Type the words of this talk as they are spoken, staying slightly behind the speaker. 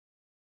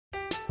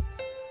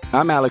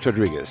I'm Alex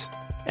Rodriguez.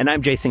 And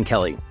I'm Jason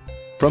Kelly.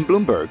 From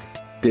Bloomberg,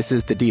 this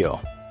is The Deal.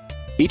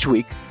 Each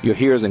week, you'll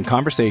hear us in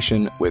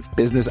conversation with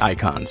business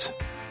icons.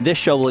 This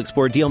show will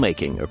explore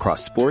deal-making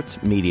across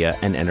sports, media,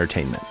 and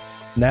entertainment.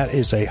 That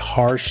is a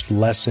harsh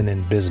lesson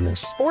in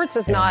business. Sports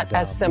is not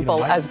as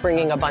simple as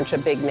bringing a bunch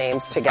of big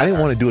names together. I didn't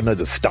want to do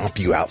another stomp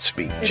you out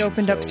speech. It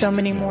opened up so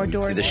many more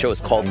doors. The show is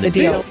called The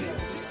Deal.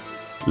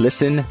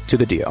 Listen to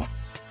The Deal.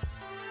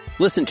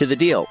 Listen to The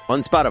Deal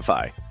on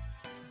Spotify.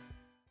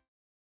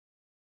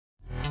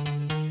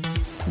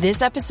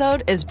 This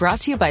episode is brought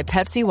to you by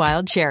Pepsi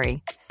Wild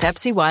Cherry.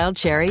 Pepsi Wild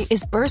Cherry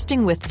is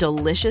bursting with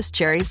delicious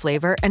cherry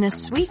flavor and a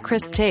sweet,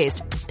 crisp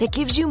taste that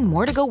gives you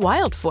more to go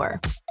wild for.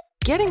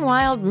 Getting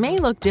wild may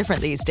look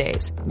different these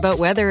days, but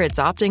whether it's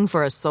opting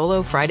for a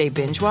solo Friday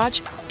binge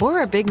watch or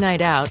a big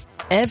night out,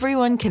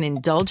 everyone can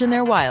indulge in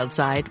their wild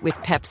side with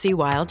Pepsi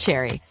Wild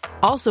Cherry.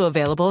 Also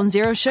available in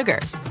Zero Sugar.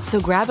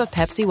 So grab a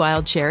Pepsi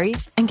Wild Cherry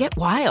and get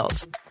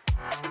wild.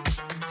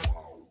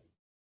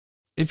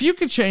 If you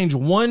could change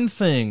one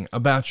thing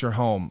about your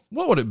home,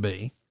 what would it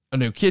be? A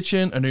new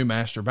kitchen, a new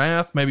master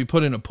bath, maybe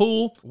put in a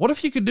pool? What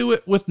if you could do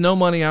it with no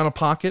money out of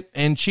pocket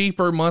and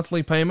cheaper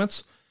monthly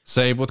payments?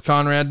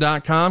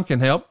 SaveWithConrad.com can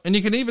help, and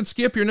you can even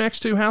skip your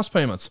next 2 house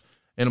payments.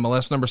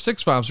 NMLS number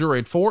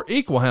 65084,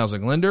 equal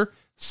housing lender.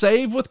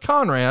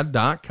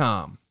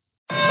 SaveWithConrad.com.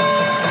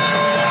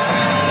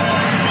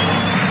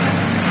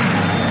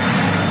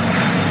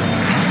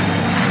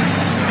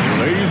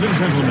 Ladies and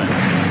gentlemen,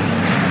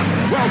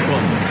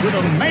 welcome to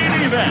the main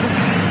event.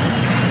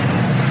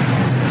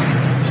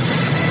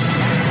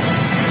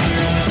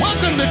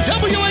 Welcome to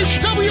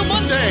WHW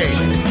Monday.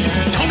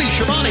 Tony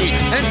Schiavone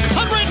and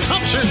Conrad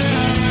Thompson.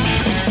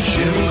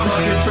 Jim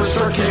Crockett First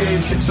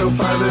Arcade,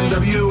 605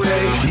 NWA.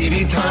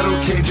 TV title,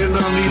 Cajun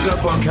Omni, the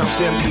Bunkhouse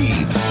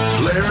Stampede.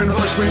 Flair and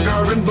Horseman,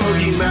 Garvin,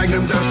 Bogey,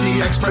 Magnum,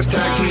 Dusty, Express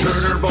Tag Team.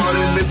 Turner,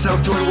 Bond,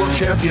 Mid-South Joint World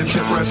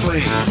Championship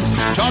Wrestling.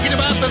 Talking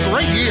about the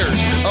great years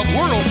of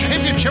World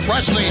Championship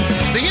Wrestling,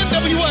 the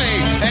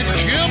NWA, and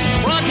Jim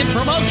Crockett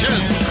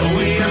Promotions.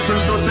 Tony and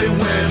First North, they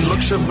win.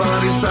 Look,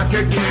 Schiavone's back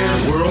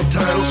again. World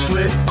title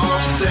split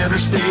off center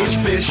stage.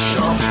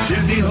 Bischoff,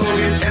 Disney,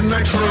 Hogan, and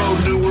Nitro.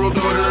 New World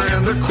Order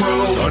and the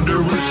Crow. Thunder,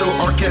 Russo,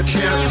 Arquette,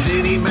 Champ,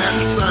 Vinnie,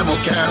 Matt,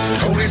 simulcast.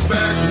 Tony's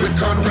back with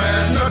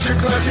Conrad, not your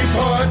classy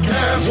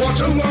podcast.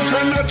 Watch along,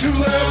 try not to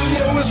laugh.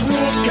 Lowest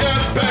rules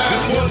can't pass.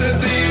 This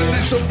wasn't the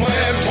initial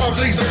plan. Tom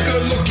Zigg's a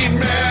good-looking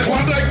man.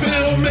 Klondike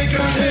Bill, make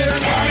a chair.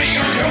 Tommy,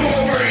 you come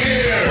over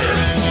here.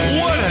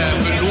 What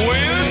happened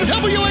when?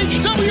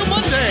 WHW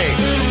Monday.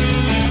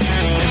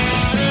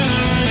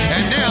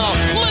 And now,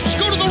 let's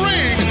go to the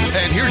ring.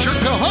 And here's your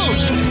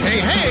co-host.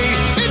 Hey,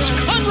 it's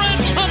Conrad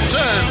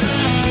Thompson.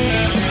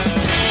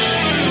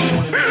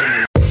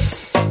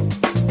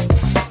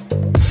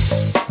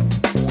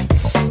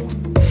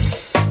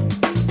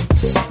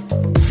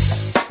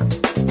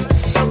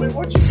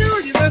 What you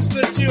doing? You're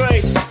listening to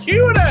a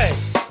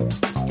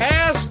Q&A.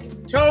 Ask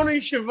Tony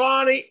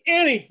Schiavone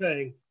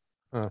anything.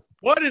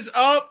 What is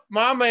up,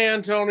 my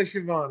man, Tony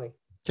Schiavone?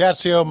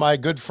 Cassio, my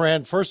good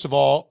friend, first of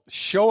all,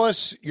 show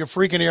us your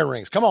freaking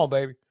earrings. Come on,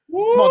 baby.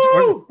 Woo! Come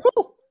on.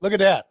 Woo! Look at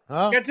that.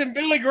 Huh? Got them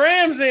Billy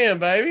Grahams in,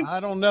 baby. I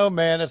don't know,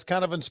 man. It's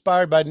kind of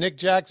inspired by Nick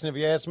Jackson, if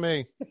you ask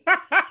me.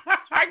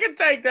 I can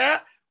take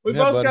that. We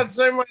Yeah, both buddy. got the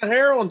same amount of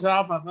hair on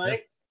top, I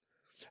think.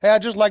 Hey,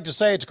 I'd just like to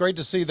say it's great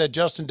to see that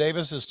Justin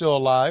Davis is still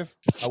alive.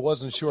 I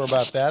wasn't sure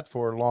about that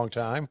for a long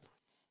time.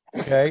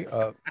 Okay.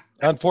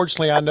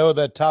 Unfortunately, I know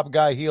that top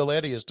guy, Heel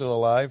Eddie, is still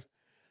alive.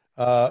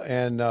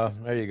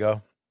 There you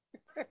go.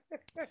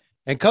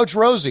 And Coach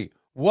Rosie,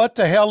 what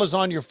the hell is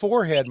on your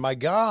forehead? My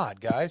God,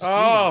 guys.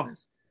 Oh,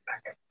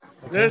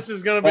 okay. This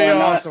is going to be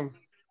awesome.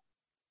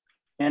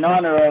 In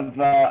honor of,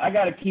 I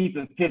got to keep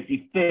it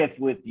 55th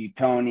with you,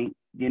 Tony.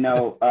 You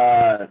know,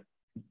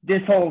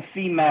 this whole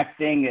CMAC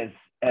thing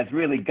has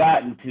really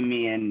gotten to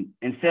me. And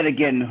instead of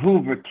getting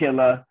Hoover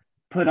Killer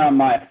put on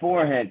my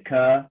forehead,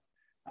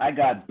 I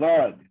got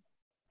Bug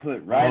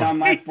put right on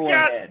my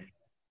forehead.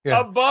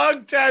 A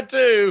bug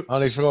tattoo.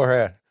 On his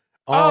forehead.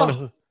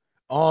 On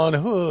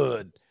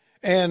hood.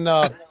 And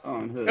on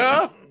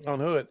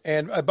hood.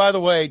 And by the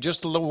way,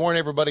 just to warn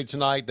everybody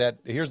tonight that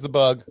here's the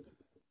bug.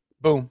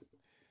 Boom.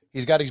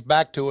 He's got his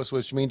back to us,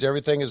 which means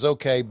everything is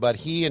okay. But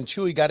he and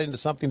Chewy got into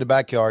something in the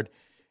backyard,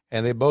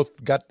 and they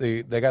both got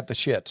the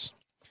shits.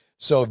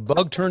 So if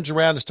Bug turns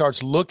around and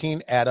starts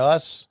looking at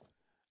us,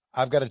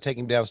 I've got to take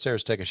him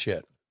downstairs to take a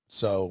shit.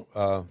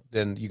 So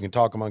then you can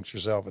talk amongst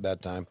yourself at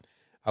that time.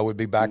 I would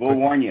be back. We'll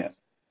warn you.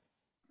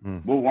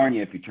 We'll warn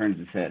you if he turns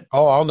his head.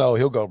 Oh, I'll know.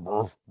 He'll go,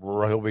 brr,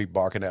 brr. He'll be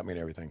barking at me and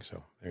everything.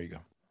 So there you go.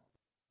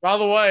 By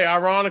the way,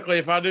 ironically,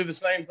 if I do the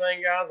same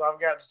thing, guys,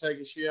 I've got to take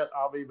a shit.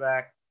 I'll be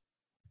back.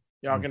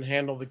 Y'all can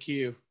handle the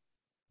queue.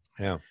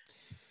 Yeah.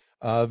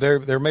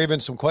 There may have been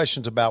some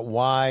questions about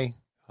why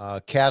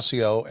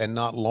Cassio and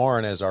not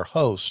Lauren as our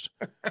host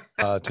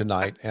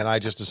tonight. And I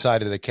just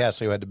decided that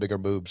Cassio had the bigger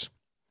boobs.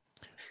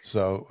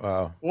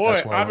 So,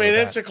 boy, I mean,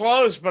 it's a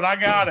close, but I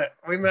got it.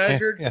 We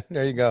measured. Yeah,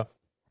 there you go.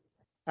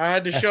 I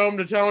had to show them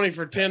to Tony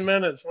for 10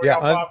 minutes when y'all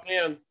popped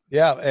in.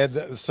 Yeah,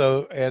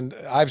 and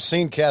I've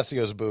seen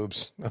Cassio's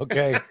boobs.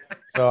 Okay,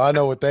 so I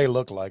know what they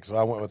look like. So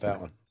I went with that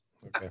one.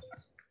 Okay.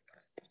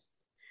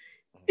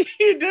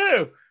 You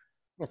do.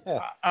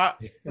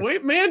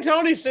 Me and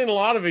Tony seen a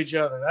lot of each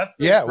other. That's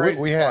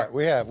we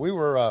have. We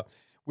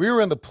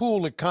were in the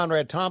pool at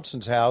Conrad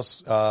Thompson's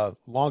house a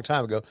long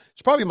time ago.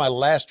 It's probably my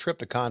last trip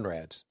to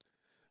Conrad's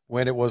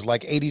when it was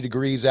like 80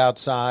 degrees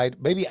outside,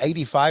 maybe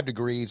 85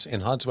 degrees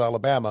in Huntsville,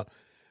 Alabama.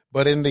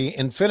 But in the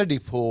infinity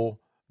pool,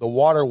 the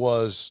water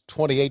was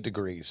 28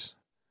 degrees.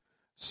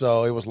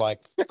 So it was like,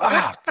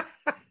 fuck,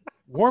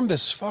 warm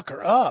this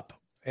fucker up.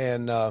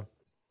 And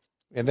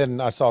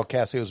then I saw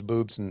Cassio's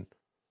boobs and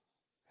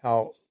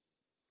how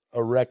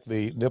erect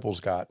the nipples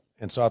got.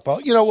 And so I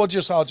thought,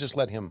 I'll just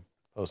let him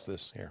host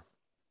this here.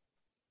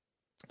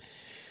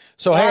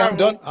 So, hey, I'm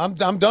done.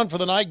 I'm done for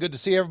the night. Good to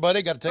see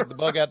everybody. Got to take the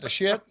bug out the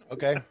shit.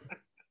 Okay.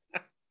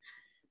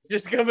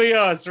 Just going to be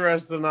us the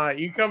rest of the night.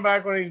 You come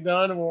back when he's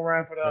done and we'll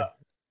wrap it up.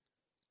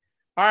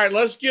 All right,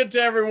 let's get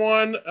to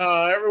everyone.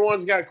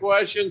 Everyone's got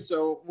questions,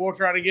 so we'll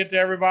try to get to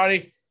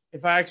everybody.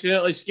 If I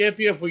accidentally skip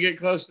you, if we get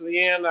close to the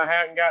end, I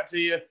haven't got to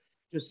you,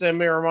 just send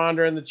me a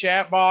reminder in the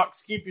chat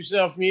box. Keep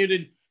yourself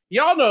muted.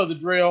 Y'all know the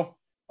drill.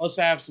 Let's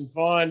have some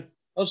fun.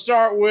 Let's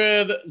start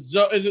with, is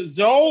it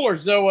Zoel or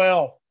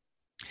Zoel?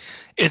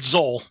 It's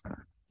Zoel.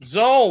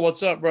 Zoel,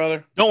 what's up,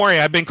 brother? Don't worry,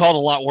 I've been called a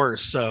lot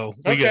worse, so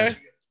we good.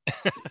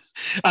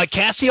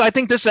 Cassio, I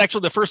think this is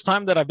actually the first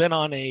time that I've been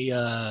on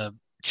a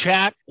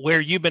chat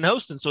where you've been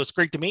hosting, so it's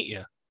great to meet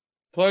you.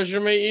 Pleasure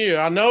to meet you.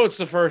 I know it's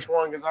the first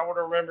one because I would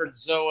have remembered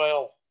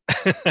Zoel.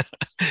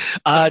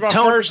 That's my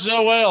first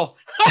Zoel.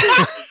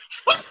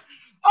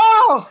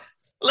 Oh,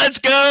 let's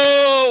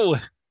go.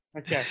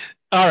 Okay.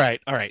 All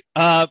right.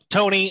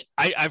 Tony,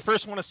 I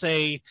first want to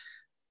say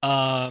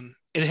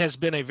it has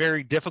been a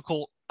very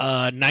difficult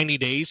 90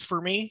 days for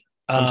me.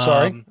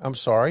 I'm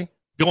sorry.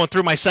 Going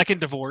through my second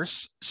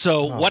divorce.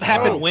 So what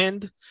happened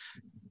when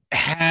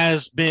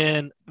has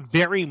been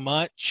very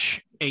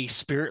much a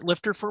spirit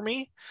lifter for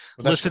me.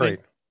 Well, that's great.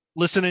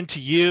 Listening to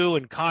you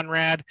and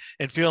Conrad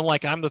and feeling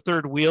like I'm the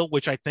third wheel,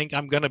 which I think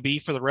I'm going to be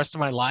for the rest of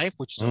my life,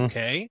 which is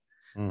okay.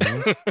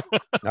 Mm-hmm.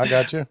 I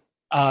got you.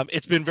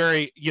 It's been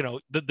very,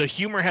 the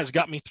humor has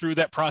got me through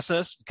that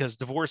process because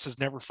divorce is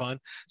never fun.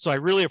 So I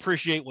really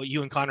appreciate what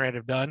you and Conrad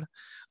have done.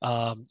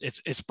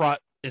 It's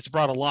brought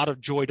a lot of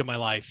joy to my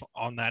life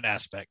on that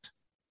aspect.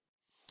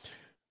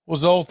 Well,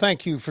 Zoel,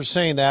 thank you for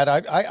saying that.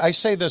 I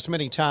say this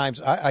many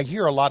times. I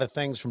hear a lot of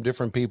things from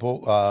different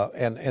people,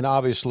 and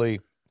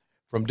obviously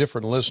from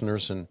different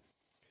listeners, and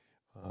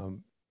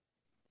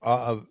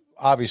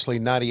obviously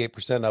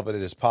 98% of it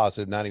is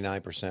positive,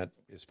 99%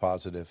 is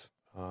positive,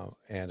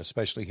 and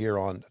especially here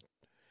on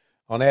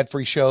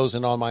ad-free shows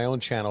and on my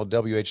own channel,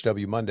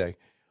 WHW Monday.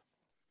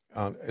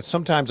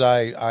 Sometimes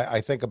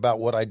I think about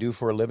what I do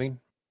for a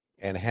living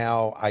and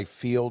how I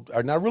feel,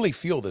 and I really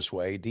feel this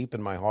way deep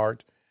in my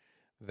heart,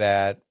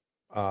 that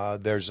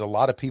there's a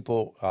lot of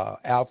people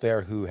out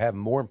there who have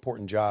more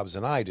important jobs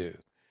than I do.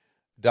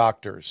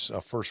 Doctors,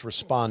 first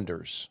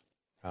responders,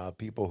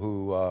 people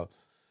who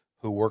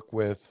work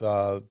with,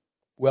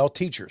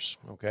 teachers.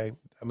 Okay.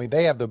 I mean,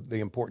 they have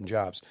the important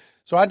jobs.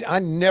 So I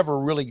never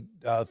really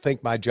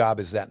think my job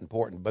is that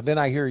important. But then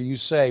I hear you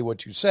say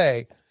what you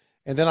say,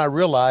 and then I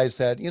realize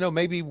that,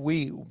 maybe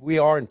we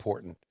are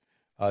important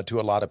to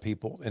a lot of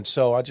people. And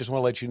so I just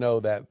want to let you know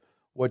that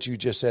what you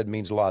just said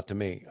means a lot to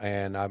me.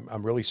 And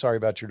I'm really sorry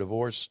about your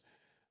divorce.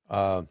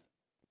 Lois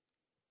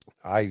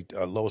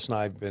and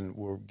I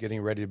we're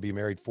getting ready to be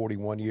married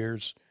 41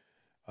 years,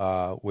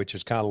 which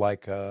is kind of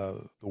like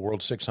the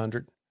World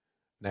 600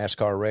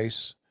 NASCAR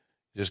race.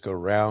 You just go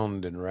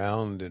round and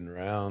round and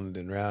round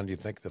and round. You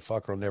think the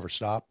fucker will never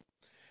stop.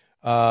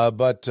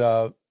 But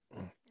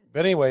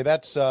anyway,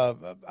 that's, I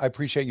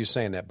appreciate you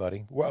saying that,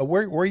 buddy.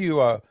 Where do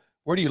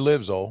you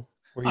live, Zoel?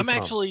 I'm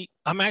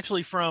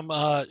actually from,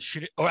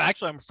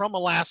 I'm from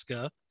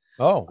Alaska.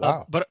 Oh,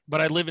 wow. But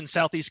I live in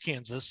Southeast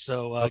Kansas.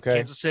 So, okay.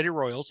 Kansas City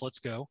Royals, let's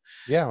go.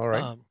 Yeah. All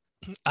right.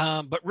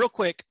 But real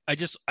quick, I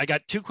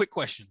got two quick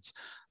questions.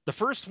 The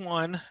first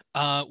one,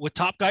 with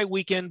Top Guy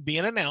Weekend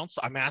being announced,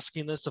 I'm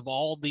asking this of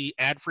all the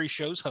ad-free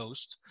shows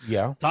hosts.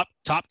 Yeah.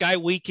 Top Guy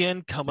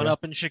Weekend coming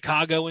up in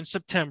Chicago in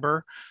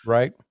September.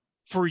 Right.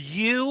 For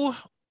you,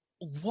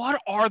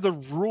 what are the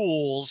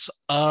rules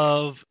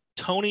of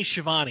Tony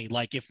Schiavone?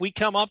 Like, if we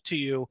come up to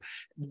you,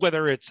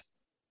 whether it's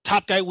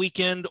Top Guy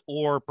Weekend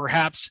or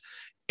perhaps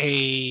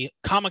a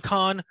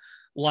Comic-Con,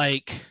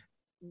 like,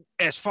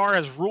 as far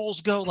as rules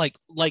go, like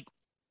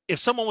if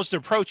someone was to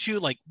approach you,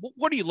 like,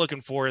 what are you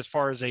looking for as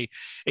far as a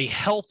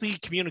healthy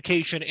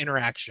communication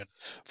interaction?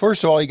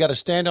 First of all, you got to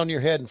stand on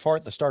your head and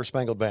fart the Star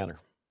Spangled Banner.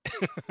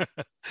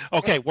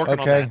 Okay, working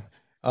on that.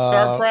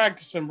 Start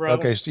practicing,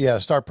 brother. Okay, yeah,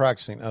 start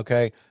practicing.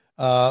 Okay.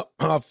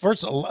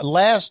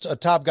 Last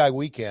Top Guy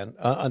Weekend,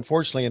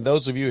 unfortunately, and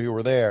those of you who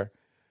were there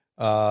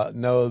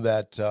know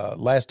that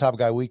last Top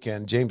Guy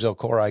Weekend, James L.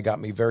 Corey got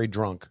me very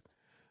drunk.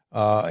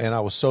 And I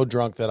was so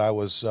drunk that I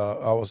was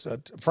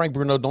Frank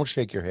Bruno, don't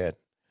shake your head.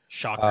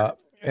 Shocker.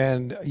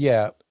 And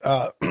yeah,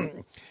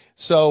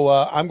 So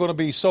I'm going to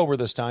be sober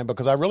this time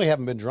because I really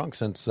haven't been drunk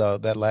since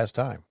that last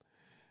time.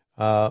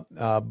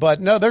 But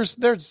no,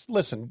 there's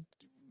listen,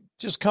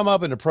 just come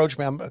up and approach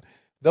me.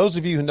 Those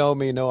of you who know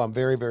me know I'm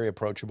very, very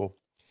approachable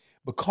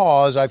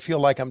because I feel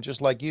like I'm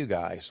just like you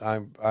guys.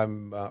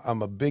 I'm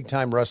a big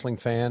time wrestling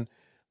fan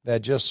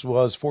that just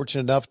was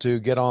fortunate enough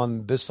to get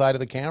on this side of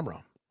the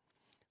camera.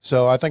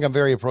 So I think I'm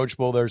very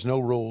approachable. There's no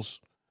rules.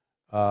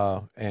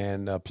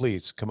 And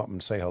please come up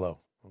and say hello.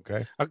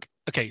 Okay.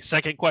 Okay.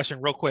 Second question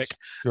real quick.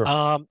 Sure.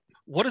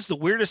 What is the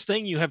weirdest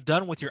thing you have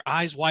done with your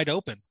eyes wide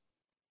open?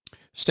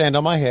 Stand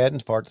on my head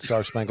and fart the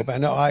Star Spangled Banner.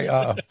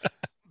 No,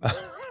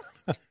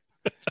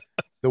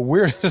 the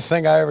weirdest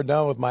thing I ever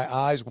done with my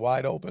eyes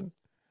wide open.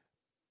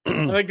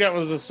 I think that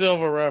was a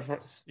Silva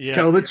reference. Yeah.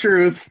 Tell the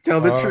truth.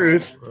 Tell the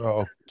truth.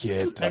 Oh,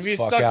 get the Have you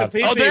fuck stuck out. a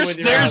pee-pee with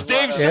your there's eyes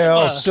Dave wide Silva.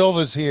 Yeah,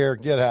 Silva's here.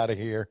 Get out of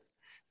here.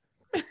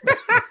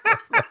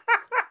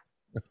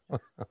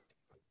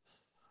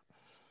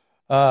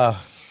 Well,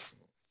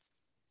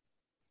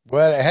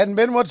 it hadn't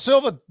been what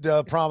Silva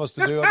promised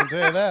to do. I can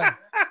tell you that.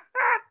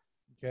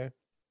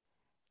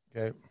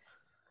 Okay.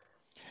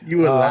 You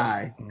would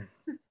lie.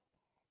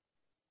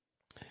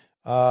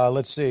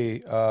 Let's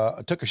see.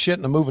 I took a shit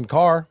in a moving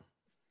car.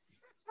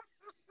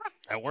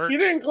 That worked. You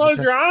didn't close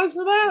your eyes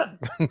for that?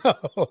 No.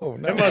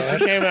 It must have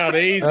came out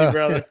easy,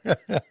 brother.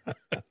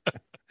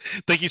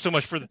 Thank you so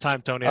much for the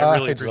time, Tony. I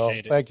really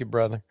appreciate it. Thank you,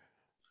 brother.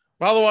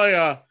 By the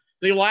way,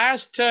 the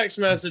last text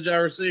message I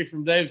received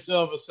from Dave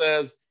Silva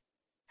says,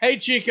 "Hey,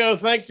 Chico,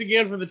 thanks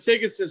again for the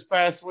tickets this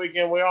past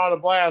weekend. We on a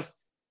blast.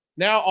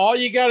 Now all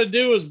you got to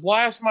do is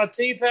blast my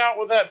teeth out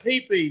with that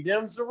pee-pee.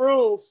 Them's the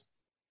rules."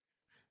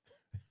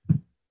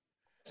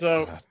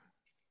 So,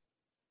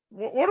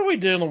 what are we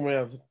dealing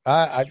with?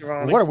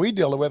 What are we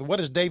dealing with?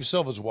 What is Dave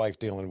Silva's wife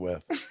dealing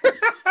with?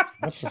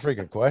 That's the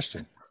freaking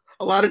question.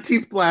 A lot of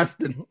teeth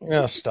blasted.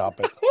 Yeah,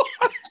 stop it.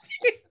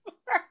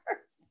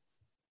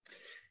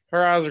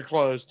 Her eyes are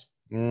closed.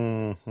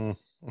 Mm-hmm.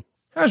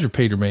 How's your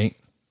Peter meat?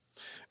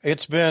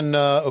 It's been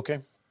okay.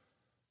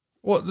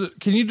 Well,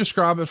 can you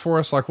describe it for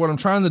us? Like what I'm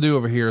trying to do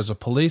over here is a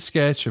police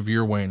sketch of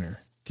your wiener.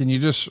 Can you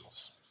just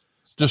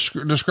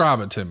describe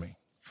it to me?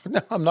 No,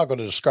 I'm not going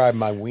to describe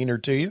my wiener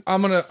to you. Are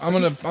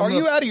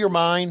you out of your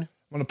mind?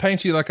 I'm going to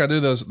paint you like I do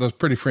those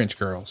pretty French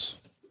girls.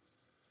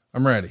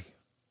 I'm ready.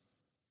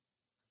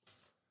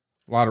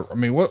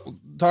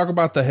 Talk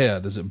about the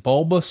head. Is it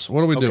bulbous?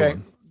 What are we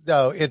doing?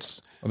 No,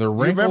 it's, are there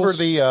wrinkles?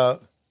 Do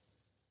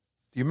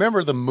you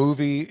remember the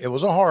movie? It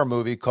was a horror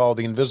movie called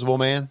The Invisible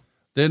Man.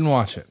 Didn't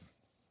watch it.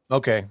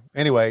 Okay.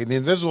 Anyway, The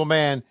Invisible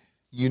Man,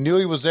 you knew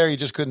he was there. You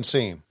just couldn't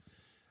see him.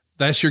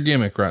 That's your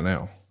gimmick right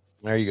now.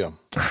 There you go.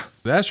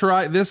 That's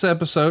right. This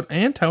episode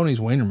and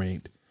Tony's Wiener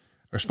Meat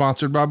are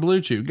sponsored by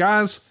Blue Chew.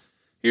 Guys,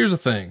 here's the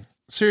thing.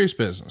 Serious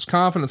business.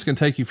 Confidence can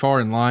take you far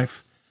in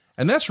life.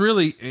 And that's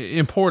really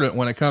important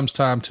when it comes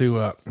time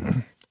to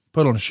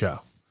put on a show.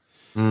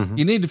 Mm-hmm.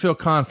 You need to feel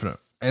confident.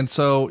 And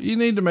so you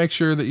need to make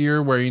sure that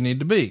you're where you need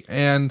to be.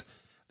 And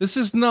this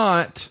is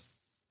not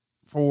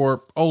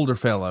for older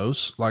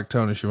fellows like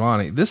Tony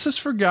Schiavone. This is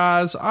for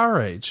guys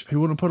our age who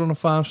want to put on a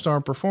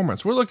 5-star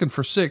performance. We're looking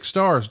for 6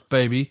 stars,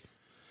 baby.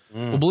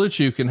 Well, Blue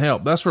Chew can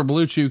help. That's where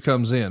Blue Chew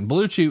comes in.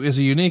 Blue Chew is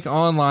a unique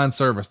online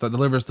service that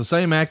delivers the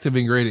same active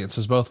ingredients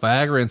as both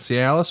Viagra and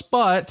Cialis,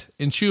 but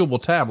in chewable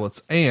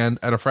tablets and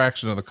at a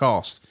fraction of the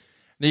cost.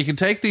 Now you can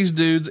take these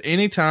dudes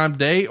anytime,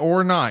 day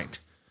or night.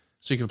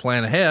 So you can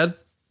plan ahead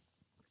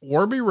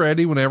or be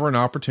ready whenever an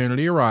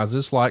opportunity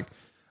arises, like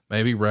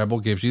maybe Rebel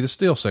gives you the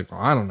steal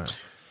signal. I don't know.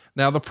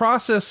 Now the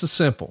process is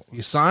simple.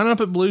 You sign up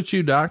at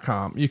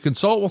bluechew.com. You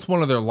consult with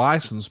one of their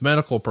licensed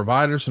medical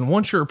providers. And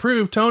once you're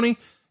approved, Tony,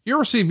 you'll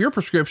receive your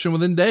prescription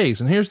within days.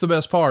 And here's the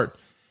best part.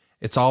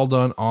 It's all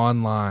done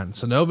online.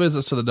 So no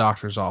visits to the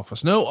doctor's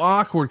office, no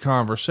awkward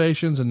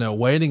conversations, and no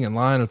waiting in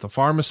line at the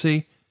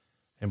pharmacy.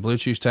 And Blue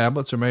Chew's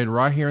tablets are made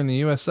right here in the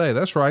USA.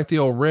 That's right. The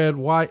old red,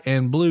 white,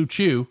 and blue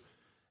chew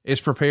is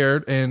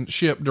prepared and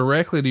shipped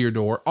directly to your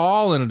door,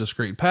 all in a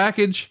discreet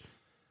package.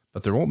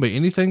 But there won't be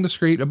anything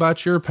discreet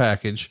about your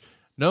package.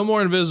 No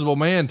more Invisible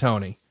Man,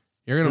 Tony.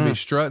 You're going to be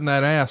strutting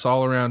that ass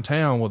all around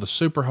town with a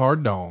super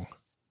hard dong.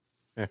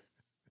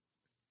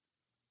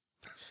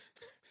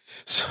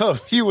 So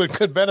if you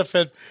could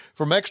benefit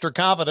from extra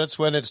confidence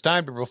when it's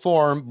time to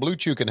perform, Blue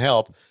Chew can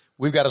help.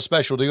 We've got a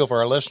special deal for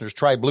our listeners.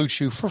 Try Blue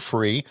Chew for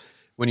free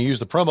when you use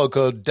the promo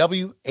code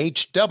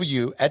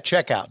WHW at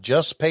checkout.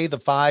 Just pay the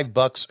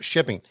 $5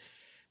 shipping.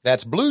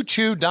 That's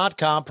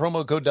bluechew.com,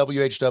 promo code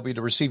WHW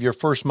to receive your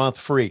first month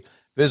free.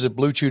 Visit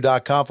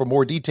bluechew.com for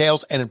more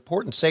details and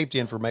important safety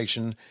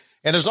information.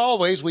 And as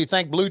always, we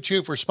thank Blue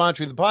Chew for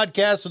sponsoring the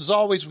podcast. And as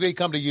always, we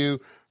come to you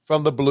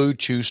from the Blue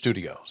Chew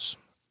Studios.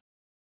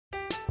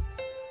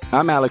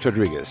 I'm Alex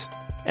Rodriguez.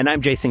 And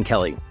I'm Jason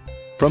Kelly.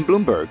 From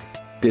Bloomberg,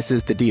 this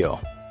is The Deal.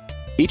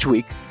 Each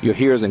week, you'll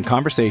hear us in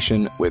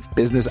conversation with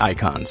business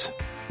icons.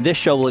 This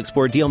show will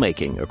explore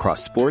deal-making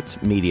across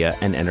sports, media,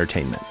 and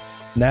entertainment.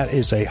 And that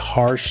is a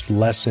harsh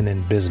lesson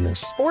in business.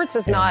 Sports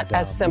is not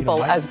as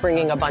simple as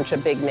bringing a bunch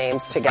of big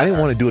names together. I didn't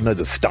want to do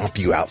another stomp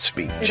you out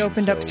speech. It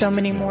opened up so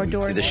many more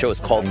doors. The show is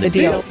called The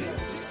Deal.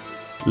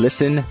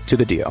 Listen to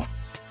the deal.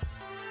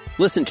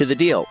 Listen to The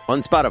Deal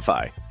on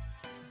Spotify.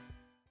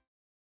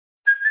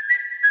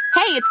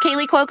 Hey, it's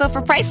Kaylee Cuoco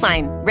for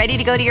Priceline. Ready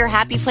to go to your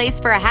happy place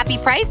for a happy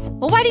price?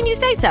 Well, why didn't you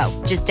say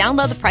so? Just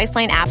download the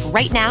Priceline app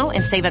right now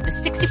and save up to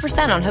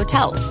 60% on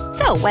hotels.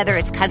 So whether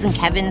it's Cousin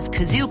Kevin's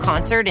Kazoo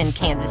Concert in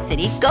Kansas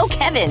City, go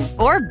Kevin,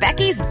 or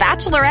Becky's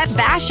Bachelorette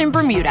Bash in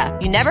Bermuda,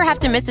 you never have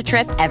to miss a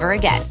trip ever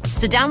again.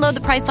 So download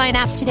the Priceline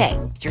app today.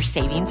 Your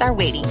savings are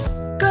waiting.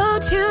 Go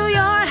to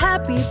your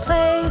happy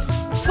place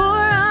for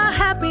a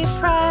happy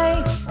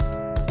price.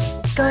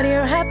 Go to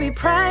your happy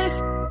price,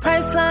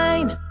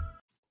 Priceline.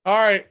 All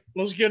right,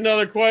 let's get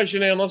another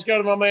question in. Let's go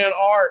to my man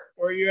Art.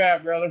 Where you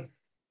at, brother?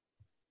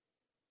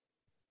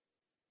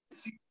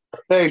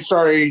 Hey,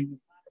 sorry.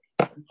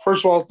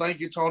 First of all, thank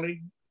you,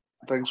 Tony.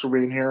 Thanks for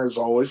being here as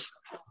always.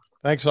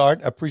 Thanks,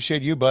 Art. I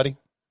appreciate you, buddy.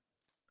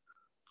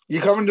 You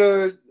coming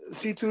to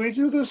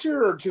C2E2 this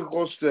year or too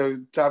close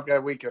to Top Guy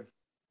Weekend?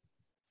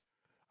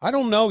 I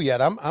don't know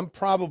yet. I'm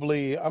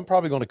probably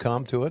going to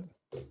come to it.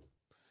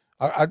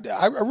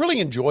 I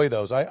really enjoy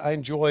those. I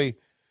enjoy.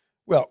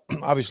 Well,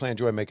 obviously, I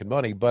enjoy making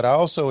money, but I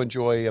also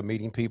enjoy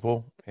meeting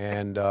people,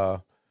 and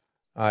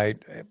I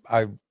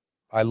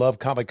love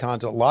Comic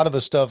Cons. A lot of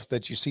the stuff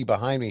that you see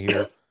behind me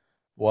here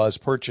was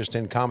purchased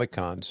in Comic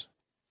Cons,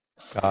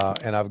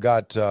 and I've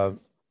got. I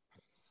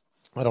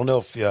don't know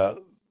if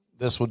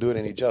this will do it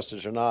any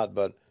justice or not,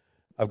 but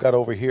I've got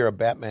over here a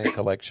Batman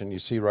collection. You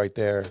see right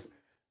there,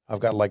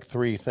 I've got like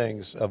 3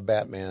 things of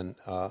Batman.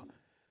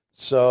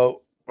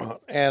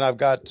 And I've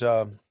got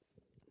some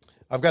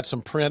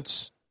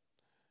prints.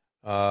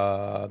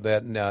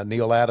 That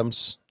Neil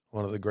Adams,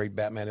 one of the great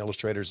Batman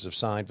illustrators, have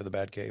signed for the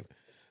Batcave.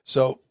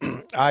 So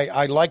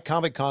I like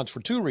Comic Cons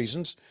for 2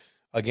 reasons.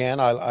 Again,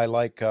 I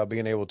like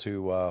being able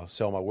to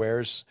sell my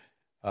wares,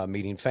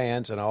 meeting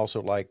fans, and I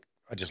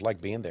just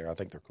like being there. I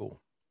think they're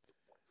cool.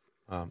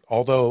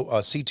 Although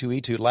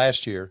C2E2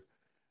 last year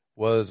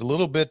was a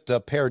little bit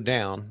pared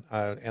down,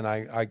 and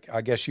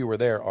I guess you were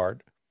there,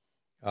 Art.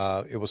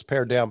 It was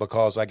pared down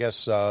because I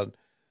guess none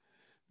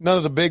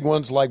of the big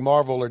ones like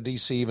Marvel or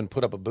DC even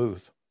put up a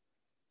booth.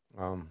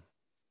 I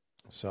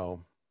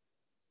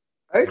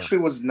actually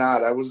was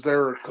not. I was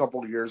there a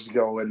couple of years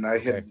ago, and I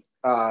had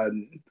I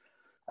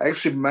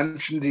actually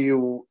mentioned to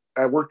you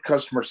I worked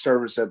customer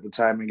service at the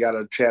time and got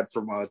a chat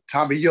from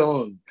Tommy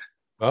Young.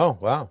 Oh,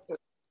 wow.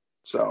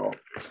 So,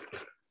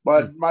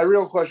 but my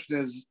real question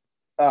is,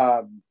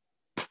 actually,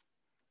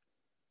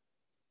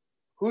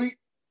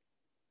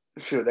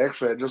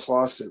 I just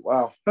lost it.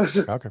 Wow.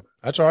 Okay.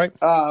 That's all right.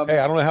 Hey,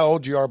 I don't know how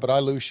old you are, but I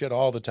lose shit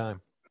all the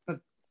time.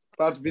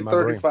 About to be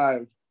 35.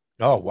 Brain.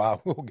 Oh,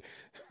 wow.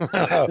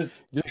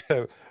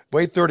 Yeah.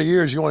 Wait 30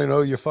 years, you want to know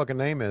who your fucking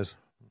name is.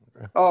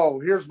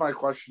 Oh, here's my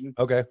question.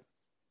 Okay.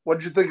 What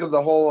did you think of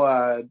the whole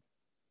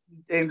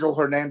Angel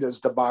Hernandez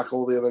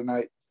debacle the other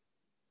night?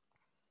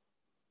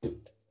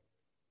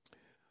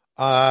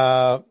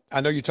 I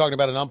know you're talking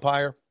about an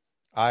umpire.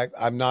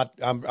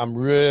 I'm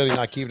really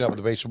not keeping up with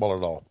the baseball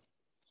at all.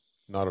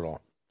 Not at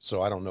all.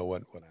 So I don't know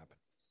what happened.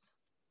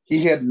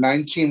 He had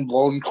 19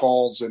 blown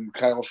calls, and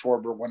Kyle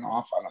Schwarber went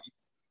off on him.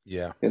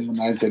 Yeah. In the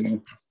 9th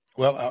inning.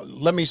 Well,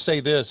 let me say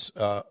this,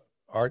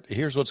 Art.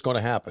 Here's what's going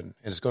to happen,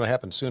 and it's going to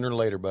happen sooner or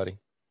later, buddy.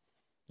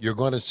 You're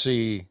going to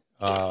see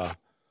automated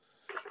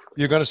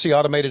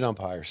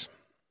umpires.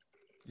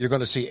 You're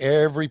going to see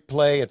every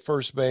play at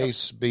first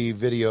base be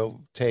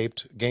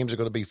videotaped. Games are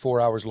going to be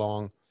 4 hours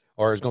long,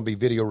 or it's going to be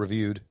video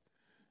reviewed.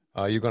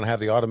 You're going to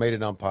have the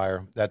automated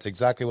umpire. That's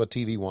exactly what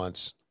TV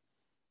wants.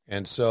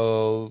 And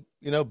so,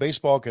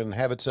 baseball can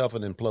have itself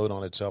and implode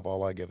on itself.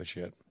 All I give a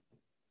shit.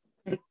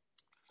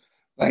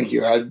 Thank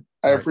you. I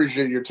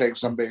appreciate your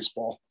takes on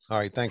baseball. All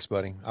right. Thanks,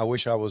 buddy. I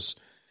wish I was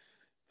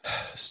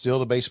still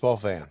the baseball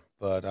fan,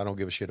 but I don't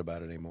give a shit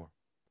about it anymore.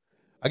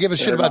 I give a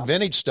shit about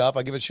vintage stuff.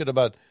 I give a shit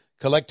about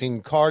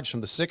collecting cards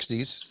from the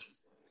 60s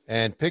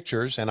and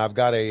pictures. And I've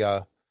got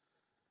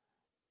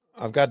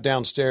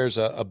downstairs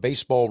a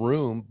baseball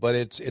room, but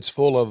it's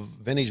full of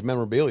vintage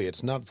memorabilia.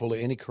 It's not full of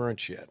any current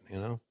shit,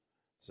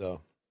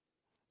 So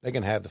they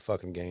can have the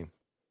fucking game.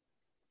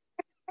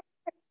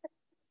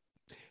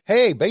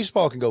 Hey,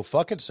 baseball can go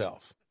fuck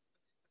itself.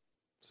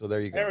 So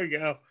there you go. There we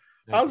go.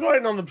 I was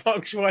waiting on the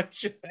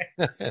punctuation.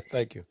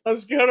 Thank you.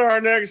 Let's go to our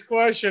next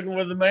question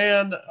with the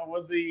man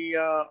with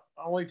the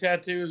only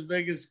tattoo as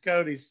big as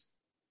Cody's,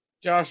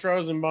 Josh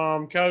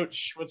Rosenbaum.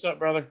 Coach, what's up,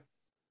 brother?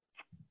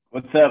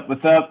 What's up?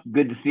 What's up?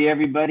 Good to see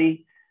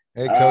everybody.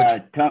 Hey,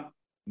 Coach.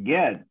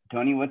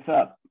 Tony, what's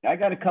up? I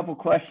got a couple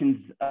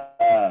questions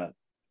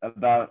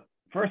about.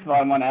 First of all,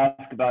 I want to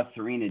ask about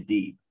Serena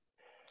Deeb.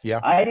 Yeah.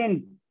 I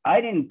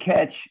didn't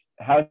catch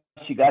how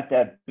she got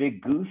that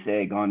big goose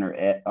egg on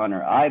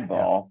her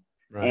eyeball,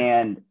 right.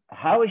 And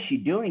how is she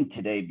doing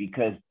today?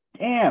 Because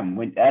damn,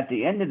 when at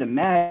the end of the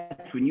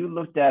match, when you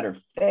looked at her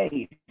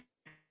face,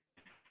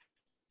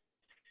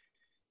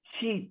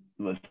 she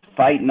was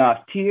fighting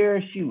off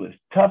tears. She was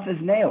tough as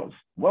nails.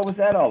 What was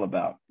that all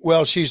about?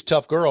 Well, she's a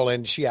tough girl,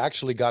 and she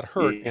actually got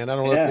hurt. And I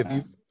don't know if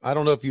you, I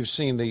don't know if you've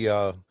seen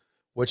the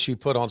what she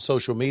put on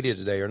social media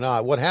today or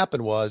not. What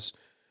happened was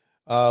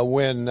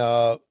when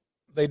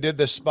they did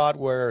this spot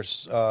where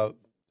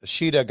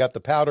Sheeta got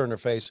the powder in her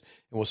face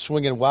and was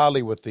swinging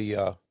wildly with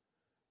the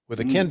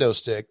kendo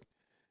stick.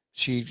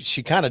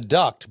 She kind of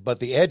ducked, but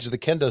the edge of the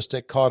kendo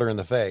stick caught her in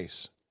the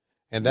face,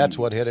 and that's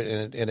what hit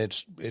it. And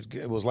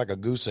it was like a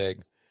goose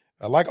egg,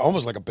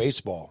 almost like a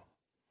baseball.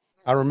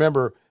 I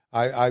remember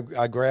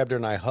I grabbed her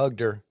and I hugged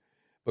her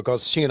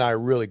because she and I are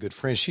really good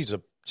friends. She's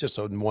just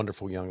a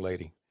wonderful young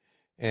lady,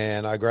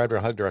 and I grabbed her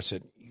and hugged her. I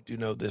said, "You do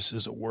know this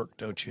is a work,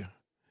 don't you?"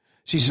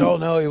 She said, "Oh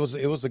no, it was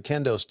the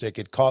kendo stick.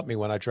 It caught me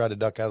when I tried to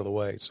duck out of the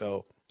way."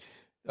 So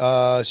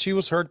she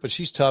was hurt, but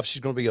she's tough.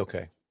 She's going to be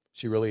okay.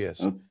 She really is.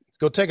 Okay. It's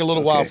going to take a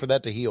little while for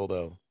that to heal,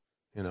 though.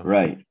 You know.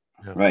 Right.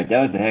 Yeah. Right.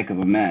 That was a heck of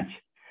a match.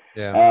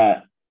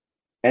 Yeah.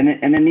 And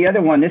then the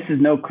other one. This is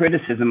no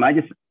criticism.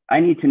 I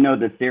need to know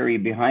the theory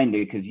behind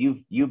it because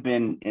you've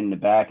been in the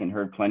back and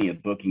heard plenty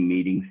of booking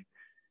meetings.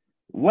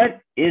 What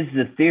is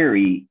the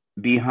theory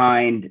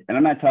behind, and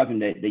I'm not talking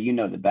that you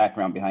know the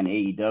background behind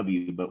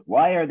AEW, but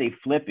why are they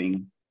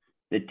flipping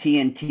the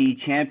TNT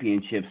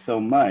championship so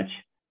much?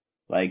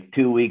 Like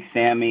 2 weeks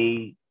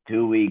Sammy,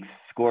 2 weeks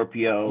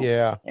Scorpio,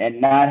 and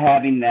not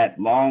having that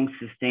long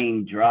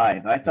sustained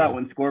drive. I thought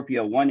when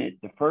Scorpio won it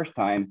the first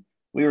time,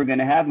 we were going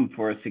to have him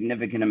for a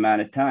significant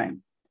amount of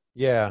time.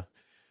 Yeah.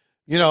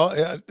 You know,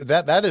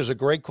 that is a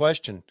great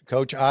question,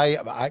 Coach.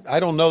 I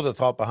don't know the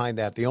thought behind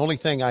that. The only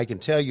thing I can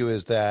tell you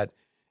is that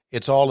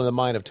it's all in the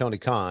mind of Tony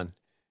Khan,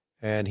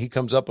 and he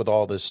comes up with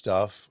all this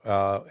stuff,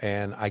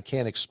 and I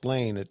can't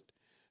explain it.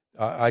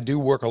 I do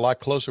work a lot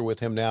closer with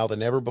him now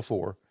than ever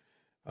before,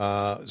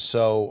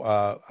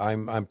 so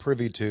I'm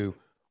privy to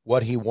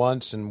what he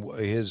wants and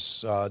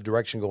his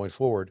direction going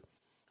forward.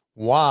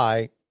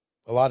 Why?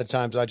 A lot of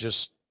times I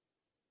just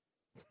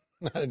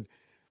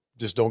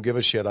don't give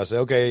a shit. I say,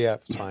 okay, yeah,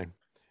 it's fine.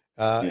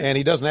 And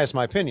he doesn't ask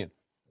my opinion.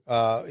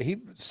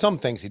 Some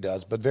things he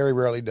does, but very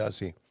rarely does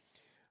he.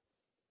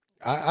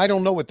 I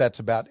don't know what that's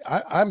about.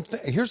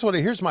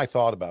 Here's my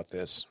thought about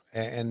this,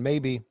 and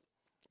maybe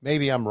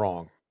I'm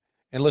wrong.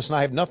 And listen,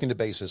 I have nothing to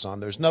base this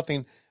on. There's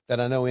nothing that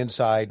I know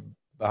inside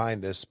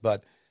behind this,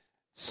 but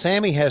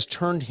Sammy has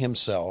turned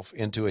himself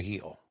into a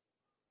heel.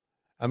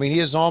 I mean,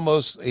 he's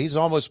almost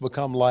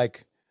become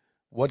like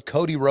what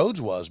Cody Rhodes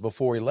was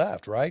before he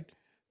left, right?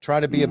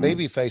 Trying to be a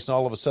babyface, and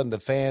all of a sudden the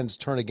fans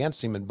turn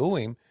against him and boo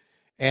him.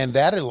 And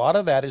a lot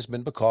of that has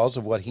been because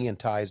of what he and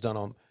Ty have done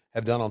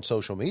on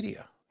social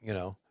media, you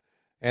know.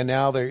 And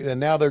now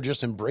they're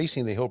just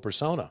embracing the heel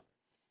persona.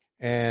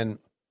 And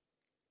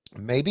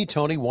maybe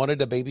Tony wanted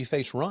a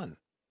babyface run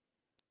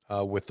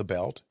with the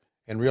belt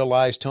and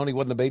realized Tony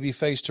wasn't the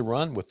babyface to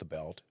run with the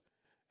belt.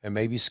 And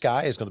maybe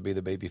Sky is going to be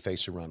the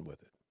babyface to run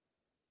with it.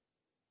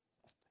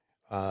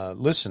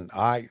 Listen,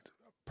 I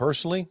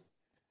personally,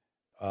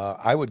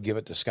 I would give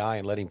it to Sky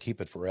and let him keep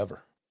it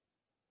forever.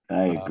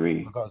 I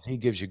agree. Because he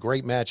gives you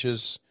great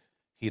matches.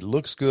 He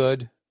looks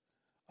good.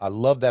 I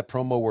love that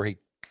promo where he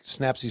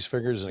snaps his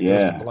fingers and it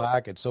goes to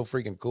black. It's so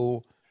freaking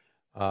cool.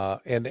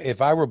 And if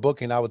I were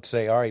booking, I would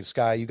say, all right,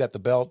 Sky, you got the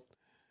belt.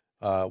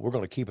 We're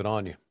going to keep it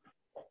on you.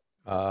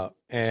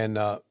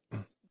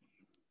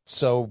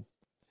 So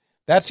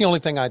that's the only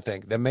thing I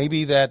think. That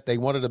maybe that they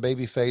wanted a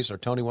baby face, or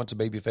Tony wants a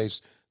baby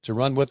face to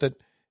run with it,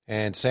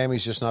 and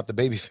Sammy's just not the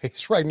baby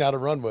face right now to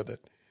run with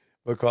it,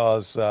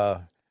 because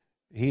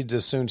he'd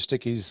just soon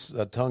stick his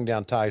tongue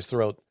down Ty's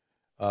throat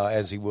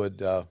as he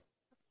would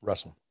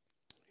wrestle,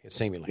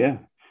 seemingly. Yeah.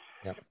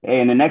 Yep. Hey,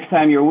 and the next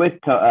time you're with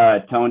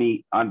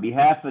Tony, on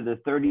behalf of the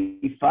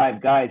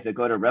 35 guys that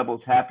go to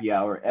Rebels Happy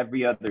Hour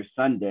every other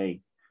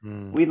Sunday,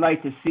 we'd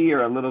like to see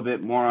her a little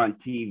bit more on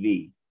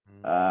TV.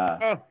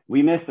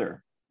 We miss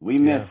her. We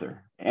miss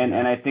her. And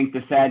I think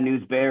the Sad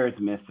News Bears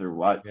miss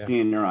her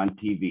seeing her on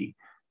TV.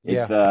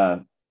 It's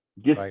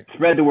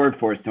spread the word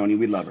for us, Tony.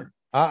 We love her.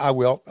 I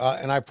will,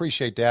 and I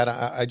appreciate that.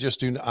 I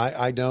just do.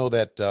 I know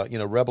that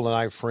Rebel and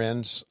I are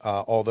friends,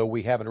 although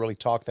we haven't really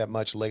talked that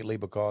much lately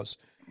because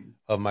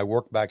of my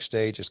work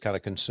backstage. It's kind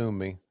of consumed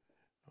me.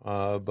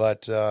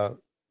 But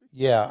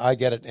I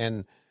get it.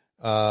 And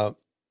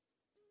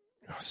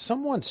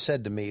someone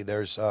said to me,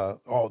 there are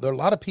a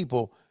lot of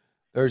people.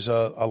 There's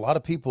a lot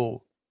of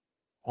people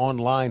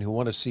online who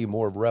want to see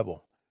more of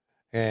Rebel.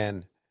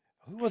 And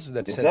who was it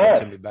that said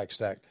that to me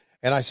backstage?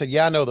 And I said,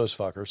 yeah, I know those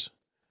fuckers.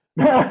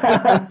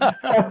 I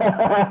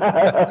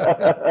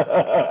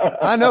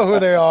know who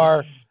they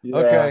are.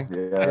 Okay.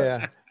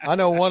 Yeah. I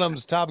know one of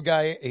them's top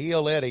guy,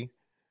 Heel Eddie.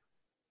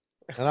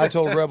 And I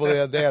told Rebel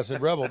the other day, I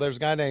said, Rebel, there's a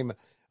guy named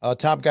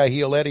Top Guy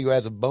Heel Eddie who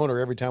has a boner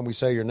every time we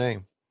say your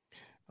name.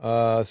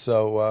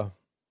 Anyway.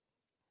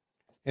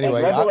 Has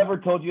Rebel ever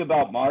told you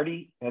about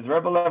Marty? Has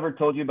Rebel ever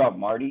told you about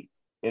Marty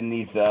in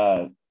these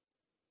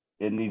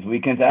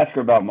weekends? Ask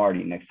her about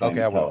Marty next time.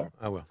 Okay, I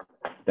will.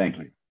 Thank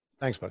you.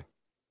 Thanks, buddy.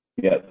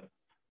 Yep.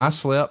 I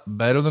slept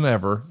better than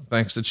ever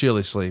thanks to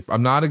Chili Sleep.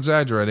 I'm not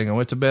exaggerating. I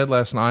went to bed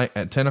last night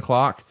at 10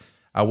 o'clock.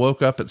 I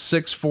woke up at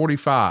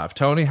 6:45.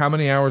 Tony, how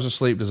many hours of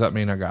sleep does that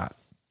mean I got?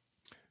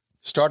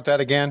 Start that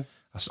again.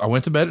 I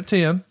went to bed at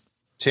 10.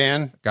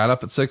 10. Got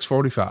up at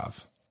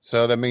 6:45.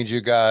 So that means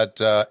you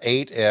got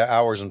 8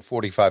 hours and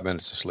 45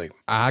 minutes of sleep.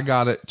 I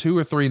got it 2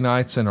 or 3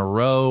 nights in a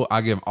row. I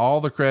give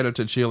all the credit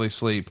to Chili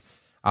Sleep.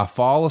 I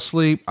fall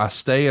asleep. I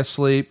stay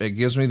asleep. It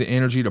gives me the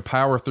energy to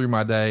power through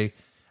my day.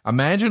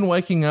 Imagine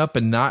waking up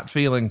and not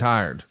feeling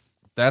tired.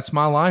 That's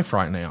my life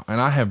right now. And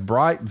I have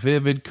bright,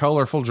 vivid,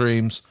 colorful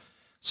dreams.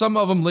 Some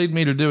of them lead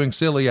me to doing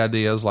silly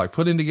ideas like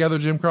putting together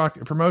Jim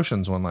Crockett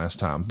Promotions one last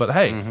time. But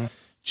hey,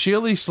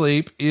 Chili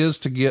Sleep is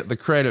to get the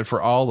credit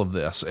for all of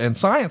this. And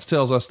science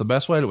tells us the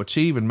best way to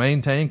achieve and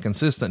maintain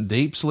consistent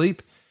deep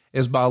sleep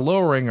is by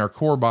lowering our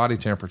core body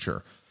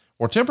temperature.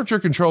 Or temperature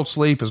controlled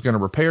sleep is going to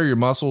repair your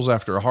muscles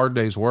after a hard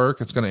day's work.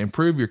 It's going to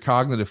improve your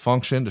cognitive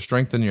function to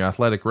strengthen your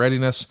athletic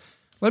readiness.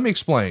 Let me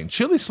explain.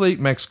 Chili Sleep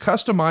makes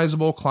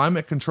customizable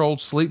climate controlled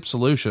sleep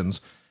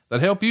solutions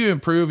that help you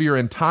improve your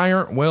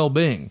entire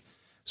well-being.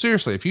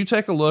 Seriously, if you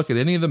take a look at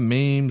any of the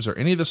memes or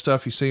any of the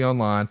stuff you see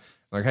online,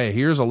 like, hey,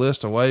 here's a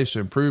list of ways to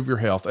improve your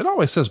health. It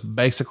always says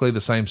basically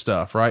the same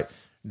stuff, right?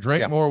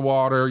 Drink more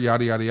water,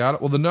 yada, yada, yada.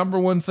 Well, the number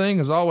one thing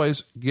is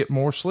always get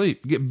more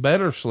sleep, get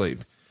better sleep.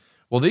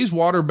 Well, these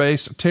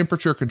water-based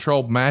temperature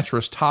controlled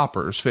mattress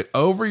toppers fit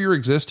over your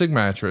existing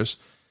mattress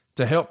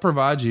to help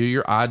provide you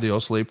your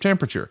ideal sleep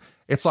temperature.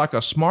 It's like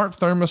a smart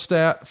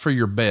thermostat for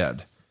your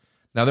bed.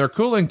 Now, their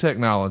cooling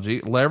technology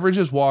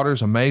leverages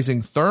water's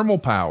amazing thermal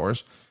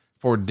powers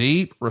for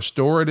deep,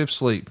 restorative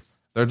sleep.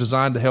 They're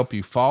designed to help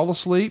you fall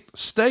asleep,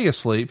 stay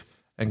asleep,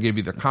 and give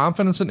you the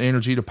confidence and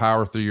energy to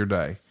power through your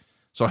day.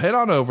 So head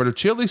on over to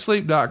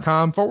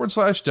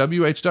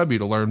chilisleep.com/WHW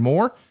to learn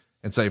more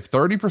and save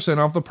 30%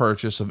 off the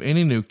purchase of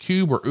any new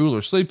Cube or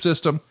Uller sleep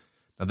system.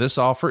 Now, this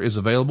offer is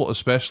available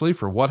especially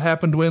for What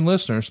Happened to Win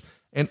listeners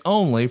and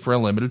only for a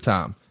limited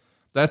time.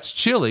 That's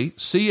Chili,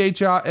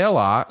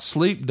 CHILI,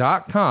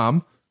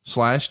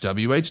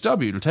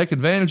 sleep.com/WHW to take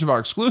advantage of our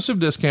exclusive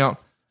discount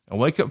and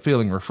wake up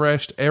feeling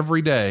refreshed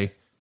every day.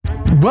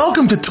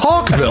 Welcome to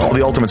Talkville,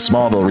 the ultimate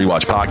Smallville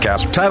rewatch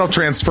podcast. Title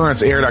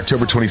Transference aired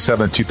October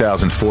 27,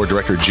 2004.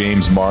 Director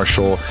James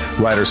Marshall,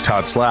 writers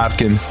Todd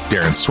Slavkin,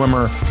 Darren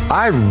Swimmer.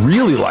 I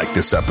really like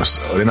this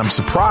episode, and I'm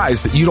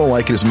surprised that you don't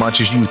like it as much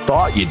as you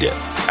thought you did.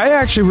 I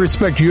actually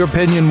respect your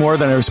opinion more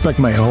than I respect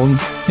my own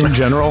in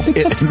general.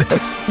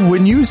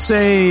 When you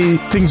say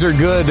things are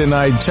good and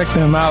I check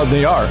them out,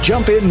 they are.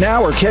 Jump in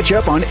now or catch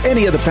up on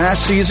any of the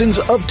past seasons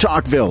of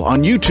Talkville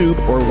on YouTube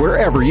or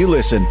wherever you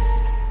listen.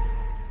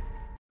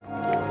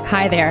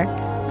 Hi there.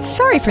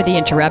 Sorry for the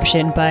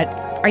interruption, but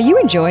are you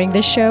enjoying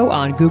this show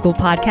on Google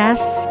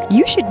Podcasts?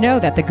 You should know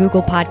that the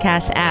Google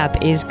Podcasts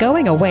app is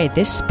going away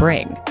this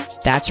spring.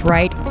 That's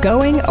right,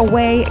 going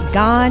away,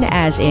 gone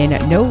as in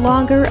no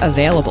longer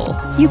available.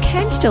 You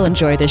can still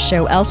enjoy this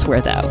show elsewhere,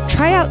 though.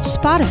 Try out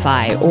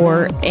Spotify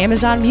or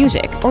Amazon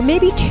Music, or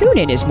maybe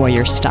TuneIn is more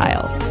your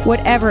style.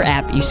 Whatever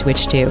app you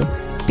switch to,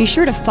 be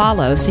sure to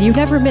follow so you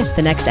never miss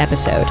the next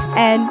episode.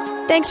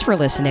 And thanks for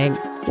listening,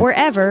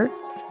 wherever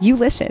you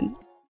listen.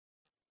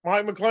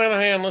 Mike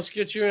McClanahan, let's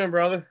get you in,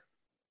 brother.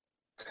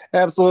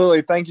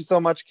 Absolutely. Thank you so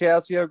much,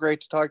 Cassio.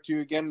 Great to talk to you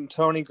again. And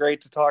Tony,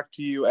 great to talk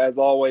to you as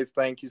always.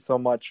 Thank you so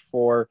much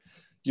for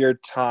your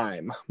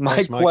time.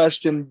 My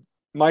question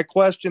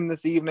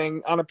this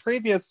evening, on a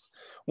previous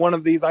one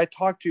of these, I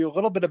talked to you a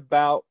little bit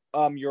about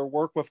your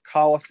work with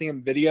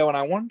Coliseum Video, and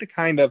I wanted to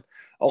kind of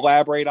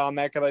elaborate on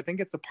that because I think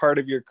it's a part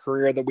of your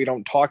career that we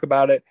don't talk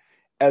about it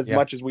as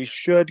much as we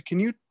should. Can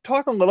you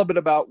talk a little bit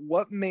about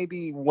what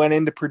maybe went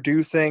into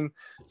producing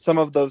some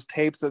of those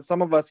tapes that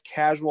some of us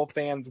casual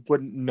fans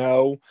wouldn't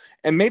know?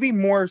 And maybe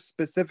more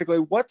specifically,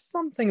 what's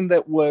something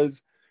that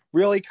was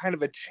really kind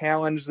of a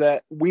challenge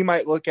that we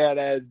might look at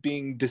as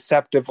being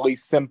deceptively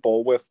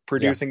simple with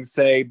producing,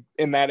 say,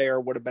 in that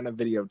era would have been a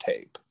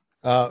videotape?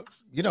 I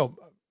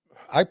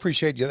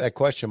appreciate that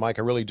question, Mike.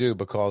 I really do,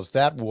 because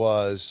that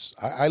was,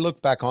 I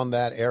look back on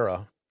that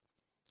era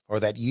or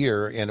that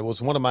year, and it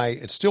was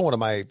it's still one of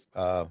my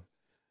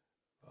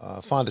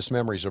fondest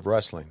memories of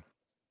wrestling,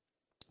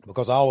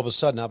 because all of a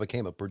sudden I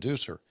became a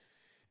producer,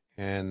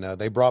 and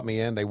they brought me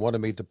in. They wanted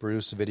me to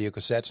produce the video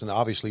cassettes and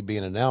obviously be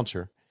an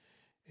announcer.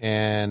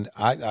 And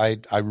I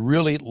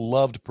really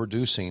loved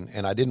producing,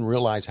 and I didn't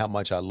realize how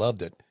much I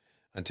loved it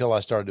until I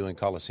started doing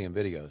Coliseum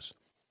videos.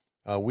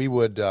 We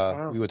would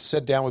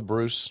sit down with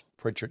Bruce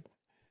Pritchard,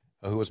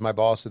 who was my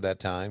boss at that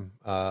time.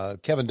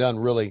 Kevin Dunn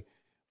really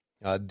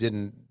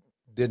didn't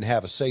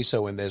have a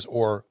say-so in this,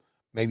 or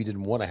maybe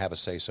didn't want to have a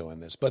say-so in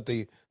this. But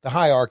the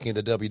hierarchy in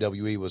the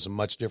WWE was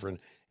much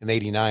different in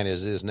 '89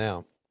 as it is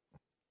now.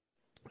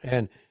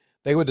 And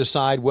they would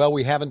decide, well,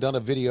 we haven't done a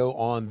video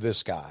on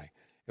this guy,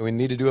 and we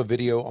need to do a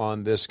video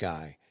on this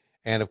guy.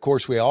 And, of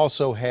course, we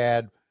also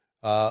had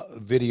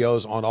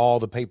videos on all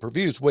the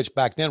pay-per-views, which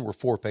back then were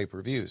 4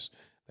 pay-per-views,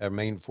 their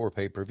main 4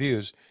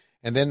 pay-per-views.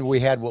 And then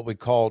we had what we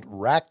called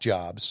rack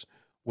jobs,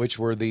 which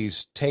were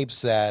these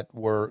tapes that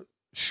were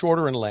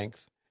shorter in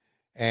length,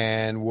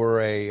 and were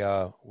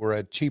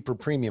a cheaper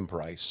premium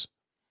price,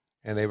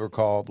 and they were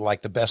called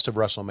like the best of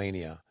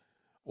WrestleMania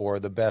or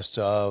the best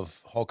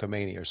of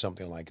Hulkamania or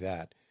something like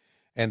that.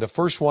 And the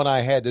first one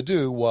I had to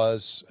do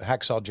was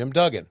Hacksaw Jim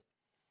Duggan.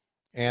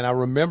 And I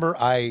remember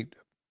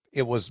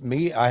it was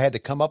me. I had to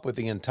come up with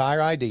the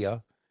entire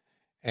idea,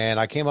 and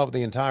I came up with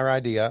the entire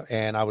idea,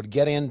 and I would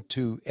get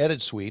into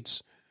edit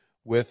suites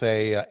with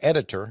a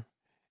editor,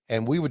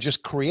 and we would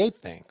just create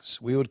things.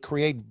 We would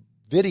create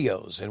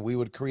videos, and we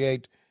would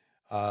create.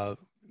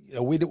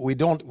 We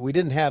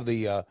didn't have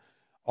the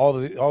all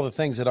the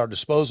things at our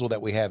disposal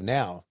that we have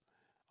now,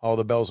 all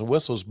the bells and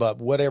whistles. But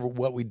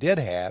what we did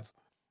have,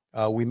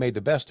 we made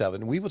the best of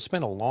it, and we would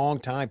spend a long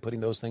time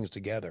putting those things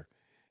together.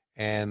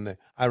 And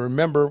I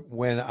remember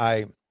when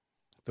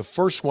the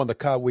first one,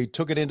 we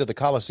took it into the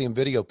Coliseum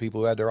Video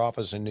people who had their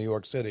office in New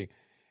York City,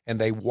 and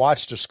they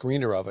watched a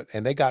screener of it,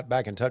 and they got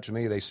back in touch with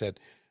me. They said,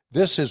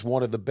 "This is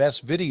one of the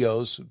best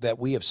videos that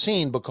we have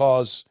seen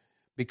because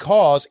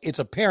it's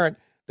apparent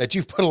that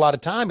you've put a lot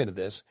of time into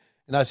this."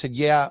 And I said,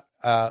 "Yeah,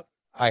 I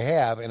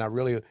have, and I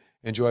really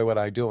enjoy what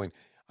I'm doing."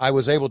 I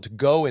was able to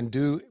go and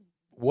do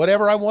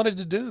whatever I wanted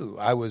to do.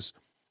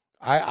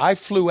 I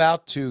flew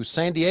out to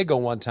San Diego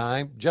one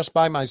time just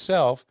by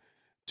myself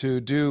to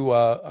do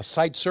a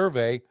site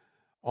survey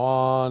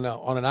on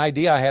an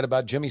idea I had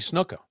about Jimmy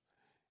Snuka.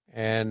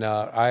 And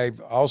I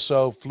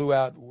also flew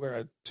out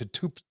to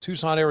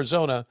Tucson,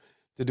 Arizona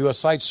to do a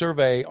site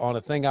survey on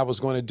a thing I was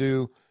going to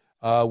do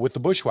with the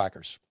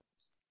Bushwhackers.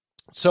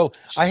 So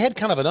I had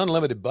kind of an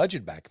unlimited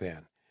budget back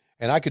then,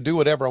 and I could do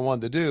whatever I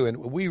wanted to do. And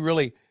we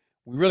really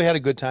had a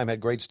good time, had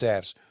great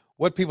staffs.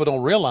 What people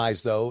don't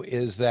realize, though,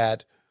 is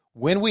that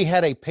when we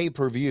had a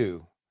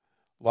pay-per-view,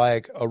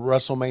 like a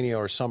WrestleMania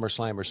or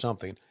SummerSlam or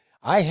something,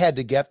 I had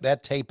to get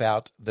that tape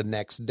out the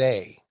next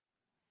day.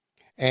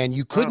 And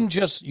you couldn't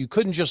just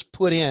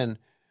roll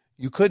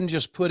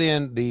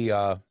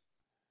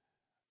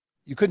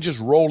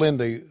in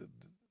the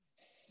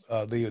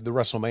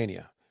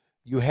WrestleMania.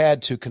 You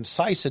had to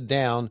concise it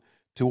down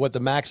to what the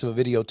max of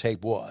a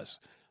videotape was.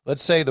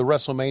 Let's say the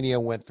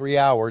WrestleMania went 3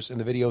 hours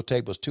and the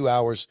videotape was 2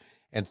 hours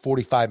and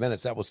 45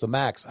 minutes. That was the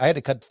max. I had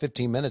to cut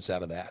 15 minutes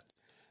out of that.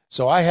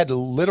 So I had to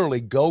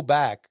literally go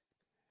back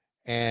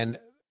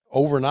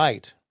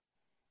overnight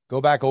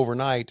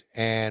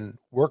and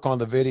work on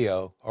the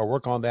video or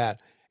work on that.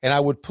 And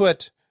I would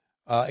put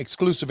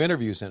exclusive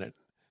interviews in it.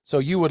 So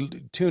you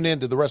would tune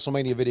into the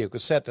WrestleMania video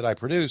cassette that I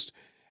produced,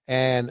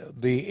 and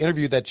the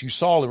interview that you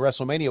saw in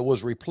WrestleMania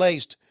was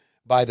replaced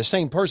by the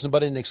same person,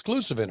 but an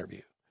exclusive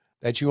interview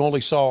that you only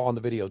saw on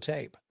the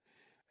videotape.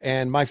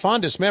 And my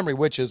fondest memory,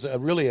 which is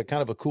really a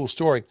kind of a cool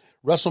story,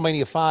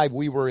 WrestleMania 5,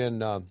 we were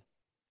in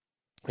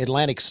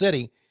Atlantic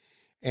City,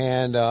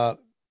 and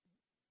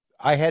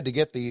I had to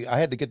get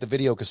the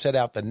video cassette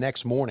out the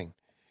next morning,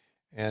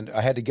 and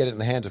I had to get it in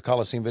the hands of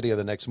Coliseum Video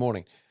the next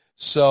morning.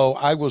 So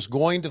I was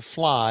going to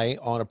fly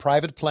on a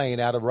private plane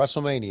out of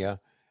WrestleMania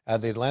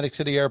at the Atlantic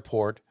City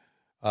airport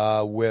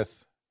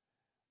with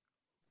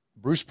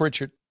Bruce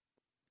Pritchard,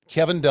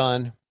 Kevin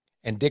Dunn,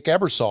 and Dick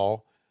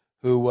Ebersol,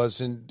 who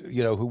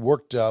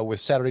worked with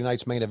Saturday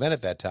Night's Main Event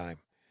at that time.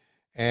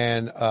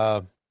 And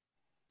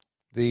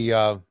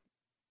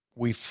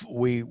we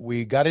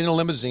got in a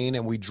limousine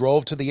and we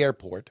drove to the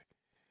airport.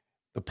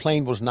 The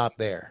plane was not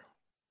there.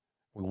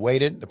 We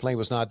waited. The plane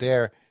was not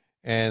there.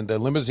 And the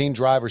limousine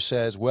driver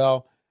says,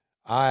 "Well,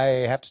 I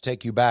have to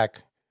take you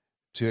back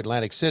to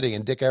Atlantic City."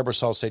 And Dick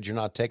Ebersol said, "You're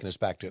not taking us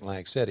back to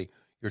Atlantic City.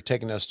 You're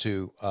taking us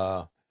to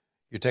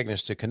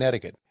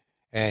Connecticut."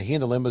 And he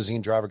and the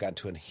limousine driver got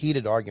into a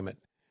heated argument.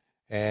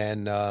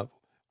 And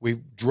we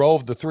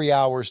drove the 3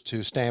 hours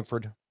to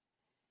Stamford.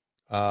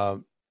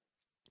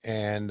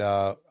 And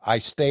I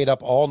stayed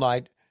up all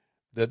night.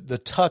 The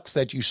tux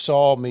that you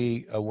saw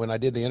me when I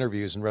did the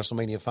interviews in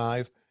WrestleMania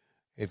 5,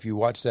 if you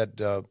watch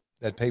that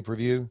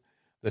pay-per-view,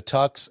 the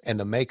tux and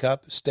the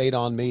makeup stayed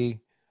on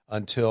me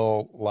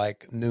until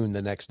like noon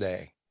the next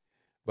day,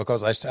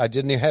 because I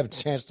didn't even have a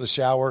chance to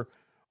shower,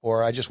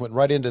 or I just went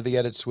right into the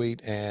edit suite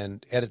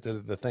and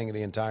edited the thing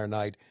the entire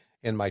night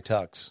in my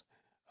tux.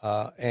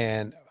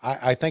 And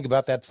I think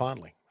about that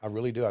fondly. I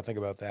really do. I think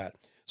about that.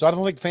 So I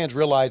don't think fans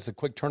realize the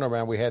quick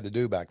turnaround we had to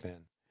do back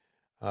then.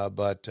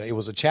 But it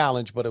was a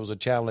challenge, but it was a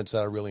challenge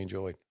that I really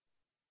enjoyed.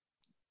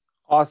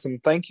 Awesome.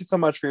 Thank you so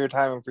much for your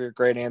time and for your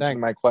great answering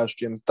my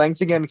questions. Thanks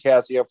again,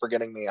 Cassio, for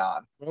getting me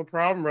on. No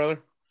problem,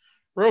 brother.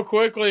 Real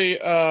quickly,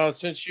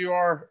 since you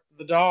are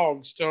the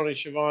dogs, Tony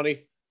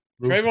Schiavone,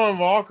 Trayvon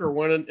Walker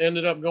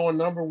ended up going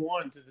number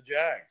 1 to the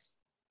Jags.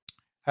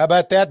 How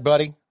about that,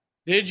 buddy?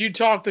 Did you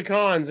talk the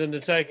Cons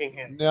into taking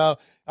him? No,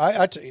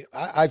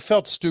 I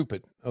felt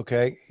stupid.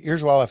 Okay,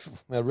 here's why I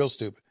felt real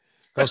stupid.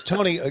 Because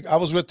Tony, I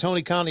was with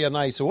Tony Khan the other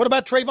night. He said, "What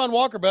about Trayvon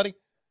Walker, buddy?"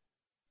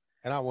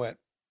 And I went,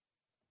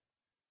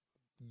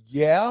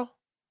 "Yeah."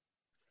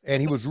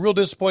 And he was real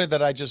disappointed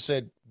that I just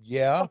said,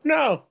 "Yeah."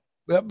 No.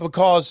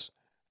 Because,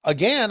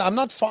 again,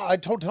 I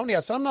told Tony, I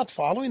said, "I'm not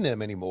following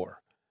them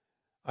anymore."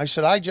 I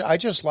said, I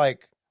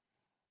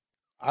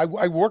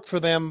worked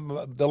for them.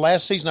 The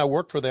last season I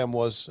worked for them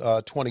was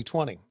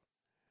 2020.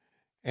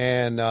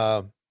 And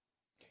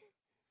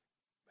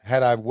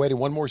had I waited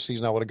one more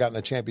season, I would have gotten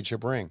a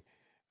championship ring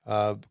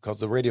because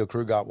the radio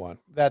crew got one.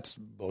 That's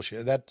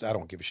bullshit. I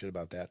don't give a shit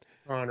about that.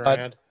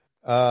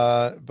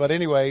 But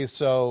anyway,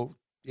 so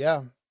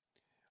yeah.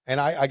 And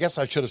I guess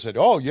I should have said,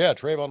 oh, yeah,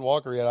 Trayvon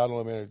Walker, yeah, I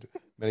don't know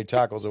many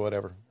tackles or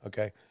whatever.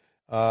 Okay.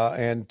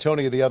 And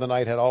Tony the other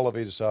night had all of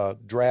his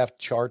draft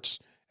charts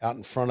out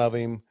in front of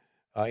him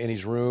in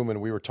his room,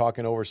 and we were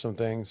talking over some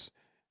things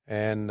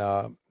and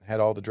had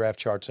all the draft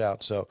charts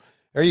out. So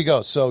there you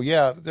go. So,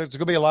 yeah, there's going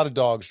to be a lot of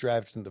dogs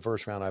drafted in the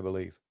first round, I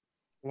believe.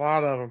 A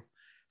lot of them.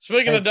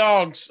 Speaking of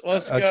dogs,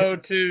 let's go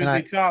to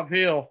the top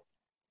hill.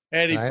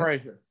 Eddie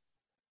Frazier.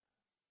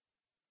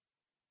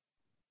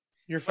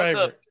 Your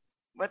favorite.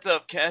 What's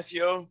up,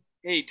 Cassio?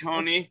 Hey,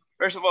 Tony.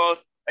 First of all,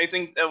 I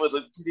think that was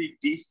a pretty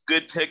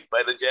good pick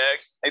by the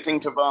Jags. I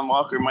think Trayvon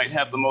Walker might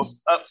have the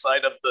most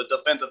upside of the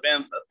defensive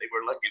ends that they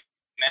were looking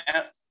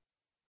at.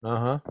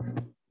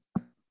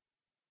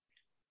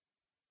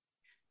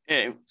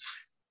 Hey,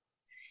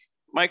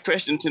 my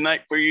question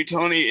tonight for you,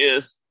 Tony,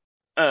 is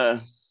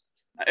I've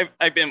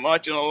been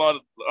watching a lot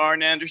of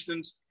Arn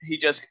Anderson's. He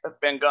just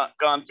been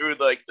gone through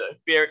like the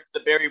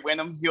Barry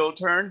Windham heel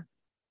turn.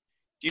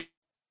 Do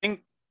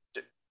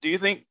you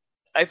think?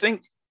 I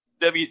think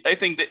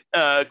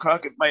that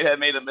Crockett might have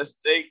made a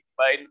mistake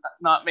by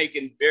not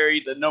making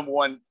Barry the number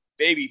one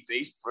baby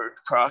face for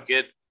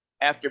Crockett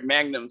after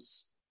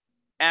Magnum's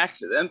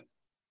accident.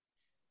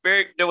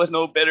 Barry, there was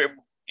no better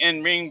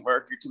in-ring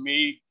worker to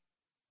me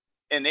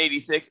in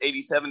 86,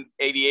 87,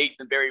 88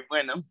 than Barry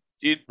Windham.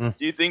 Do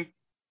you think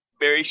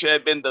Barry should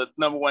have been the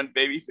number one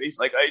baby face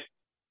like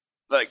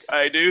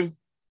I do?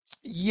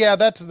 Yeah,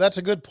 that's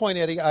a good point,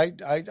 Eddie.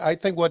 I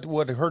think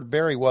what hurt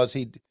Barry was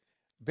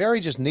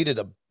Barry just needed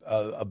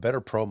a better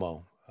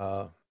promo.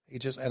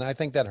 And I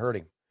think that hurt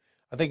him.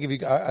 I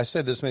think I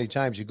said this many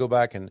times, you go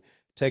back and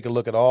take a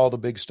look at all the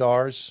big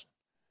stars,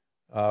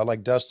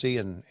 like Dusty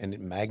and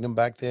Magnum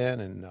back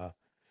then. And,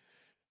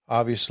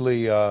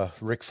 obviously,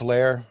 Ric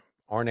Flair,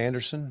 Arn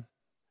Anderson,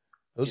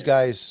 those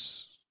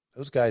guys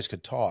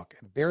could talk.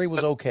 Barry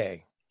was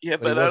okay. Yeah,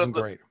 but he wasn't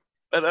great.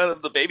 But out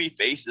of the baby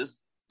faces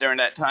during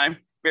that time,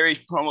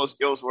 Barry's promo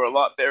skills were a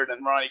lot better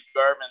than Ronnie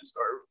Garvin's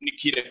or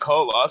Nikita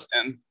Koloff.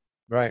 And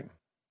right.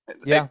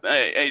 Yeah.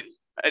 I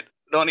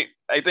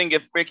think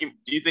if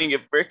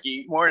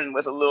Ricky Morton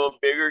was a little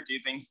bigger, do you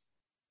think,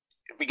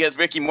 because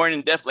Ricky Morton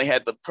definitely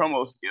had the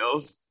promo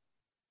skills,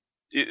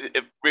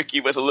 if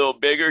Ricky was a little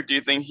bigger, do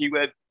you think he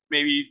would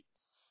maybe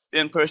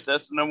been pushed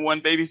as the number one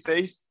baby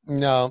face?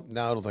 No, I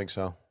don't think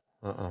so.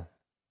 I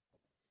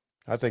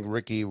think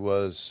Ricky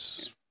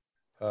was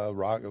a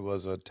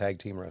tag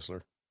team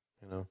wrestler,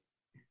 you know.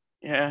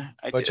 Yeah,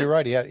 but you're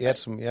right. He had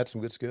some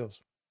good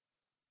skills.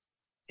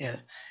 Yeah.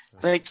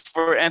 Thanks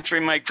for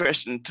answering my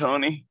question,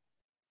 Tony.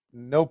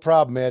 No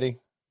problem, Eddie.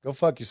 Go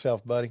fuck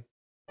yourself, buddy.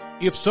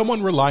 If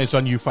someone relies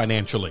on you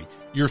financially,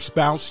 your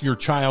spouse, your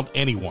child,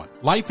 anyone,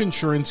 life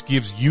insurance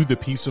gives you the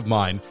peace of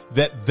mind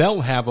that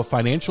they'll have a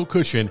financial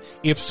cushion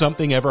if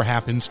something ever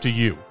happens to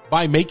you.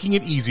 By making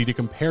it easy to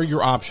compare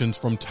your options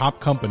from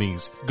top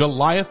companies,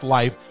 Goliath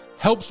Life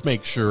helps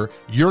make sure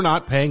you're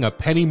not paying a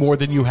penny more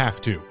than you have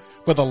to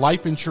for the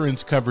life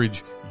insurance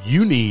coverage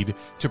you need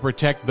to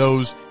protect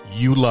those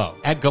you love.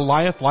 At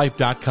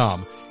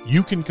GoliathLife.com,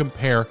 you can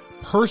compare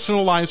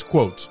personalized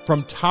quotes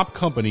from top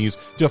companies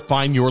to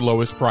find your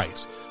lowest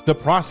price. The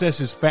process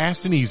is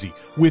fast and easy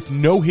with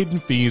no hidden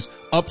fees,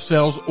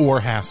 upsells,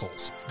 or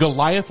hassles.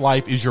 Goliath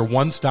Life is your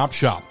one-stop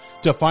shop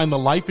to find the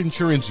life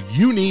insurance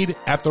you need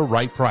at the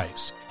right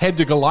price. Head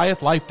to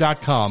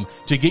GoliathLife.com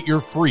to get your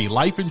free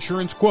life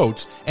insurance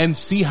quotes and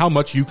see how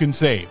much you can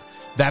save.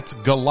 That's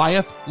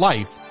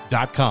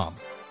GoliathLife.com.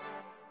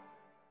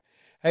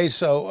 Hey,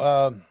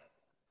 so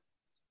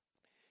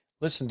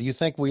listen, do you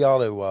think we ought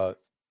to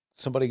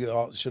somebody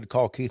should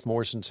call Keith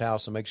Morrison's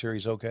house and make sure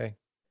he's okay?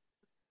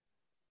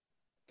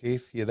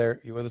 Keith, you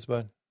there? You with us,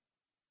 bud?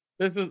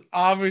 This is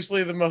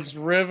obviously the most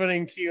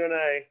riveting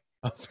Q&A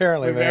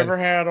apparently we've ever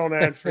had on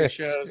ad-free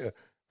shows.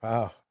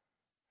 Wow.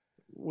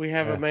 We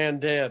have a man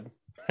dead.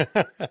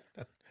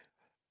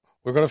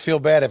 We're going to feel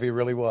bad if he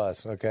really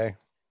was, okay?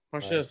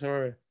 Watch this.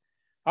 All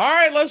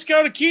right, let's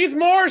go to Keith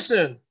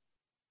Morrison.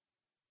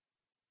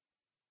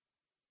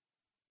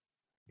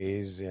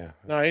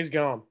 No, he's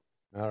gone.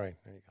 All right,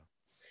 there you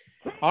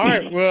go. All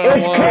right,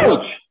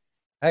 well,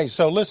 hey,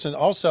 so listen,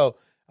 also,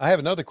 I have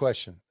another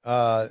question.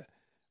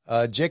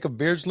 Jacob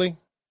Beardsley,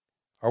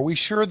 are we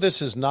sure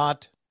this is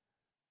not?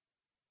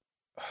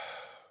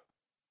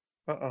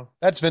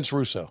 That's Vince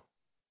Russo.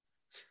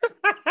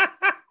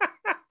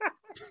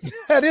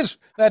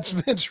 That's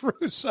Vince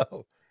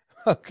Russo.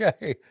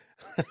 Okay.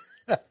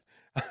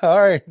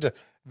 All right,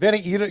 Vinny.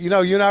 You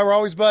know, you and I were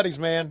always buddies,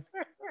 man.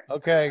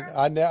 Okay,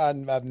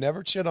 I've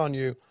never shit on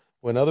you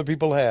when other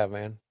people have,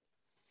 man.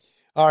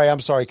 All right,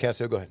 I'm sorry,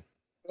 Cassio. Go ahead.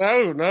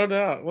 No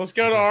doubt. Let's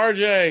go to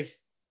RJ,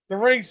 the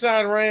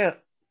ringside rant.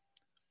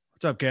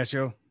 What's up,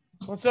 Cassio?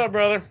 What's up,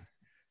 brother?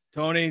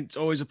 Tony, it's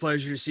always a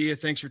pleasure to see you.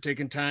 Thanks for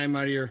taking time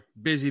out of your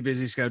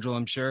busy schedule,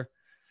 I'm sure.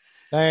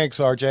 Thanks,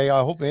 RJ. I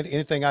hope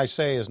anything I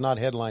say is not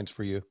headlines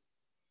for you.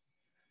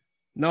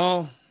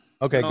 No.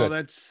 Okay, no,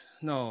 good.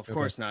 No, of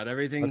course not.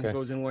 Everything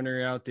goes in one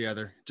ear out the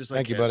other, just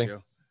like Thank you, buddy.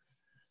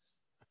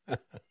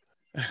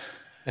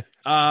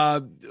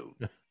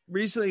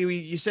 Recently,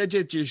 you said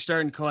that you're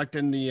starting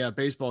collecting the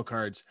baseball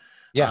cards.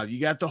 Yeah. You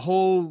got the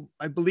whole,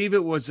 I believe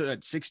it was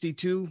at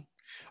 62.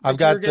 I've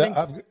got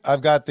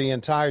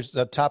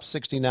the top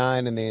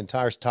 69 and the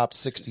entire top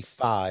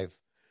 65,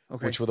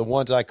 which were the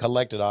ones I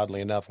collected, oddly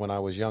enough, when I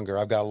was younger.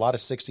 I've got a lot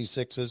of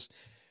 66s,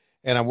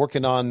 and I'm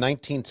working on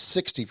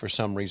 1960 for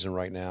some reason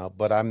right now,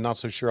 but I'm not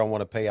so sure I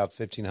want to pay out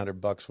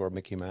 $1,500 for a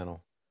Mickey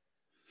Mantle.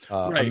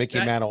 A Mickey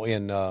Mantle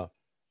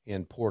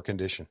in poor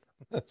condition.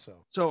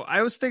 So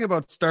I was thinking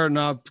about starting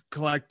up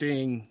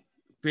collecting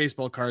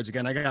baseball cards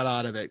again. I got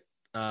out of it.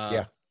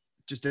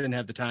 Just didn't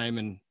have the time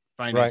and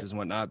finances and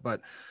whatnot.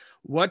 But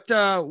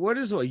what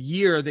is a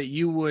year that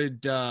you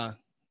would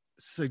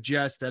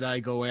suggest that I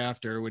go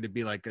after? Would it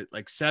be like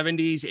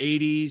 70s,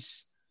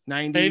 80s,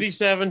 90s?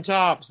 87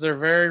 tops. They're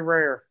very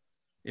rare.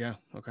 Yeah.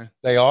 Okay.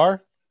 They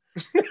are?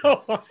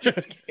 No, I'm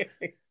just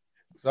kidding.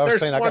 So I was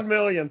saying, 1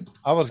 million.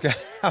 I was going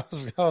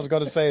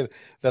to say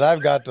that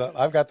I've got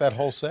that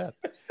whole set.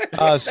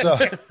 So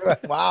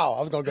wow, I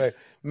was going to go,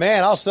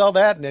 man, I'll sell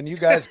that, and then you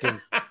guys can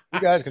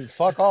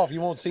fuck off. You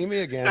won't see me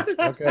again.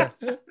 Okay.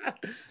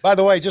 By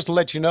the way, just to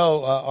let you know,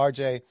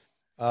 RJ,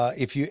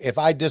 if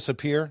I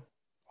disappear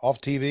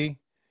off TV,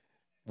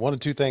 one of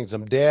two things: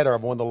 I'm dead or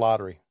I've won the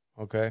lottery.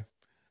 Okay.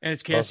 And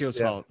it's Cassio's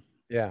fault.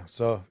 Yeah.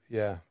 So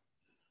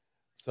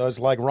it's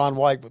like Ron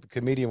White, what the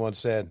comedian once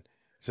said.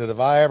 He said, if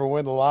I ever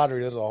win the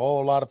lottery, there's a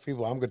whole lot of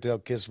people I'm going to tell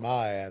kiss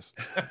my ass.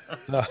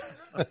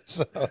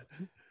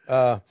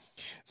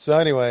 So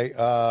anyway,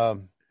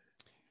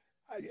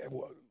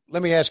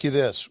 let me ask you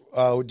this.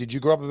 Did you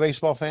grow up a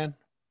baseball fan?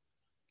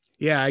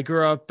 Yeah, I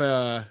grew up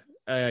a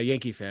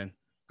Yankee fan.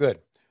 Good.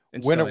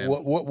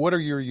 What are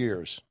your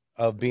years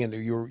of being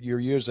your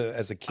years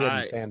as a kid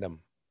in fandom?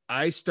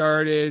 I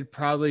started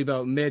probably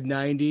about mid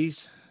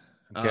 90s.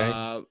 Okay.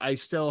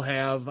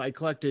 I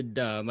collected,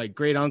 my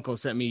great uncle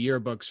sent me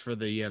yearbooks for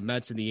the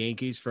Mets and the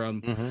Yankees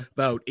from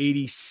about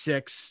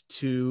 86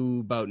 to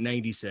about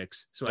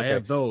 96. So I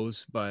have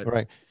those, but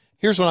right.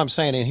 Here's what I'm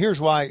saying. And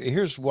here's why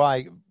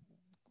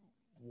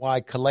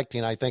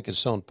collecting, I think, is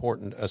so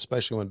important,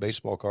 especially when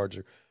baseball cards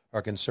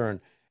are concerned.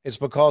 It's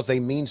because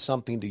they mean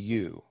something to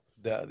you.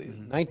 The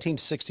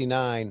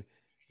 1969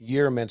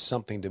 year meant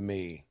something to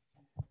me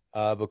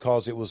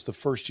because it was the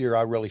first year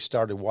I really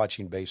started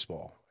watching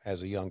baseball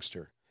as a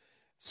youngster.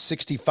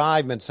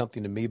 65 meant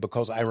something to me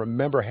because I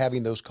remember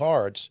having those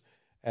cards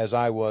as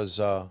I was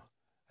a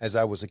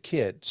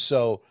kid.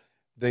 So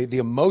the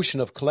emotion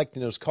of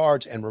collecting those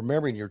cards and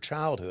remembering your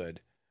childhood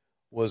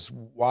was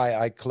why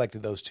I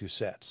collected those two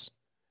sets.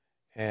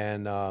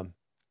 And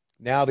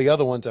now the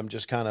other ones I'm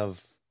just kind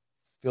of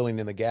filling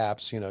in the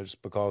gaps,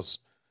 just because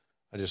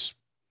just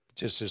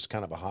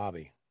kind of a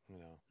hobby,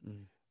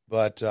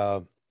 But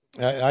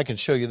I can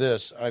show you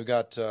this. I've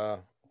got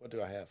what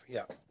do I have?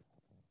 Yeah.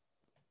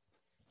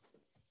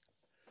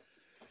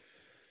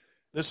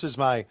 This is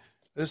my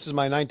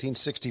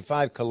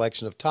 1965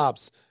 collection of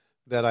tops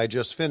that I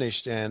just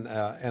finished, and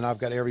I've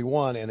got every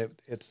one, and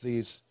it's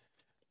these.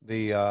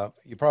 You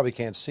probably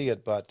can't see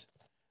it, but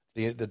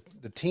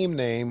the team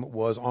name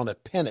was on a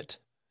pennant,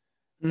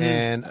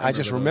 and I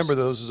just remember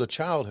those as a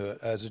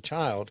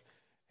child,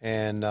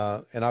 and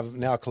I've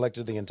now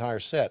collected the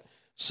entire set.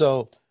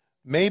 So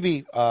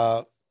maybe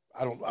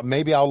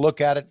maybe I'll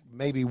look at it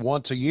maybe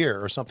once a year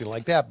or something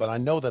like that, but I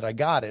know that I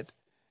got it.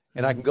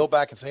 And I can go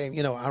back and say,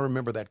 I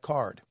remember that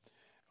card.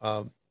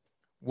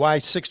 Why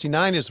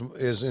 69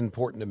 is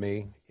important to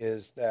me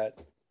is that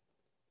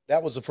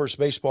was the first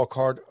baseball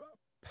card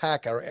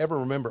pack I ever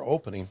remember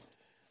opening.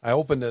 I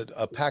opened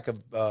a pack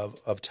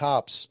of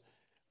tops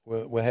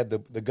that had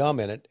the gum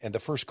in it, and the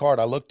first card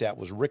I looked at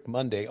was Rick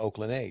Monday,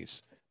 Oakland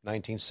A's,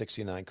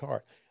 1969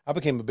 card. I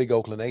became a big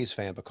Oakland A's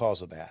fan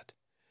because of that.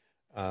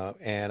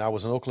 And I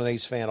was an Oakland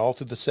A's fan all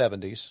through the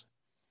 70s.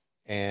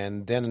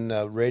 And then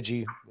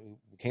Reggie, who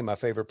became my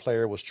favorite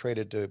player, was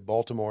traded to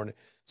Baltimore in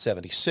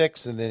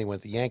 76, and then he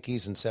went to the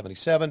Yankees in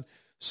 77.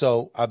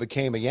 So I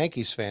became a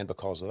Yankees fan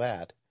because of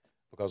that,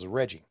 because of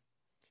Reggie.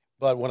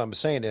 But what I'm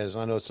saying is,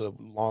 I know it's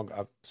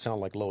I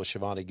sound like Lois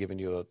Shivani giving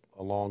you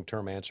a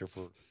long-term answer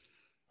for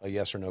a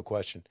yes or no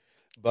question.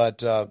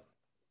 But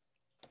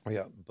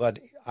but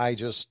I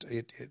just,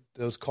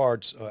 those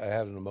cards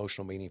have an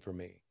emotional meaning for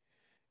me.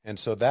 And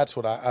so that's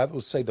what I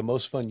would say the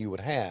most fun you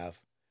would have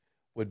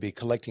would be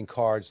collecting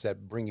cards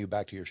that bring you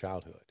back to your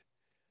childhood.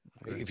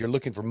 Okay. If you're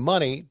looking for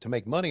money to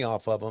make money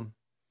off of them,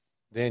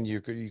 then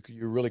you're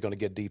really going to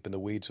get deep in the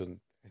weeds and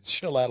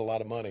chill out a lot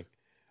of money.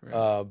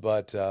 Right.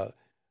 But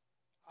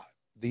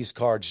these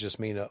cards just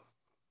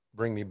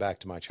bring me back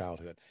to my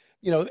childhood.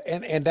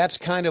 And that's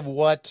kind of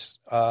what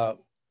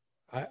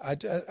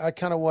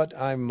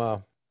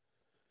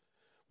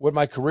what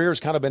my career has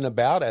kind of been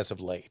about as of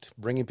late,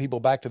 bringing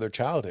people back to their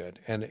childhood.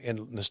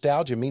 And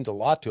nostalgia means a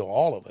lot to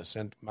all of us.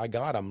 And my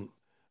God, I'm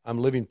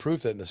living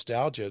proof that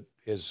nostalgia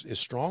is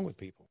strong with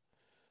people.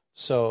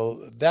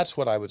 So that's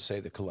what I would say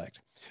to collect.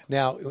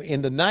 Now,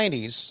 in the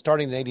 90s,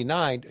 starting in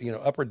 89,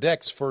 Upper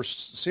Deck's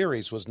first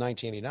series was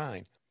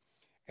 1989.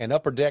 And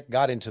Upper Deck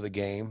got into the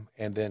game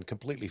and then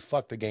completely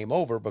fucked the game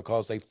over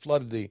because they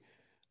flooded the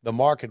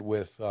market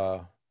with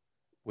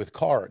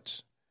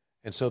cards.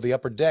 And so the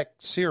Upper Deck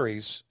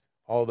series,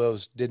 all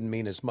those didn't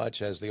mean as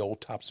much as the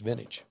old Topps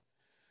Vintage.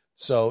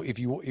 So if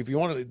you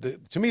want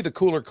to me, the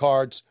cooler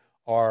cards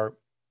are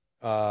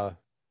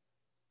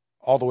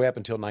all the way up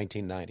until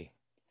 1990.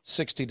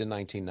 60 to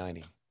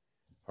 1990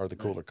 are the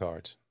cooler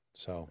cards.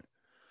 So, all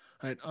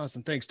right,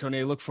 awesome. Thanks, Tony.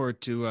 I look forward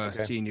to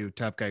seeing you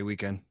Top Guy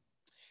weekend.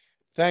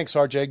 Thanks,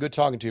 RJ. Good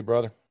talking to you,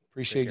 brother.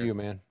 Appreciate you,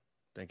 man.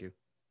 Thank you.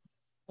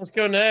 Let's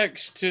go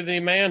next to the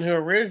man who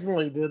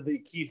originally did the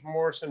Keith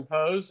Morrison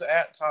pose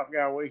at Top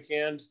Guy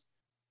Weekend,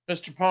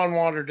 Mr.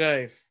 Pondwater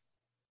Dave.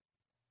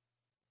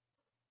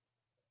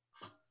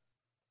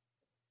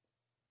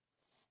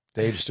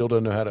 Dave still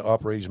doesn't know how to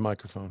operate his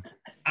microphone.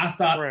 I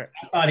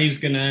thought he was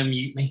going to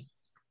unmute me.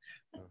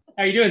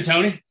 How you doing,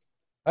 Tony?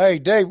 Hey,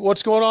 Dave,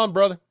 what's going on,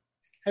 brother?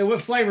 Hey,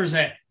 what flavor is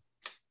that?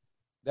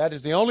 That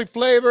is the only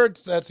flavor.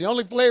 That's the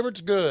only flavor.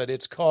 It's good.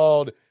 It's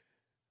called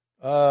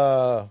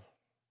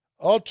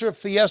Ultra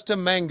Fiesta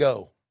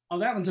Mango. Oh,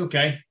 that one's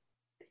okay.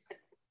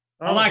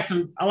 I like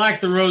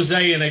the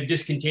rosé, and they've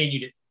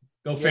discontinued it.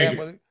 Go figure.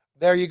 Well,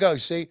 there you go.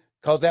 See,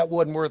 because that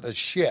wasn't worth a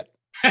shit.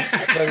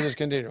 That's why they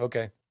discontinued.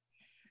 Okay.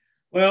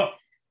 Well,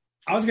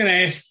 I was going to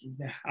ask.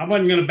 I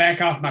wasn't going to back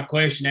off my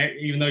question,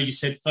 even though you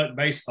said fuck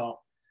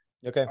baseball.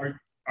 Okay.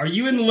 Are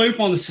you in the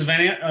loop on the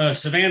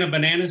Savannah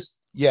Bananas?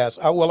 Yes.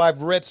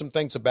 I've read some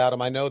things about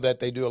them. I know that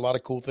they do a lot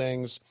of cool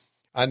things.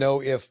 I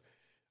know if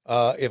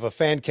a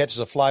fan catches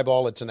a fly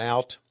ball, it's an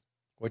out,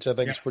 which I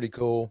think is pretty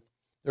cool.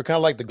 They're kind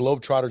of like the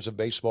Globetrotters of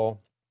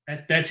baseball.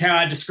 That's how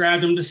I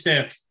described them to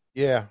Steph.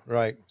 Yeah.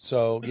 Right.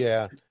 So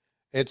yeah,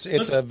 it's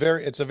a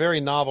very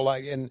novel,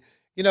 and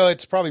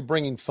it's probably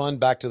bringing fun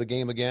back to the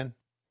game again.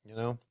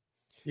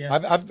 Yeah.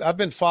 I've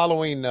been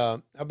following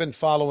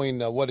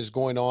what is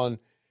going on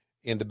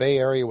in the Bay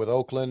Area with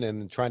Oakland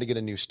and trying to get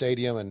a new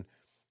stadium, and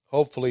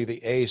hopefully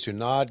the A's do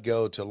not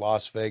go to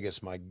Las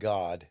Vegas. My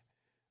God,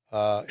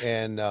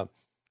 and the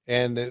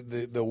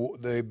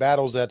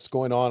battles that's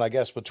going on, I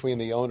guess, between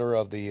the owner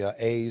of the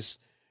A's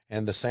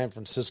and the San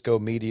Francisco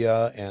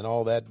media and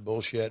all that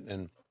bullshit.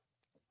 And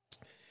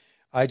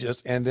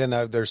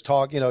then there's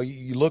talk.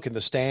 You look in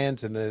the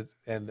stands and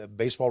the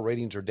baseball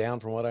ratings are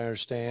down from what I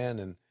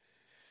understand,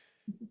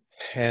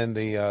 and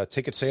the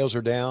ticket sales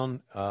are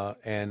down.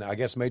 And I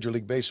guess Major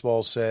League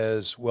Baseball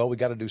says, well, we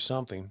got to do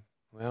something.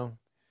 Well,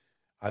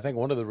 I think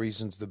one of the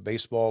reasons the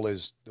baseball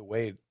is the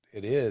way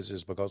it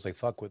is because they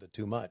fuck with it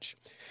too much.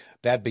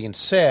 That being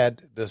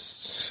said, the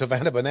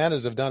Savannah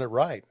Bananas have done it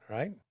right.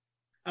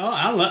 Oh,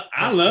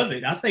 I love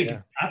it. I think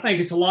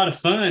it's a lot of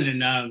fun,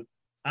 and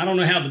I don't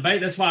know how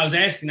that's why I was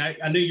asking.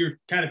 I knew you're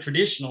kind of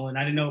traditional, and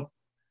I didn't know if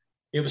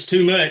it was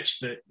too much,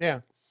 but yeah.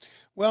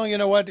 Well, you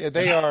know what?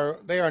 They are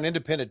an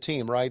independent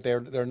team, right?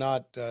 They're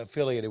not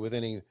affiliated with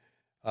any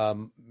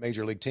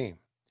major league team.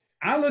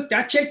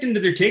 I checked into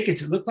their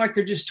tickets. It looked like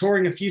they're just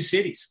touring a few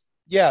cities.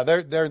 Yeah, they're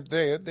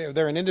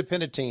an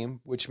independent team,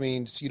 which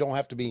means you don't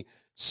have to be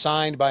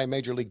signed by a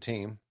major league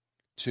team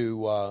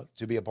to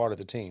be a part of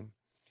the team.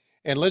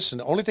 And listen,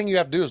 the only thing you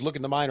have to do is look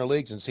in the minor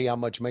leagues and see how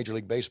much Major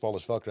League Baseball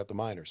has fucked up the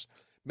minors.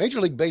 Major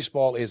League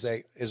Baseball is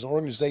an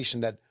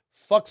organization that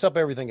fucks up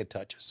everything it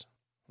touches.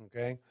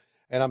 Okay.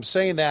 And I'm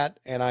saying that,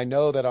 and I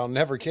know that I'll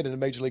never get into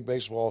Major League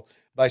Baseball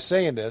by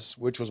saying this,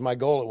 which was my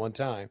goal at one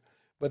time,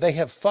 but they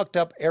have fucked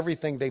up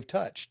everything they've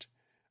touched.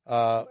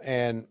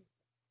 And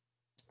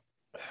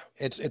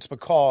it's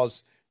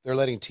because they're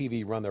letting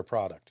TV run their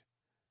product.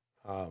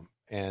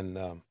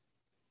 When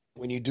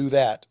you do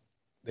that,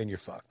 then you're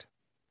fucked.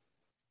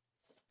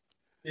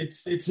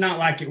 It's not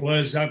like it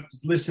was. I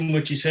was listening to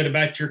what you said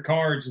about your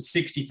cards with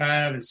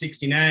 65 and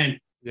 69.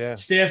 Yeah.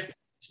 Steph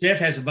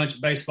has a bunch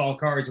of baseball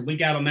cards, and we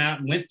got them out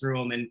and went through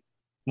them. And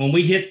when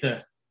we hit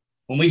the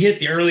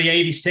early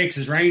 80s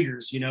Texas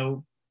Rangers,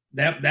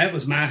 that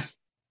was my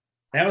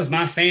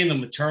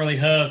fandom with Charlie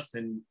Huff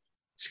and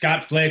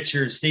Scott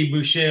Fletcher and Steve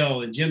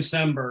Buechele and Jim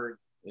Sundberg.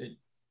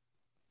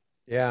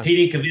 Yeah.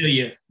 Pete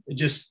Incaviglia.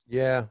 It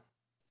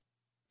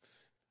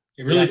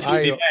really took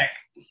me back.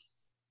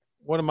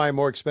 One of my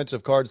more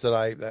expensive cards that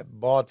I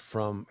bought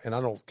from, and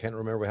can't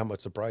remember how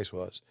much the price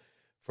was,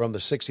 from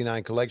the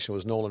 69 collection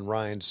was Nolan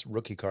Ryan's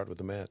rookie card with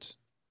the Mets.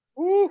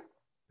 Woo.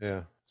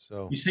 Yeah.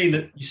 So you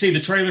see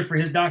the trailer for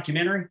his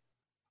documentary?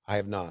 I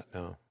have not.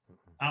 No.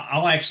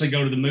 I'll actually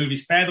go to the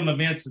movies. Fathom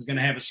Events is going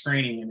to have a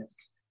screening in it.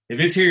 If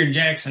it's here in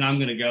Jackson, I'm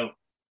going to go.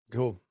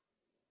 Cool.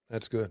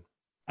 That's good.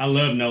 I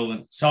love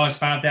Nolan. Saw his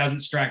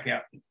 5,000th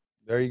strikeout.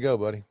 There you go,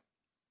 buddy.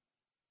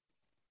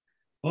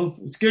 Well,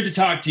 it's good to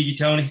talk to you,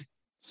 Tony.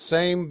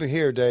 Same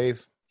here,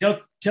 Dave. Tell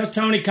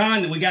Tony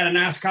Khan that we got a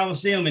nice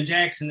Coliseum in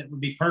Jackson that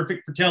would be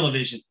perfect for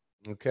television.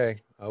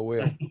 Okay, I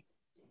will.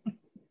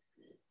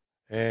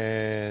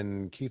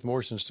 And Keith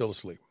Morrison's still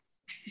asleep.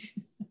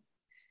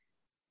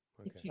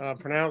 Okay.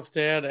 Pronounced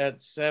dead at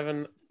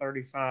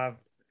 7:35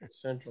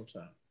 Central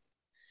Time.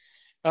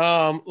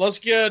 Let's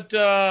get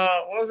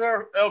where's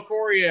our El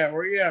Corey at?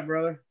 Where you at,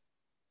 brother?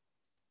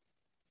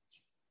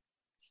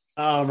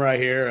 I'm right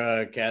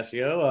here,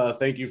 Cassio.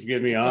 Thank you for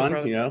getting me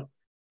on.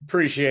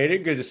 Appreciate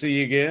it. Good to see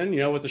you again.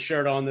 With the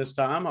shirt on this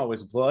time,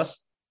 always a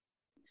plus.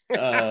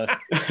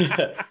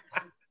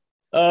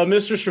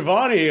 Mr.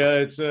 Schiavone,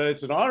 it's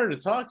an honor to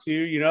talk to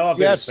you. I've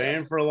been a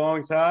fan for a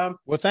long time.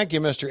 Well, thank you,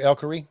 Mr.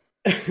 Elkery.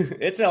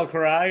 It's El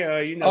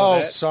Karai.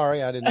 Oh,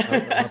 sorry,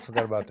 I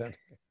forgot about that.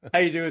 How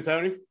you doing,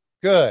 Tony?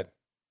 Good.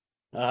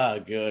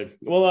 Good.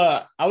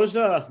 Well, I was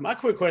my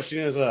quick question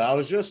is I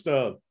was just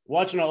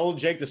watching an old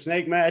Jake the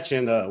Snake match,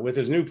 and with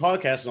his new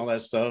podcast and all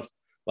that stuff,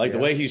 the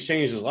way he's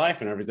changed his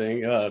life and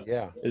everything.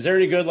 Is there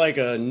any good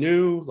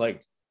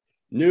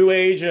new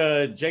age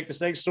Jake the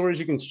Snake stories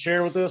you can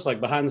share with us,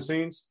 behind the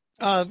scenes?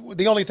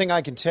 The only thing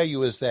I can tell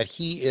you is that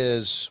he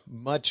is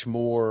much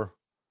more,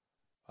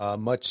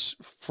 much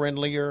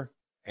friendlier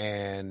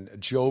and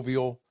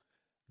jovial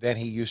than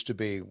he used to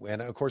be.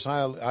 And of course,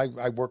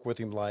 I worked with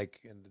him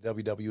in the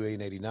WWE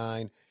in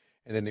 '89,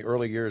 and then the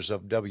early years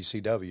of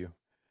WCW.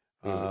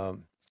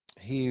 Mm-hmm.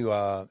 He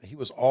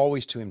was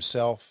always to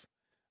himself.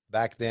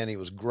 Back then, he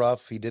was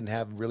gruff. He didn't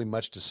have really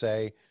much to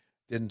say.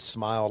 Didn't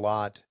smile a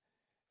lot.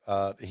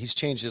 He's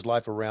changed his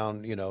life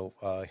around,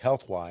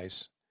 health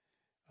wise.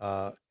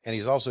 And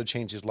he's also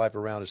changed his life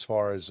around as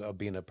far as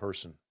being a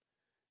person.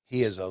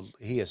 He is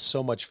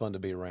so much fun to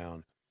be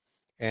around.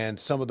 And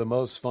some of the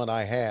most fun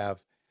I have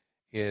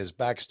is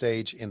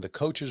backstage in the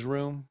coach's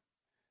room.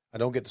 I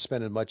don't get to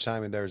spend as much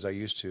time in there as I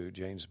used to,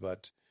 James,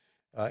 but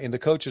in the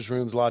coach's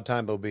rooms, a lot of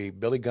time there'll be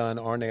Billy Gunn,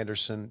 Arn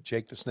Anderson,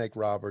 Jake the Snake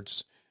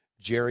Roberts,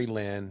 Jerry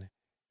Lynn,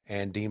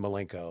 and Dean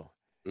Malenko.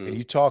 Mm. And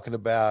you're talking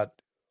about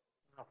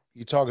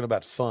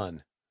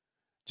fun,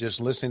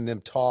 just listening to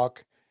them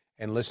talk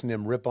and listening to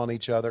them rip on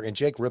each other. And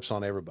Jake rips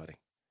on everybody.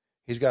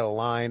 He's got a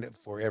line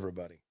for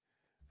everybody.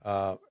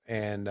 Only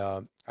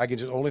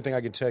thing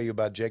I can tell you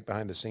about Jake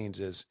behind the scenes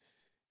is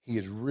he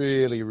is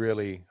really,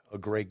 really a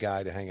great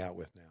guy to hang out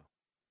with now.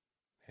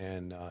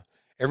 And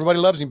everybody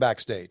loves him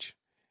backstage.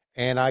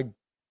 And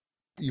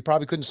you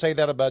probably couldn't say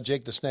that about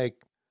Jake the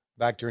Snake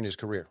back during his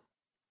career.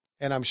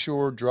 And I'm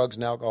sure drugs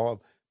and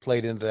alcohol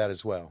played into that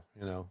as well,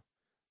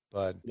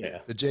 But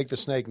the Jake the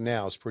Snake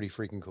now is pretty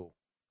freaking cool.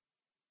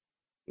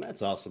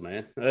 That's awesome,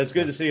 man. It's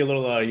good to see a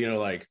little,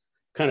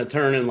 kind of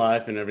turn in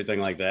life and everything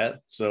like that.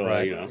 So,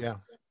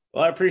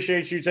 Well, I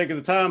appreciate you taking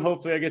the time.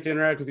 Hopefully I get to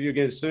interact with you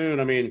again soon.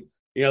 I mean,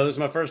 this is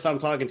my first time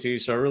talking to you,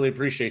 so I really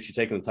appreciate you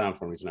taking the time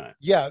for me tonight.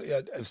 Yeah,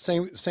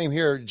 same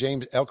here,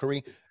 James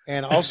Elkery.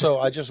 And also,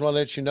 I just want to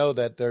let you know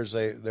that there's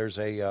a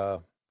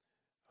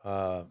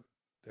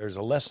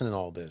lesson in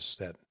all this,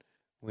 that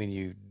when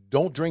you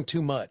don't drink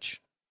too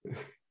much,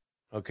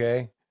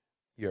 okay,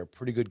 you're a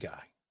pretty good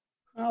guy.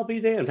 I'll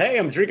be damned. Hey,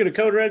 I'm drinking a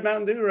Code Red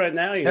Mountain Dew right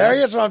now.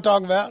 That's what I'm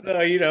talking about.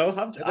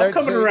 I'm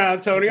coming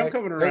around, Tony. I'm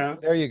coming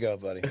around. There you go,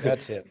 buddy.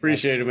 That's it.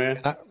 Appreciate it,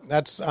 man.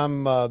 That's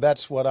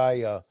what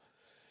I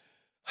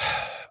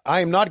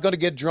am not going to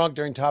get drunk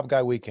during Top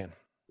Guy weekend.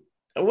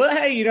 Well,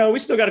 hey, we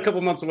still got a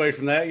couple months away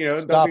from that.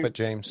 Stop it,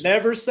 James.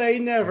 Never say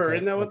never. Okay,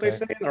 isn't that what they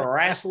say in the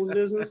wrestling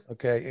business?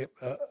 Okay,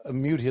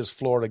 mute his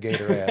Florida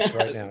Gator ass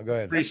right now. Go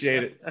ahead.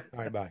 Appreciate it.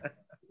 All right, bye.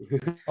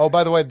 Oh,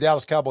 by the way, the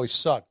Dallas Cowboys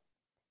suck.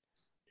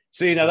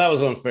 See, now that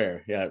was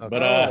unfair. Yeah, okay.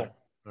 But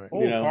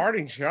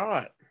parting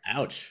shot.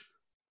 Ouch.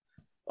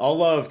 All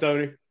love,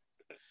 Tony.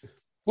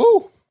 Woo.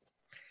 All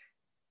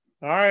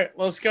right,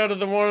 let's go to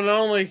the one and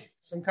only.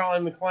 Some call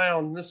him the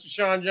clown, Mr.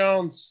 Sean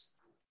Jones.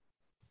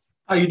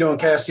 How you doing,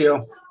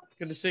 Cassio?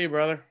 Good to see you,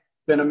 brother.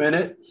 Been a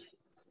minute.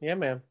 Yeah,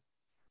 man.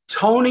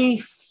 Tony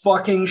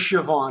fucking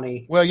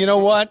Schiavone. Well, you know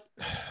what?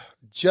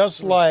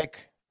 Just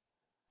like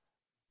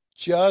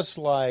Sean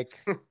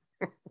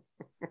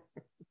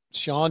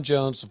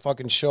Jones to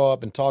fucking show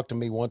up and talk to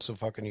me once a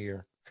fucking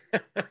year.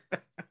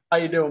 How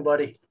you doing,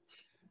 buddy?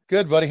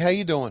 Good, buddy. How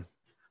you doing?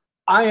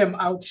 I am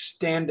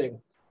outstanding.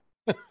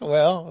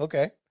 Well,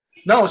 okay.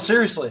 No,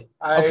 seriously.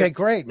 Okay,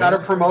 great. Got a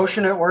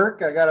promotion at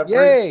work. I got a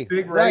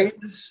big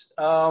raise.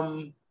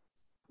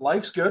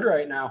 Life's good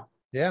right now.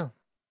 Yeah.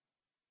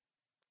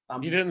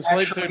 You didn't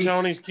sleep through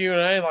Tony's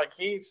Q&A like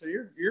Keith, so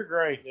you're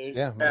great, dude.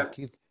 Yeah, man,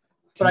 Keith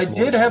but I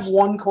did have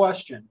one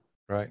question.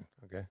 Right.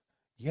 Okay.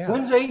 Yeah.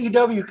 When's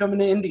AEW coming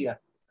to India?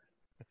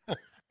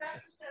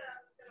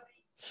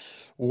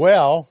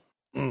 Well,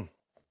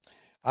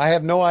 I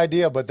have no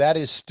idea, but that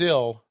is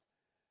still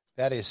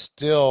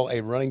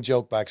a running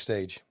joke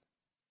backstage.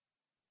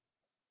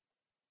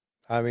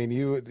 I mean,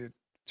 you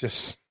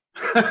just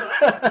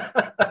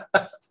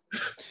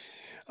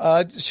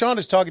Sean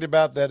is talking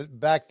about that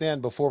back then,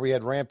 before we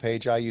had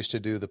Rampage, I used to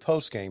do the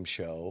post-game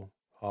show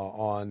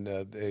on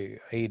the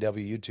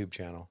AEW YouTube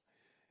channel.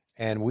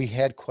 And we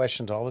had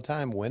questions all the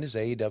time. When is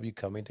AEW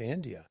coming to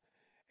India?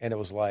 And it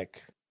was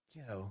like,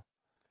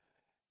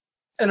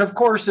 And of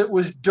course, it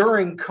was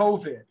during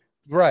COVID.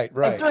 Right.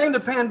 Like during the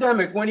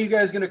pandemic, when are you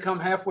guys going to come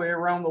halfway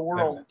around the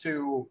world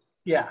to,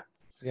 Yeah.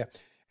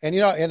 And,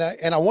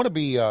 and I want to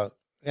be,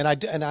 and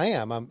I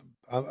am,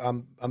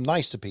 I'm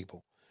nice to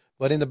people.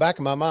 But in the back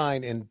of my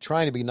mind and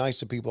trying to be nice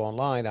to people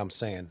online, I'm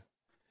saying,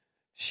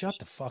 shut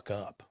the fuck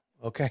up.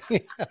 Okay.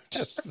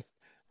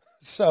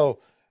 So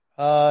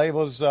it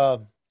was, I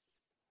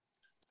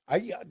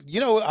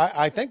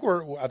think we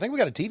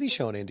got a TV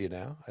show in India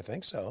now. I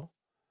think so.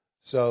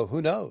 So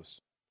who knows?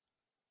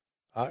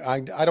 I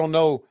don't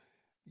know.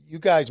 You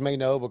guys may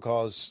know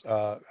because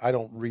I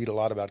don't read a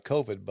lot about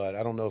COVID, but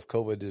I don't know if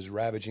COVID is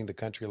ravaging the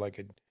country like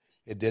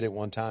it did at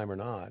one time or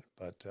not.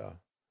 But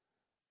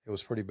it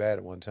was pretty bad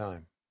at one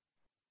time.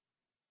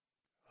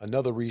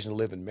 Another reason to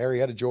live in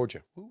Marietta,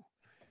 Georgia.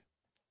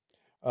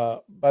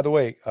 By the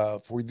way,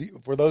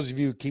 for those of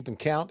you keeping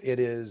count,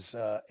 it is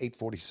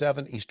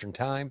 8:47 Eastern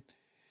Time,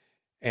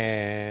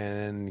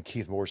 and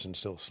Keith Morrison's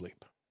still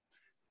asleep,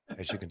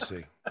 as you can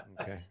see.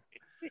 Okay.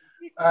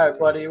 All right,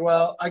 buddy.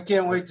 Well, I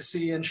can't wait to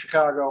see you in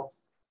Chicago.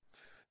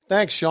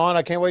 Thanks, Sean.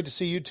 I can't wait to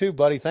see you too,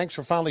 buddy. Thanks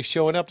for finally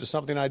showing up to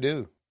something I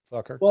do,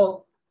 fucker.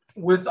 Well,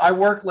 I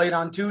work late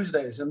on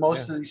Tuesdays, and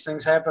most of these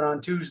things happen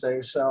on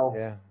Tuesdays. So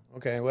yeah.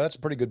 Okay. Well, that's a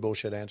pretty good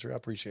bullshit answer. I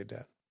appreciate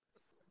that.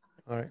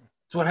 All right.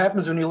 It's what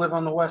happens when you live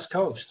on the West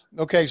Coast.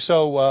 Okay.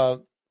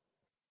 So,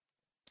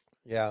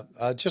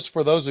 just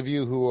for those of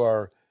you who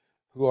are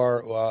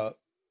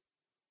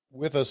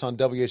with us on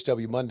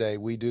WHW Monday,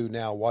 we do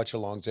now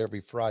watch-alongs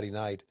every Friday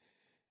night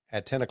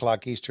at 10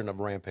 o'clock Eastern of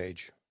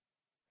Rampage.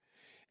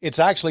 It's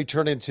actually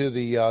turned into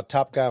the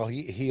Top Guy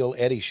Heel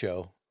Eddie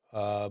show,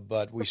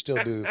 but we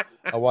still do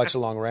a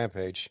watch-along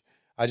Rampage.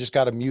 I just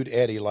got to mute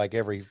Eddie like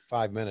every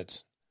 5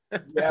 minutes.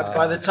 Yeah,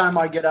 by the time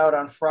I get out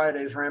on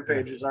Fridays,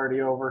 Rampage is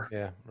already over.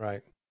 Yeah,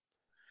 right.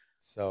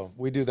 So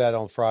we do that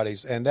on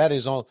Fridays, and that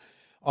is on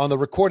the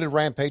recorded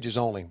Rampages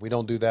only. We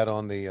don't do that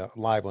on the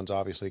live ones,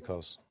 obviously,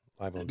 because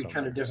live ones it'd be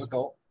kind of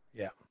difficult.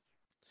 Yeah.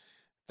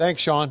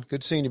 Thanks, Sean.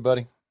 Good seeing you,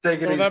 buddy.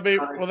 Take it will easy.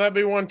 Will that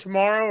be one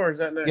tomorrow, or is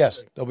that next?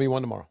 Yes, week? there'll be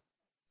one tomorrow.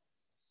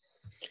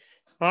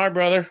 All right,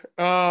 brother.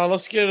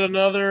 Let's get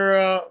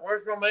another.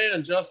 Where's my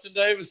man, Justin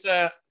Davis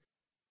at?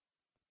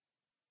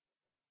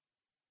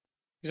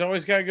 He's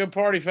always got good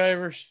party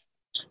favors.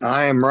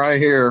 I am right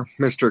here,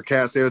 Mr.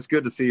 Cassio. It's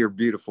good to see your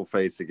beautiful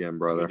face again,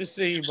 brother. Good to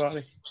see you,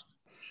 buddy.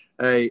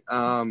 Hey,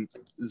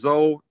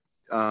 Zoe,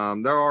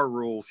 there are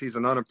rules. He's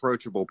an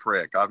unapproachable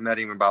prick. I've met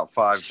him about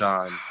 5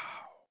 times.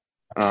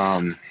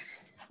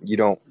 You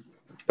don't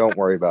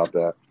worry about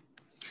that.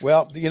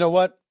 Well, you know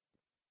what?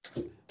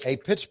 A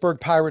Pittsburgh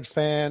Pirates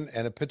fan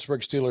and a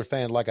Pittsburgh Steelers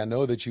fan, like I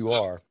know that you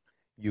are,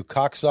 you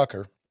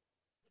cocksucker.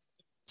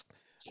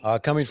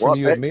 Coming from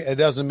you, it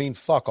doesn't mean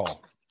fuck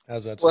all.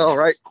 How's that sound?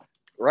 Well,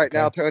 right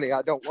now, Tony,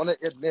 I don't want to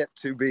admit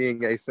to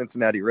being a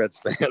Cincinnati Reds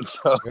fan.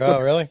 So.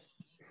 Oh, really?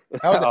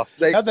 How'd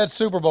that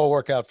Super Bowl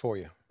work out for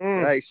you?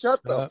 Hey,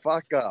 shut the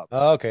fuck up.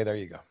 Okay, there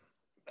you go.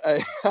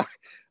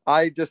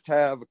 I just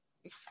have.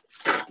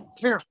 Come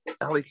here,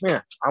 Ellie. Come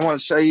here. I want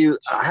to show you.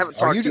 I haven't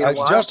talked to you in a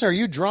while. Justin, are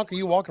you drunk? Are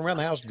you walking around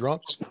the house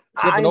drunk,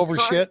 tripping over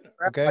shit?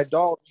 Okay. My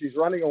dog, she's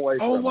running away.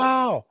 Oh, from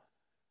wow.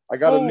 I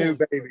got a new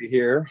baby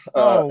here.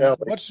 Ellie.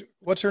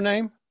 What's her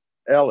name?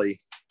 Ellie.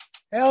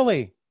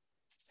 Ellie.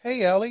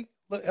 Hey, Ellie.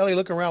 Look, Ellie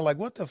looking around like,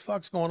 what the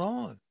fuck's going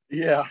on?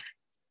 Yeah.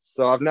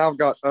 So I've now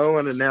got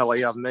Owen and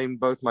Ellie. I've named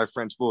both my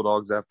French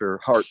bulldogs after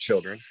heart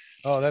children.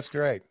 Oh, that's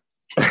great.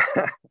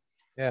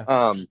 Yeah.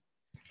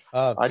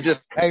 I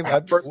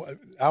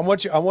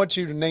want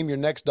you to name your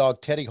next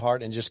dog Teddy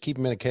Hart and just keep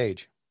him in a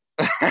cage.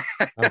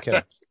 I'm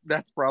kidding.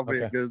 That's probably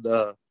a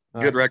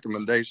good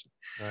recommendation.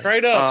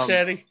 Straight up,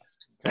 Teddy.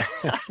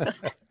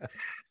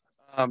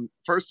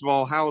 First of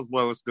all, how is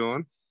Lois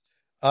doing?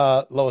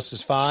 Lois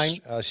is fine.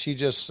 She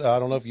just, I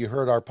don't know if you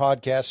heard our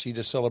podcast. She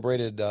just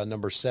celebrated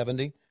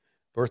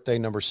birthday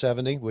number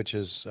 70, which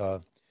is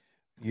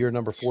year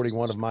number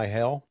 41 of my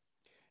hell.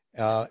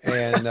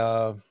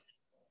 And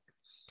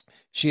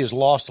she has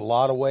lost a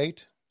lot of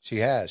weight.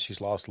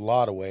 She's lost a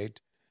lot of weight.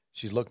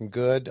 She's looking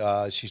good.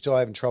 She's still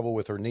having trouble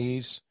with her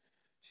knees.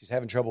 She's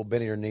having trouble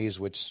bending her knees,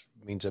 which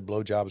means that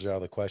blowjobs are out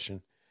of the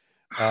question.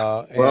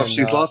 Well,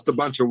 she's lost a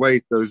bunch of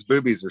weight. Those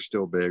boobies are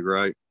still big,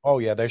 right? Oh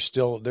yeah, they're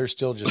still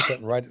just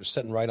sitting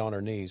right on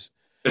her knees.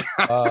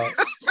 But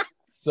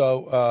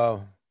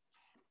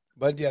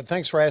yeah,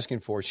 thanks for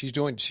asking for her.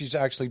 She's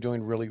actually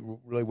doing really,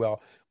 really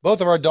well.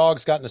 Both of our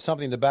dogs got into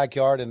something in the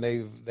backyard and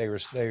they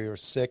were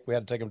sick. We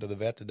had to take them to the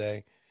vet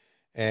today.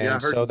 And yeah, I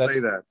heard you say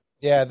that.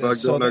 Yeah,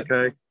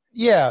 okay.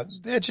 Yeah,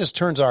 it just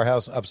turns our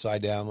house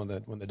upside down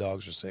when the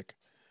dogs are sick.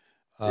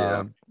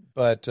 Yeah.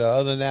 But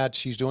other than that,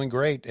 she's doing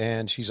great,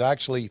 and she's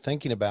actually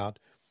thinking about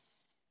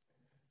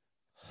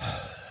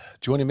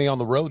joining me on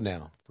the road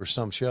now for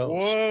some shows.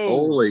 Whoa.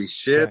 Holy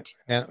shit!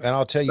 And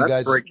I'll tell you That's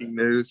guys breaking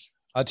news.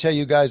 I'll tell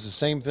you guys the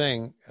same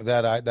thing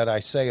that I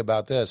say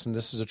about this, and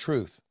this is the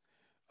truth.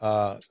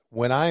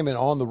 When I'm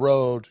on the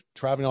road,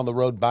 traveling on the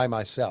road by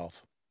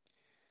myself,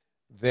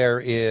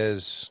 there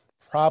is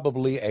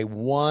probably a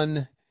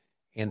 1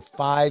 in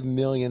 5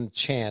 million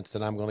chance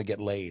that I'm going to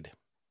get laid.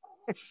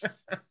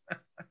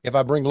 If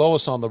I bring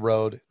Lois on the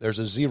road, there's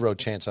a 0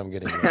 chance I'm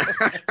getting laid.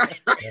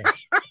 Okay.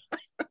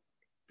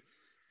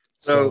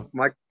 So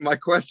my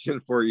question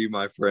for you,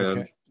 my friend,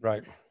 okay,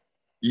 right?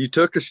 You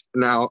took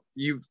now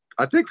you've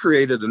I think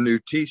created a new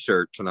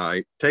T-shirt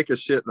tonight. Take a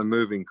shit in a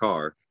moving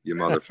car, you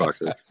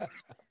motherfucker.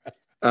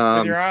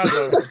 With your eyes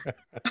open.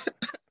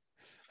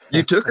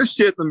 You took a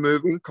shit in a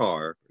moving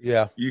car.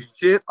 Yeah. You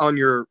shit on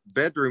your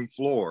bedroom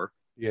floor.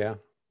 Yeah.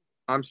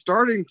 I'm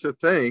starting to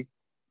think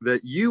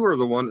that you are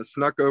the one that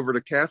snuck over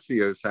to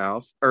Cassio's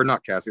house, or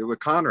not Cassio, but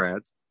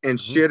Conrad's, and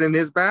shit in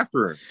his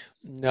bathroom.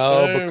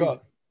 No, because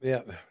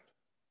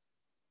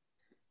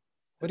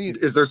what do you?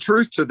 Is there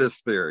truth to this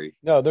theory?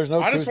 No, there's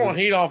no. I truth just want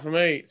heat off of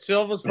me.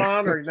 Silva's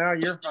fine, or now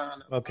you're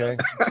fine. Okay.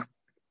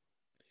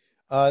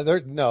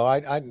 No.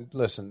 I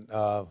listen.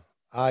 No.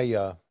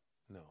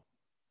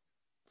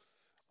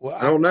 Well,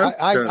 I don't know.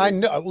 I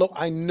know. Look,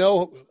 I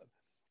know.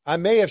 I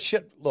may have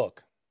shit.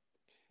 Look,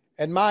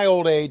 at my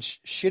old age,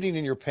 shitting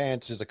in your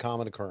pants is a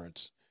common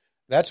occurrence.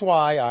 That's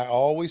why I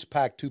always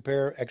pack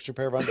extra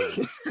pair of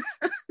underwear.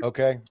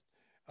 Okay.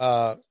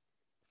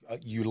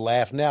 You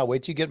laugh now.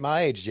 Wait till you get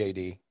my age,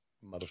 JD,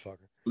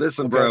 motherfucker.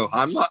 Listen, okay. Bro,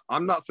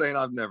 I'm not saying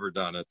I've never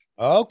done it.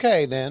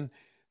 Okay, then.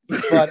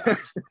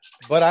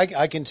 But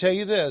I can tell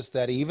you this,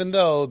 that even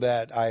though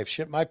that I have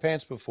shit my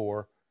pants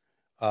before,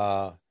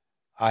 I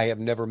have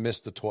never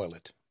missed the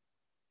toilet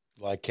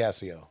like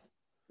Cassio.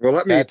 Well,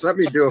 let me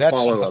do a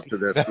follow up to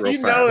this real fast.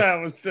 You know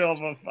that was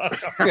Silva.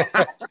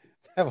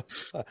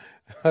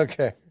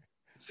 Okay.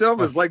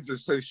 Silva's legs are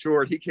so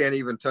short he can't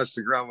even touch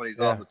the ground when he's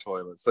on the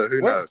toilet. So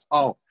who knows?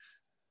 Oh,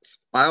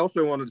 I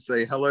also wanted to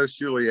say hello,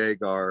 Shuli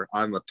Agar.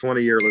 I'm a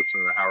 20-year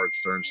listener to the Howard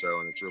Stern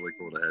Show, and it's really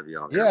cool to have you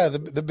on. Yeah,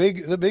 the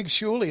big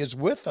Shuli is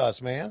with us,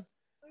 man.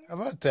 How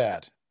about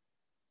that?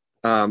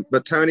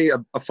 But Tony,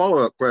 a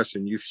follow-up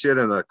question. You've shit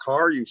in a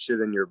car, you've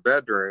shit in your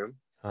bedroom.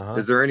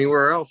 Is there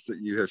anywhere else that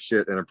you have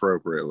shit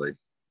inappropriately?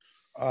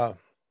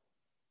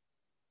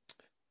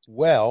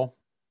 Well,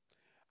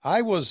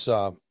 I was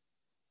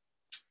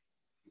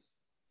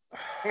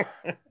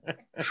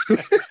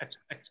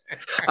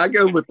I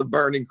go with the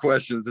burning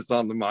questions that's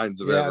on the minds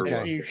of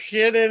everyone. Okay. You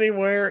shit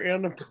anywhere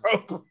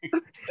inappropriately.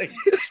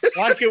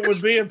 Like it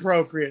would be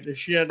appropriate to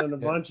shit in a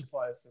bunch of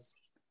places.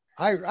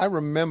 I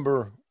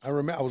remember I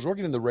was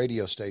working in the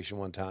radio station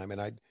one time,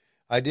 and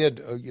I did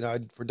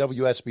for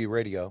WSB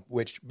radio,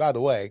 which, by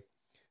the way,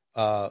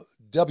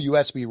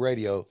 WSB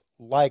radio,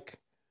 like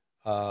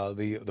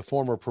the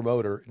former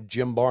promoter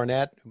Jim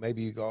Barnett, who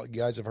maybe you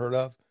guys have heard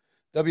of.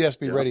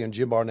 WSB radio and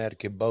Jim Barnett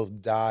can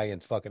both die in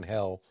fucking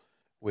hell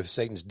with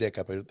Satan's dick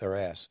up their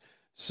ass.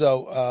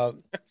 So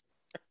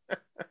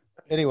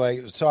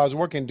anyway, so I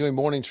was doing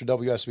mornings for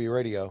WSB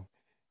radio,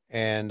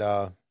 and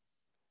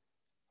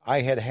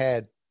I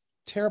had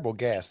terrible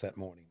gas that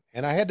morning,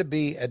 and I had to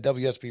be at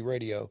WSB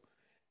radio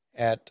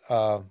at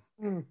I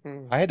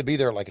had to be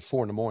there like at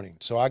 4 a.m.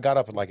 So I got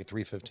up at like at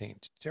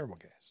 3:15. Terrible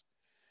gas.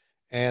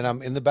 And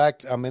I'm in the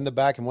back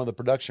in one of the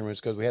production rooms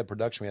because we had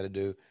production we had to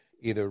do,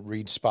 either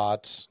read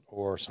spots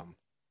or something.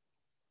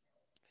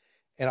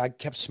 And I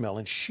kept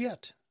smelling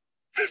shit.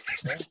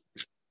 Okay?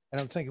 And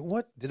I'm thinking,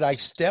 what? Did I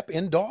step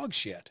in dog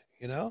shit?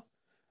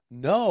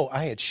 No,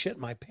 I had shit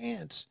in my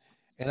pants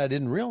and I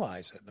didn't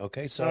realize it.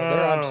 Okay. So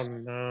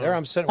there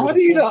I'm sitting. How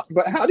do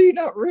you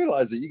not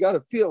realize it? You got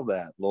to feel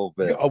that a little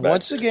bit.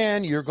 Once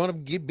again, you're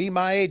going to be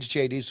my age,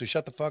 JD. So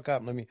shut the fuck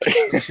up. Let me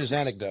finish this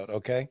anecdote.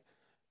 Okay.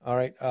 All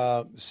right.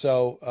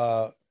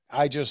 So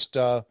I just,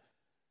 I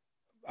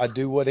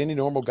do what any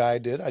normal guy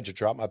did. I just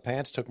dropped my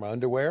pants, took my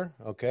underwear,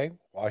 okay,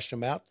 washed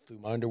them out, threw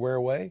my underwear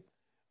away,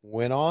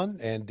 went on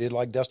and did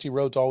like Dusty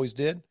Rhodes always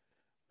did.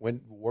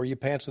 Wore your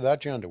pants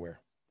without your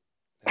underwear.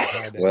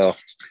 Well,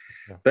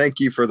 thank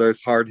you for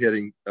those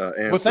hard-hitting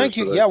answers. Well, thank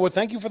you. Yeah, well,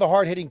 thank you for the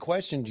hard-hitting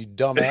questions, you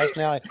dumbass.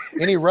 Now,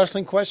 any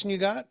wrestling question you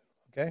got?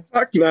 Okay.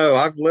 Fuck no.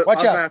 I've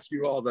asked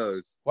you all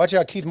those. Watch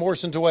out. Keith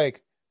Morrison's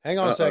awake. Hang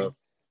on a second.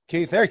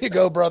 Keith, there you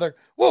go, brother.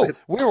 Whoa,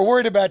 we were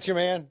worried about you,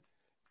 man.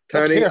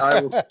 Tony,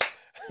 I'll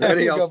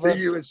see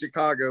you in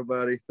Chicago,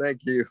 buddy.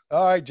 Thank you.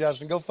 All right,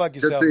 Justin, go fuck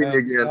yourself. Good seeing you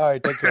again. All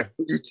right, take care.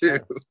 You too.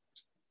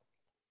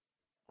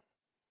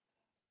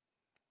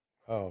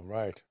 Oh,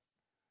 right.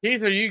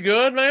 Keith, are you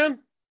good, man?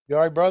 You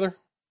all right, brother?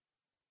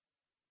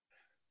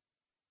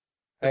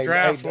 The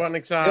draft wasn't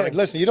exciting.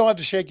 Listen, you don't have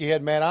to shake your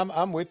head, man.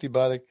 I'm with you,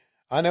 brother.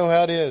 I know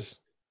how it is.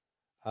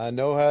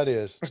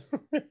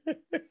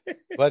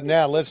 But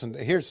now, listen.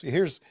 Here's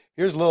a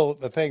little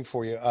thing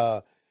for you.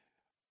 A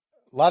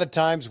lot of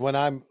times when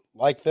I'm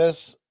like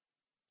this,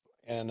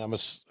 and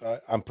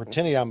I'm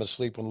pretending I'm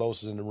asleep when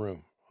Lois is in the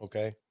room.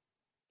 Okay,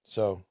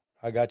 so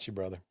I got you,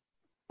 brother.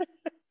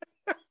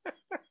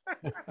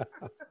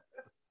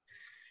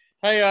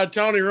 Hey,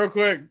 Tony, real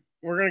quick,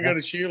 we're gonna go to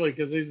Shuli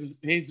because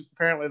he's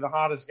apparently the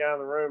hottest guy in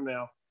the room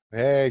now.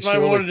 Hey,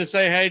 somebody wanted to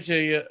say hey to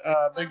you,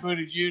 Big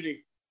Booty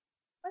Judy.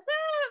 What's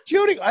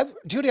up,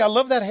 Judy? I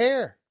love that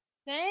hair.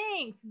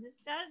 Thanks. Just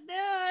got it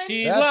done.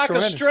 She's like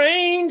tremendous. A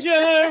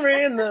stranger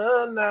in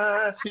the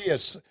night.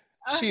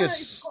 She is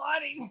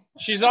squatting.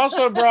 She's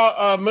also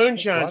brought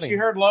moonshine. She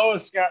heard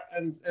Lois got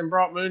and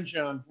brought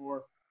moonshine for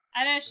her.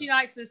 I know she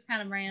likes this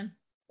kind of brand.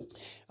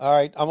 All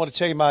right, I want to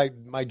tell you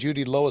my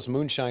Judy Lois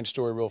moonshine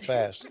story real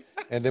fast,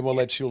 and then we'll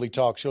let Shuli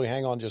talk. Shuli,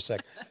 hang on just a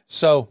sec.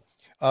 So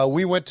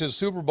we went to a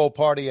Super Bowl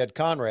party at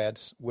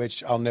Conrad's,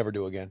 which I'll never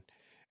do again.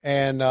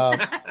 And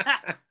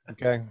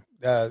okay,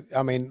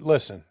 I mean,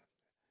 listen,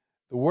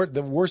 the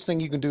worst thing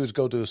you can do is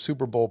go to a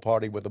Super Bowl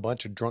party with a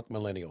bunch of drunk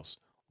millennials.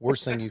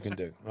 Worst thing you can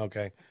do.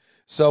 Okay,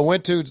 so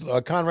went to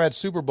Conrad's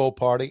Super Bowl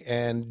party,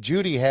 and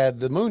Judy had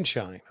the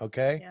moonshine.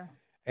 Okay, Yeah.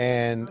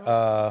 And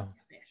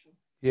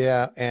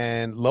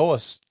and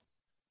Lois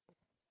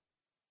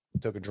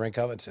took a drink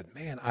of it and said,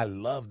 "Man, I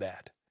love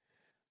that."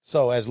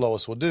 So as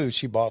Lois will do,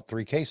 she bought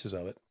 3 cases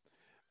of it.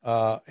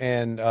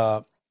 And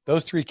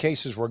those 3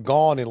 cases were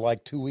gone in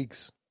like 2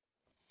 weeks.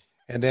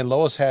 And then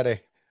Lois had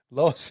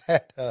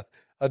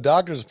a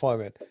doctor's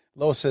appointment.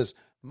 Lois says,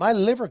 "My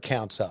liver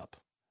count's up."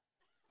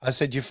 I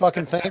said, "You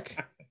fucking think?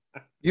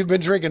 You've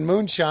been drinking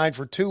moonshine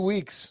for 2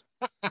 weeks."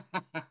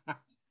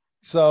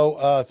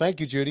 So thank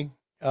you, Judy.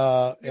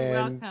 You're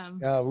welcome.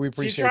 We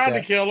appreciate She tried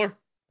that. to kill her.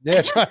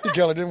 Yeah, tried to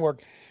kill her. Didn't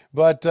work.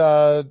 But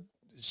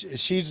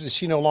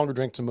she no longer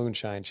drinks the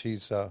moonshine.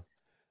 She's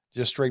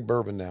just straight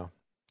bourbon now.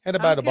 And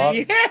about a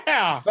bottle,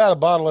 about a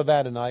bottle of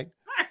that a night.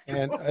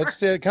 And it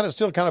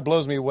still kind of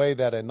blows me away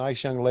that a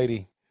nice young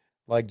lady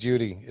like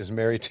Judy is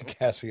married to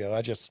Cassio.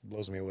 It just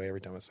blows me away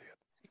every time I see it.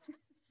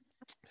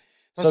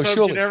 So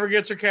she never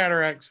gets her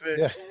cataracts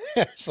fixed.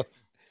 Yeah. So,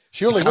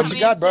 Shirley, what you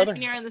got, brother?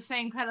 You're in the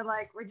same kind of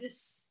like we're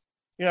just.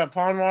 Yeah,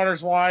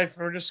 Pondwater's wife.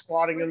 We're just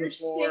squatting on the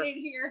just floor.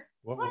 sitting here.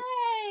 What-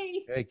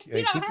 Hey,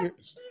 Hey, they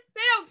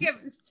don't give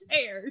us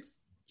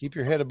chairs. keep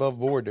your head above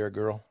board there,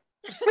 girl.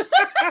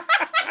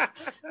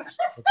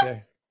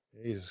 Okay.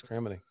 Jesus,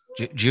 criminy.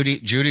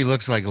 Judy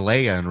looks like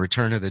Leia in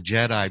Return of the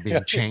Jedi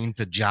being chained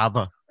to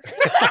Jabba.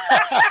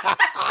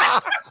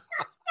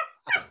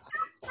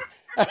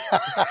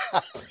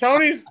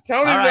 Tony's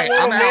right, that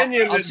little I'm out.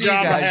 minion I'll that see you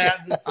Jabba guys.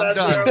 had. That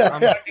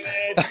I'm sat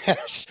done. there.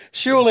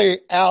 Surely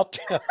out.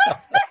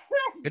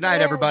 Good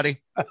night,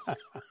 everybody.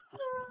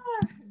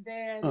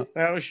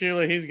 That was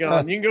Sheila. He's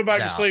gone. You can go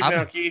back to sleep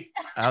now, Keith.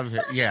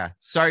 Yeah.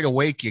 Sorry to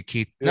wake you,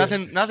 Keith.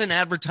 Nothing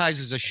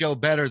advertises a show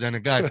better than a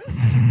guy.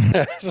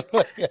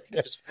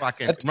 Just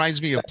fucking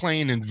reminds me of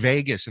playing in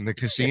Vegas in the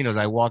casinos.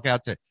 I walk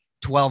out to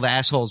 12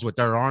 assholes with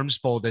their arms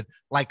folded,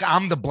 like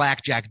I'm the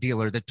blackjack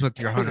dealer that took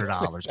your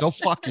 $100. Go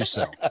fuck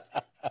yourself.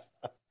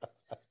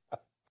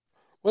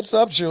 What's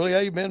up, Julie? How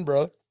you been,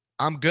 bro?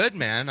 I'm good,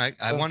 man.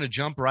 I want to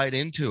jump right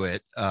into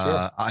it.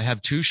 Sure. I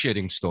have 2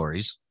 shitting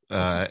stories.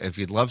 If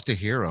you'd love to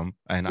hear them,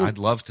 and I'd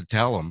love to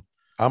tell them.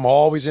 I'm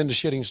always into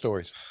shitting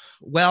stories.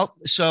 Well,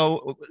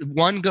 so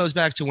one goes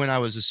back to when I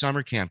was a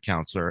summer camp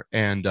counselor,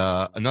 and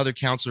another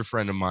counselor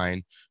friend of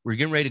mine. We're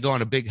getting ready to go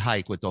on a big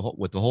hike with the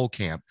whole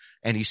camp,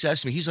 and he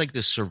says to me, he's like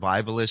this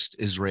survivalist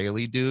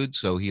Israeli dude,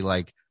 so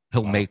he'll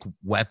make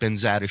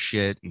weapons out of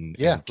shit and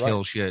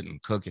kill shit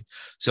and cook it.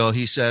 So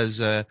he says,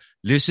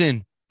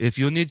 "Listen, if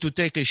you need to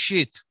take a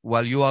shit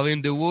while you are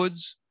in the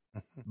woods,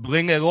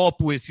 bring a rope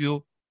with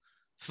you,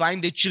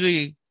 find a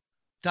tree,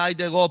 tie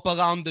the rope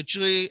around the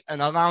tree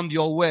and around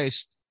your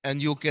waist,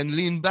 and you can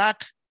lean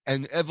back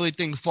and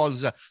everything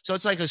falls out." So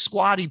it's like a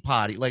squatty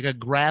potty, like a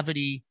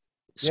gravity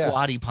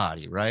squatty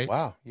potty, right?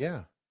 Wow.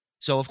 Yeah.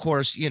 So of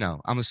course,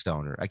 I'm a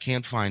stoner. I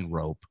can't find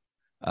rope.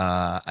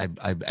 I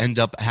end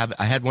up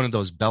I had one of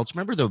those belts.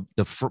 Remember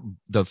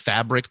the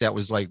fabric that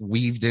was like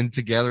weaved in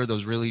together,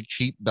 those really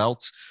cheap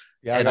belts?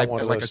 Yeah, I got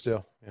one of those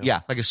still.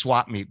 Yeah, like a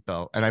swap meet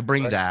belt. And I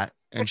bring that,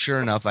 and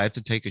sure enough, I have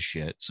to take a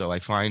shit. So I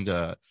find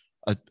a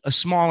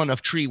small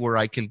enough tree where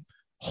I can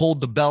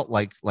hold the belt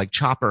like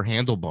chopper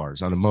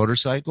handlebars on a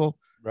motorcycle.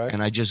 Right.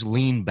 And I just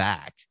lean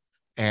back,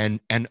 and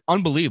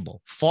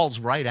unbelievable, falls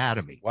right out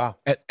of me. Wow.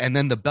 And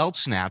then the belt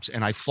snaps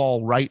and I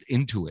fall right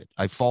into it.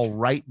 I fall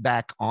right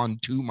back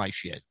onto my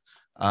shit.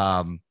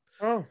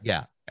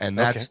 Yeah. And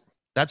that's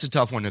a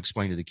tough one to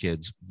explain to the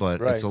kids,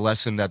 but it's a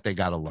lesson that they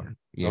got to learn,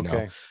 you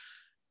know?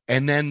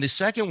 And then the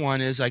second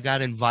one is I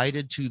got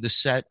invited to the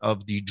set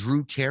of the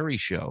Drew Carey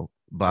show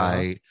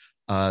by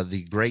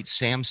the great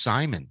Sam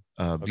Simon,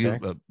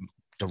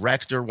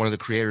 director, one of the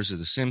creators of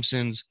The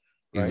Simpsons.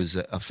 He was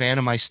a fan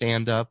of my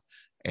stand-up.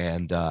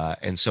 And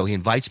so he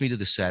invites me to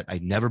the set.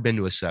 I'd never been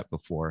to a set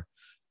before.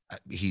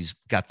 He's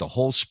got the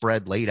whole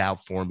spread laid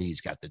out for me. He's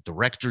got the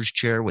director's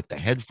chair with the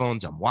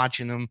headphones. I'm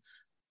watching him.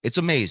 It's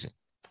amazing.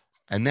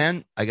 And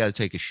then I got to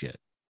take a shit.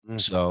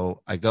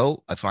 So I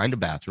find a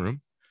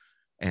bathroom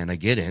and I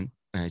get in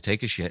and I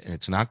take a shit and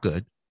it's not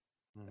good.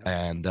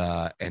 And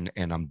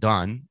I'm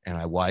done and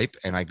I wipe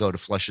and I go to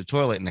flush the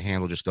toilet and the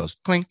handle just goes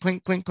clink,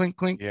 clink, clink, clink,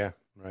 clink. Yeah.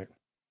 Right.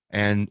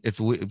 And if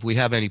we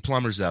have any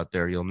plumbers out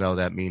there, you'll know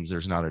that means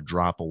there's not a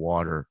drop of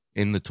water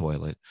in the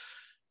toilet.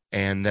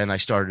 And then I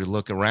started to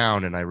look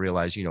around and I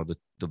realized,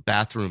 the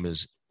bathroom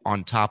is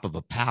on top of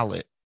a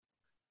pallet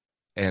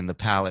and the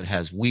pallet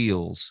has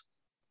wheels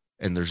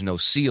and there's no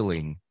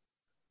ceiling.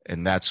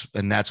 And that's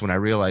when I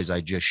realized I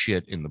just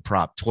shit in the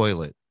prop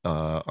toilet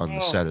on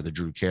the set of the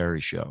Drew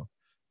Carey show.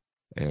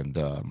 And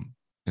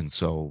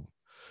so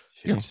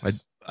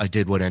I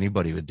did what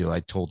anybody would do. I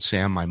told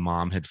Sam my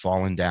mom had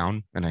fallen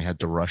down and I had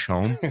to rush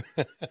home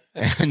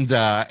and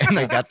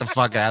I got the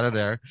fuck out of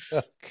there.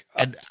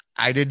 And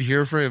I didn't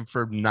hear from him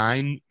for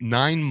nine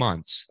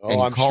months. Oh,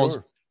 and I'm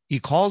sure. He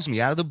calls me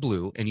out of the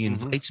blue and he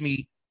invites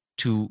me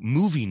to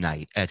movie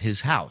night at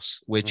his house,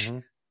 which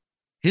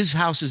his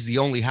house is the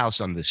only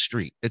house on this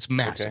street. It's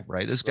massive,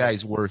 right? This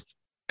guy's worth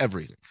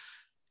everything.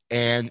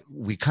 And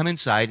we come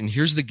inside and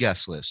here's the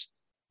guest list.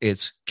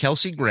 It's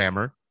Kelsey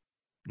Grammer,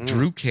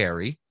 Drew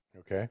Carey,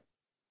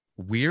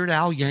 Weird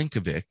Al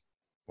Yankovic.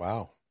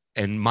 Wow.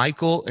 And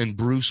Michael and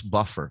Bruce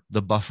Buffer,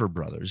 the Buffer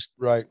brothers.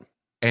 Right.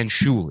 And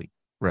Shuley.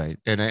 Right.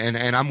 And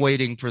I'm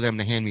waiting for them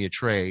to hand me a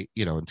tray,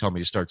 and tell me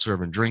to start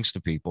serving drinks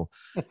to people.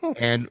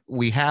 And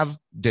we have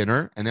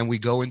dinner and then we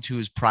go into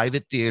his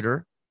private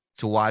theater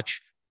to watch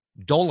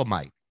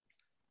Dolomite.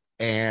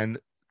 And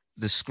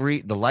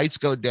the lights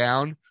go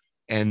down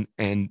and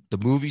the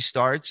movie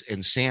starts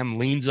and Sam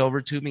leans over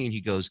to me and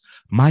he goes,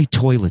 "My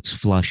toilet's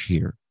flush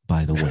here,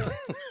 by the way."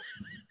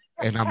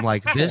 And I'm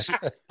like, this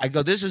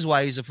is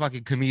why he's a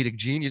fucking comedic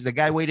genius. The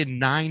guy waited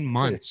 9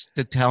 months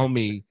to tell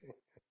me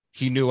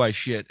he knew I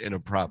shit in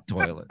a prop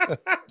toilet.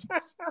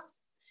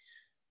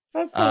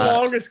 That's the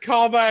longest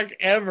callback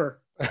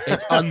ever.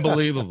 It's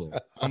unbelievable.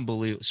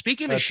 Unbelievable.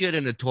 Speaking of shit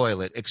in a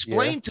toilet,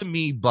 explain to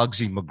me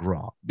Bugsy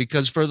McGraw,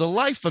 because for the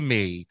life of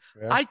me,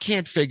 I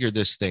can't figure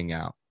this thing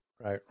out.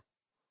 Right.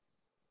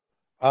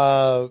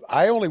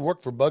 I only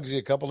worked for Bugsy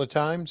a couple of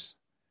times,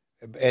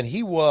 and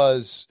he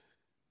was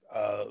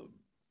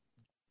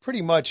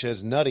pretty much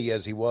as nutty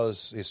as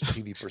his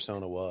TV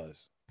persona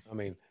was. I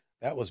mean,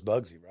 that was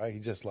Bugsy, right?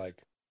 He just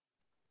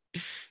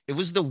it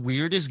was the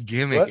weirdest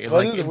gimmick.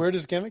 What is the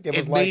weirdest gimmick?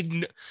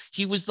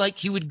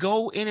 He would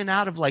go in and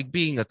out of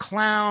being a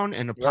clown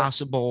and a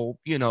possible,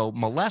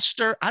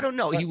 molester. I don't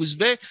know. He was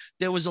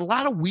there was a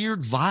lot of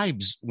weird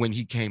vibes when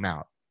he came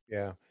out.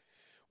 Yeah.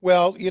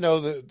 Well,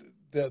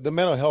 the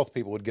mental health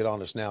people would get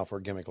on us now for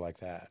a gimmick like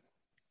that,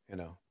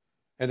 and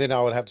then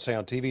I would have to say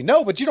on TV,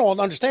 no, but you don't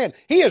understand.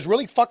 He is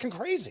really fucking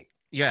crazy.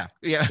 Yeah,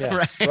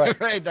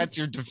 right. That's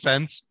your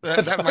defense.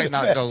 That might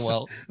not go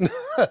well.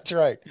 That's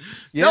right.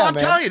 Yeah, no, I'm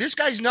telling you, this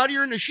guy's nuttier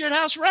than a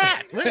shithouse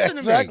rat. Listen to me.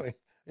 Exactly.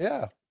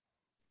 Yeah.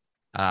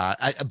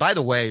 By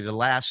the way, the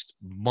last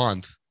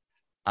month,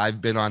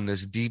 I've been on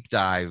this deep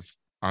dive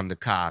on the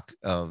cock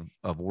of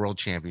World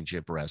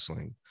Championship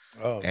Wrestling.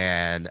 Oh.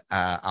 And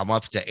I'm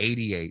up to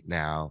 88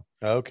 now.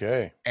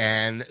 Okay.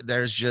 And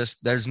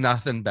there's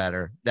nothing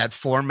better. That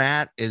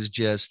format is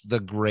just the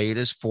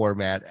greatest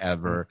format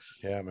ever.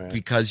 Yeah, man.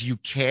 Because you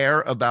care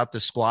about the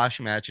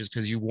squash matches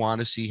because you want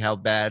to see how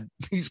bad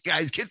these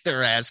guys get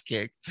their ass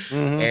kicked.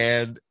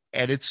 And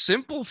it's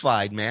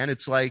simplified, man.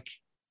 It's like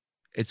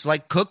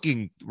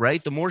cooking,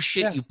 right? The more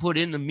shit you put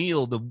in the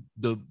meal,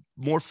 the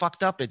more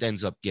fucked up it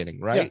ends up getting,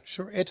 right? Yeah,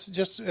 sure. It's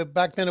just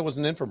back then it was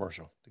an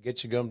infomercial to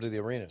get you going to the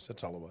arenas.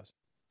 That's all it was.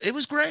 It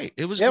was great.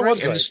 It was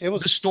great. The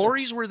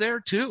stories were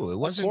there too. It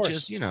wasn't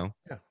just, Yeah.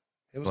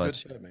 It was good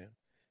shit, man.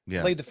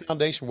 Yeah. It laid the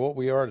foundation for what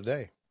we are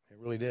today. It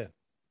really did.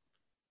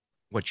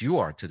 What you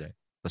are today.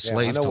 A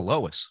slave to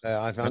Lois.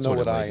 I know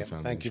what I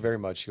am. Thank you very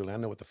much, Julie. I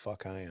know what the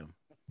fuck I am.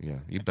 Yeah,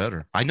 you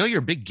better. I know you're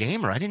a big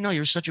gamer. I didn't know you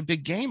were such a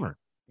big gamer.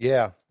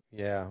 Yeah.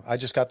 I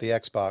just got the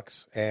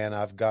Xbox and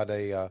I've got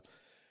a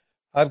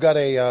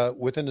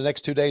within the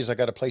next 2 days, I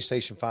got a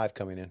PlayStation 5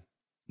 coming in.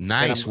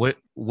 Nice. What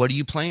are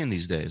you playing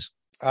these days?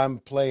 I'm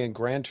playing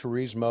Gran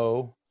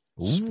Turismo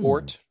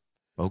Sport.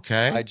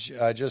 Okay.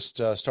 I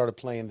just started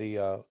playing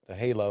the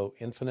Halo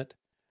Infinite.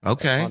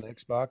 Okay. On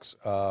Xbox.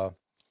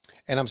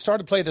 And I'm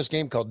starting to play this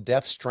game called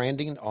Death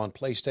Stranding on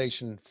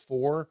PlayStation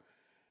 4,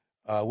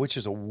 which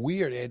is a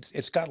weird.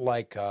 It's got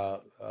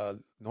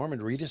Norman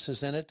Reedus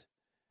is in it.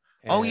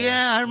 And,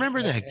 I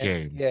remember that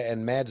game.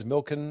 And Mads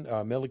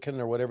Mikkelsen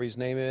or whatever his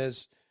name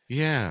is.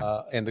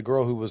 Yeah. And the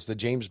girl who was the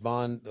James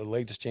Bond, the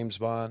latest James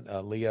Bond,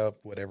 Leah,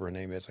 whatever her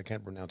name is. I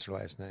can't pronounce her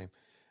last name.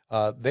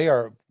 They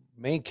are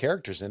main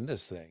characters in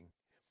this thing.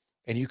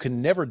 And you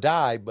can never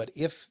die, but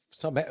if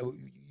somehow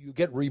you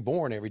get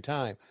reborn every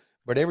time.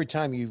 But every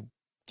time you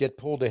get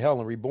pulled to hell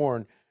and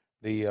reborn,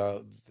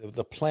 the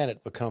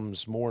planet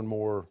becomes more and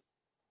more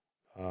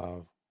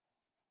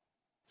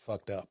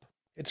fucked up.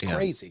 It's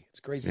crazy. It's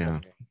crazy.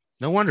 Yeah.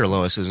 No wonder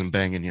Lois isn't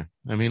banging you.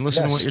 I mean,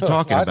 listen to what you're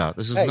talking about.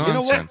 This is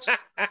nonsense. You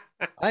know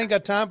I ain't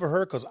got time for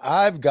her because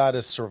I've got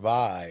to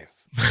survive.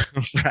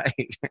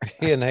 Right.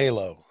 In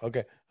Halo.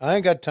 Okay. I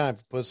ain't got time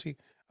for pussy.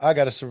 I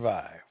got to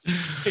survive.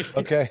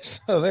 Okay.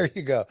 So there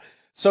you go.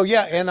 So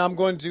yeah, and I'm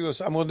going to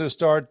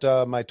start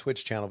my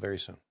Twitch channel very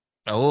soon.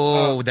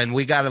 Oh, then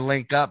we got to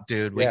link up,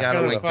 dude. We got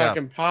to link up.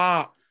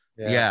 Pop.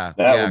 Yeah.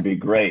 That would be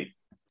great.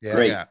 Yeah.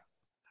 Great. Yeah.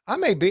 I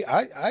may be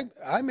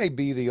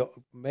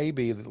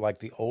like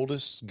the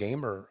oldest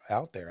gamer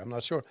out there. I'm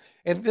not sure.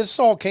 And this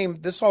all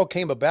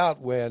came about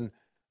when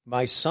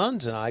my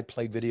sons and I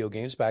played video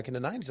games back in the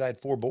 90s. I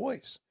had 4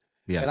 boys.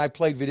 Yeah. And I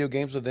played video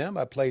games with them.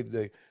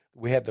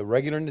 We had the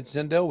regular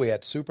Nintendo, we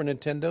had Super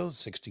Nintendo,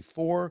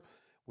 64,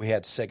 we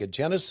had Sega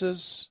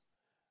Genesis.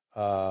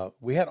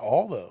 We had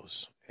all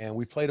those and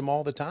we played them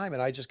all the time.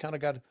 And I just kind of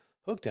got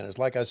hooked in it. It's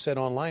like I said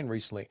online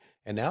recently.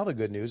 And now the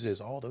good news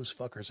is all those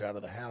fuckers are out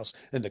of the house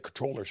and the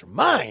controllers are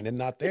mine and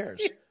not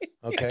theirs.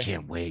 Okay. I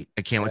can't wait.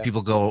 I can't wait.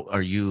 People go,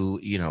 are you,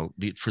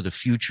 for the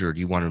future, do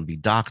you want them to be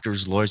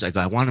doctors, lawyers? I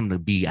go, I want them to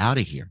be out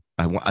of here.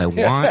 I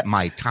want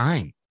my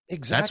time.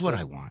 Exactly. That's what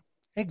I want.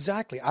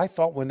 Exactly. I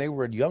thought when they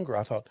were younger,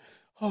 I thought,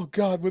 oh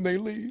God, when they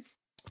leave,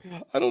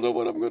 I don't know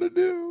what I'm going to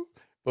do.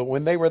 But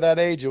when they were that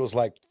age, it was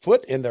like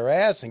foot in their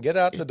ass and get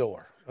out the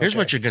door. Here's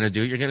what you're going to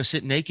do. You're going to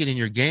sit naked in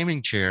your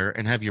gaming chair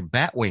and have your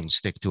bat wings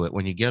stick to it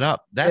when you get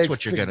up. That's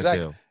what you're going to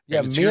do.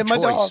 Yeah, me and my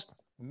dog,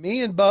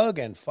 me and Bug,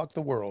 and fuck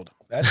the world.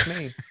 That's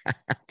me.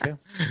 Okay.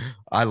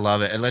 I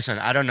love it. And listen,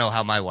 I don't know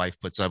how my wife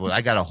puts up with it.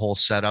 I got a whole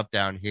setup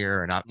down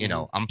here, and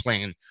I'm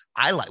playing.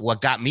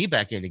 What got me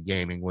back into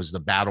gaming was the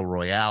battle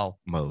royale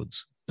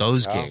modes.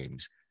 Those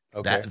games.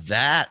 Okay.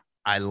 That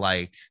I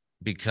like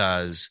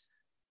because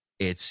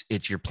it's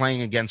you're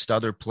playing against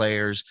other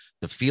players.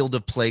 The field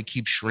of play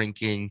keeps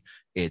shrinking.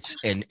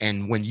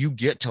 And when you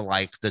get to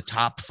like the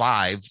top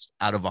 5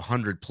 out of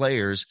 100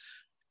 players,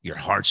 your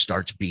heart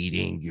starts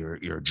beating, your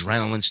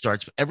adrenaline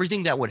starts,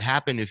 everything that would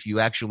happen if you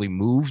actually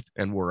moved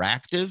and were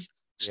active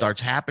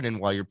starts happening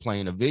while you're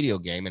playing a video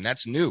game. And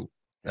that's new.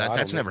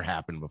 That's never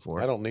happened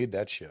before. I don't need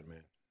that shit,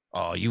 man.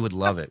 Oh, you would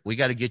love it. We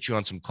got to get you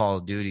on some Call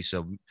of Duty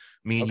so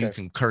me and you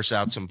can curse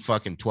out some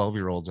fucking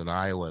 12-year-olds in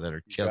Iowa that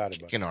are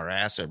kicking our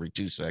ass every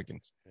 2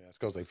 seconds. Yeah, it's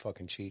because they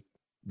fucking cheat.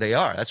 They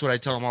are. That's what I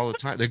tell them all the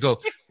time. They go,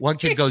 one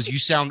kid goes, you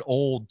sound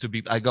old to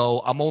be. I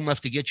go, I'm old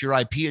enough to get your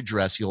IP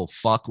address, you old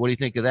fuck. What do you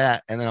think of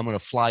that? And then I'm going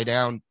to fly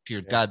down to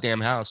your goddamn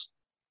house.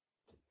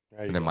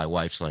 And then my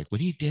wife's like,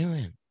 what are you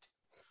doing?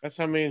 That's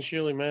how me and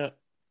Shirley met.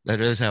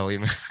 That is how we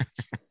met.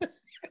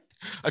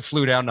 I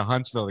flew down to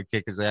Huntsville to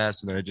kick his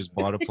ass, and then I just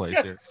bought a place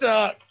here.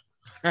 Stuck.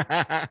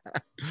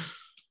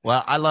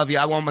 Well, I love you.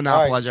 I won't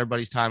monopolize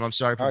everybody's time. I'm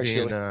sorry for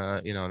being,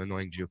 an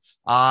annoying Jew.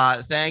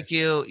 Thank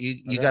you.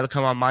 You got to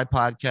come on my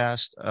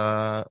podcast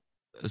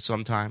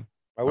sometime.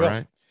 I will. All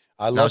right?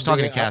 I was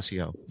talking to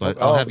Cassio,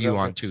 but I'll have you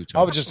on too.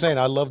 I was just saying,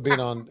 I love being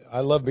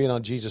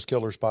on Jesus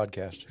Killer's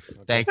podcast.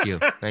 Okay. Thank you.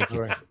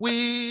 Right.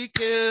 We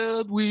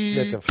killed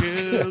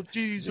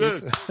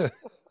Jesus.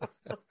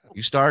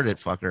 You started it,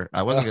 fucker.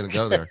 I wasn't going to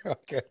go there.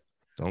 Okay.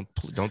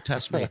 Don't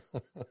test me.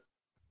 All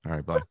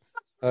right, bye.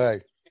 All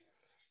right.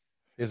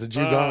 Is the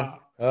Jew gone?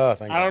 Oh,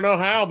 thank I don't know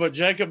how, but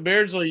Jacob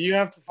Beardsley, you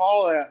have to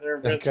follow that there,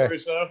 Vince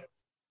Russo.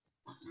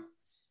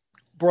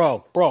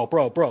 Bro.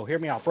 Hear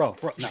me out, bro.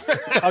 No.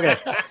 Okay.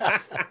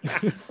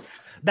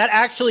 That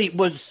actually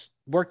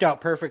worked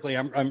out perfectly.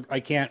 I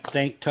can't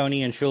thank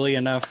Tony and Shuli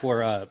enough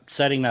for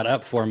setting that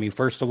up for me.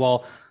 First of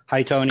all,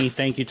 hi, Tony.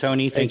 Thank you,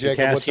 Tony. Thank you,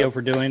 Cassio,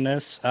 for doing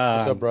this.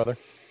 What's up, brother?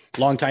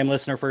 Long-time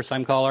listener,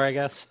 first-time caller, I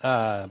guess.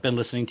 Been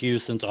listening to you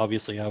since,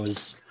 obviously, I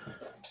was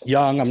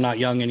young. I'm not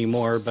young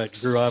anymore, but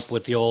grew up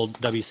with the old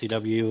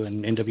WCW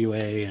and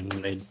NWA,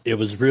 and it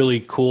was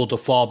really cool to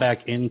fall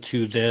back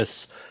into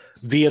this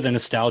via the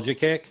nostalgia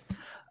kick.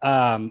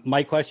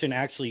 My question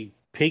actually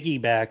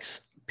piggybacks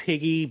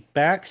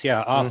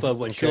off of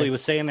what Shirley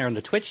was saying there on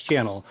the Twitch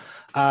channel.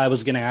 I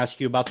was going to ask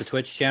you about the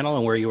Twitch channel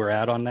and where you were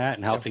at on that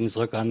and how things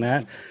look on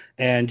that,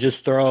 and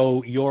just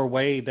throw your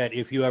way that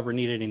if you ever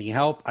needed any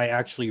help, I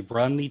actually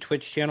run the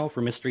Twitch channel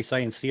for Mystery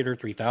Science Theater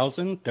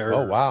 3000.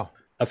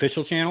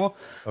 Official channel.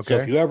 Okay.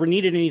 So if you ever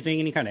needed anything,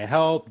 any kind of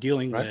help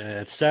dealing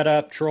with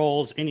setup,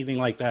 trolls, anything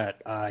like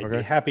that, I'd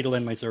be happy to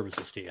lend my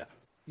services to you.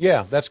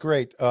 Yeah, that's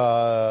great.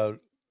 I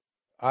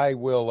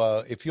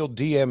will, if you'll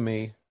DM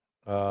me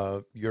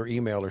your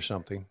email or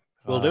something,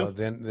 will do.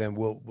 Then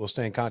we'll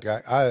stay in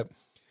contact.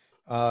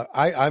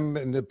 I'm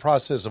in the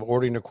process of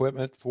ordering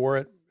equipment for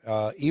it.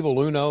 Evil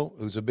Uno,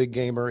 who's a big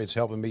gamer, is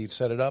helping me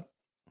set it up.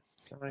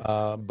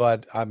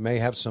 But I may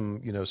have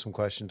some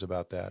questions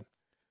about that.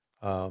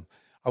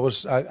 I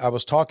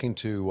was talking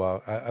to,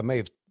 I may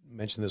have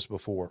mentioned this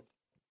before,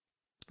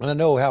 and I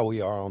know how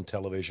we are on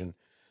television.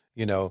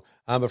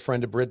 I'm a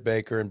friend of Britt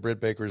Baker, and Britt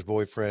Baker's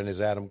boyfriend is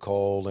Adam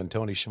Cole, and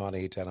Tony Schiavone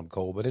hates Adam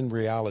Cole. But in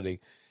reality,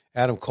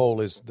 Adam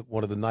Cole is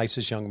one of the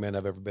nicest young men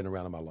I've ever been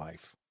around in my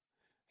life.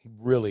 He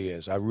really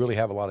is. I really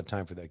have a lot of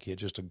time for that kid.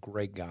 Just a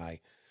great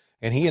guy.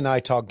 And he and I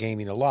talk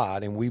gaming a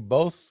lot, and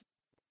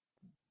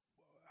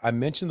I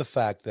mentioned the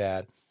fact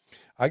that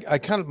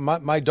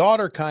my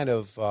daughter kind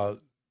of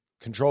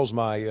controls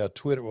my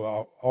Twitter,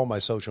 all my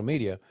social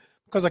media,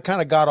 because I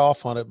kind of got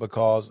off on it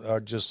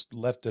just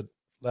left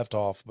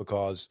off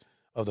because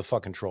of the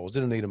fucking trolls.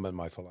 Didn't need them in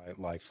my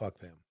life. Fuck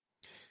them.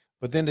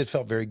 But then it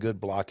felt very good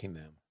blocking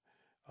them.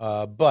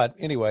 But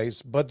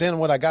then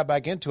when I got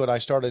back into it, I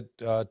started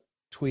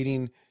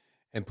tweeting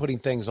and putting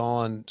things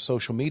on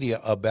social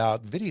media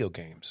about video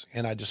games.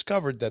 And I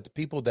discovered that the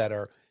people that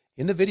are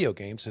in the video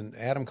games, and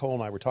Adam Cole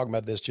and I were talking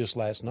about this just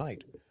last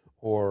night,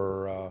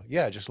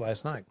 just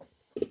last night.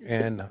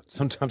 And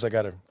sometimes I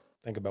got to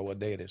think about what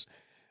day it is,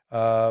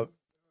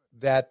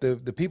 that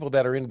the people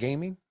that are in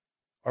gaming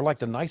are like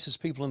the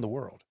nicest people in the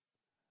world.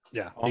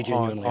 Yeah,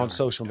 on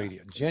social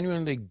media.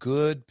 Genuinely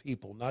good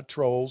people, not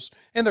trolls.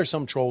 And there's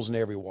some trolls in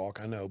every walk,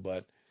 I know,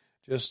 but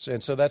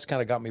so that's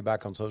kind of got me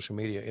back on social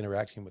media,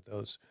 interacting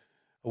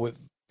with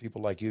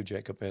people like you,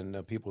 Jacob,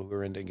 and people who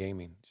are into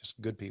gaming,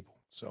 just good people.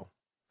 So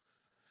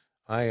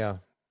I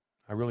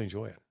really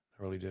enjoy it.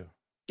 really do.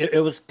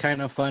 It was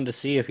kind of fun to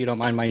see, if you don't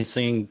mind my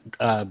seeing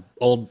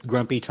old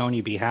grumpy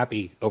Tony be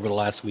happy over the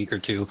last week or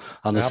two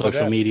on the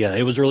social media.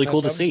 It was really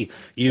cool to see.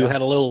 You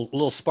had a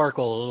little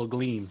sparkle, a little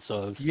gleam.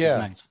 So it was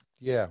nice.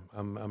 Yeah.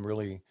 I'm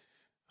really,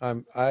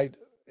 and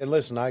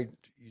listen,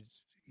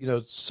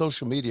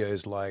 social media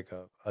is like,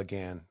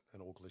 again,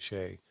 an old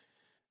cliche.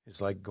 It's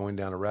like going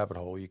down a rabbit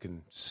hole. You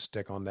can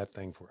stick on that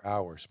thing for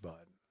hours,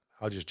 but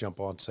I'll just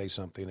jump on, say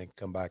something, and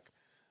come back,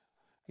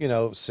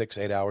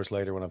 6-8 hours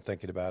later when I'm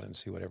thinking about it and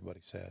see what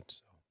everybody said.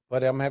 So,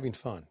 but I'm having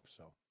fun.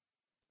 So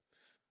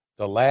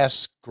the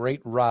last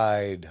great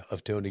ride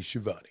of Tony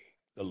Schiavone,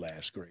 the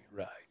last great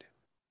ride.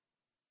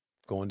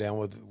 Going down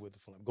with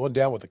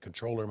the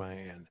controller in my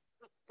hand.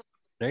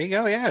 There you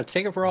go. Yeah,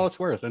 take it for all it's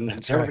worth, and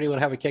everybody would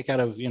have a kick out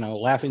of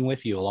laughing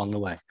with you along the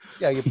way.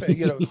 Yeah,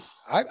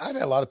 I've had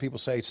a lot of people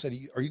said,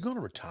 "Are you going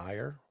to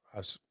retire?" I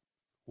was,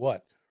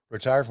 what?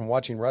 Retire from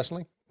watching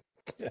wrestling?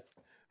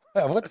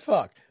 What the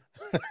fuck?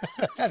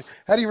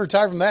 How do you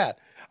retire from that?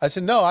 I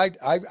said, no, I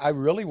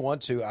really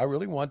want to. I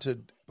really want to,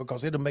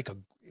 because it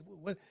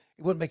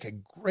would make a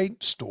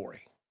great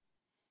story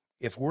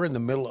if we're in the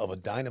middle of a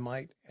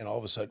dynamite and all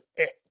of a sudden,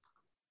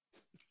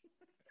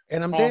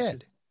 and I'm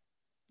dead.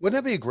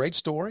 Wouldn't that be a great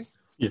story?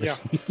 Yes.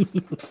 Yeah.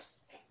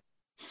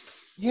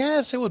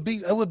 Yes, it would be.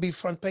 It would be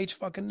front page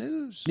fucking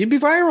news. You'd be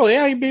viral.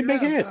 Yeah, you'd be a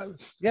big hit.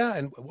 Yeah,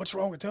 and what's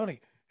wrong with Tony?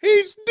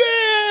 He's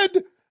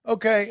dead.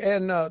 Okay,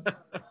 and I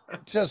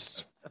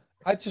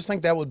just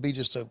think that would be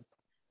just a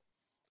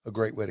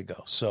great way to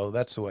go. So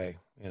that's the way,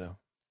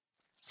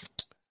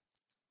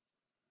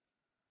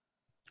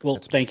 Well,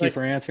 thank you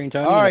for answering,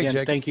 Tony. All right, again,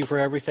 Jacob. thank you for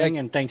everything,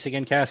 and thanks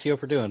again, Cassio,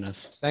 for doing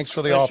this. Thanks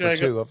for the offer,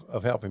 too,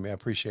 of helping me. I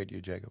appreciate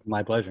you, Jacob.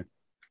 My pleasure.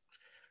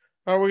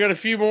 All right, we got a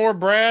few more.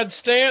 Brad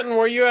Stanton,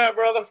 where you at,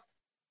 brother?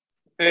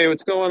 Hey,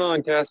 what's going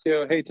on,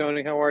 Cassio? Hey,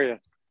 Tony, how are you?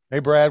 Hey,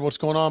 Brad, what's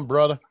going on,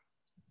 brother?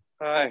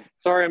 Hi.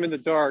 Sorry, I'm in the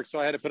dark, so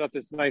I had to put up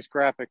this nice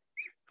graphic.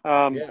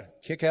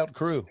 Kick out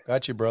crew.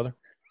 Got you, brother.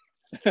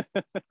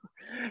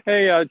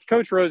 Hey,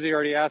 Coach Rosie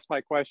already asked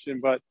my question,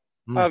 but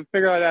I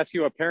figured I'd ask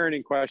you a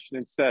parenting question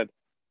instead.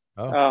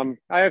 Oh.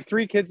 I have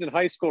 3 kids in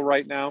high school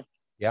right now.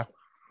 Yeah.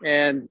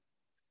 And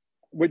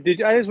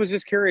I was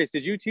just curious,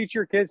 did you teach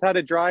your kids how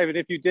to drive? And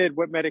if you did,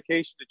 what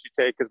medication did you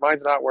take? Because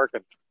mine's not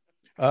working.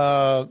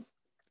 I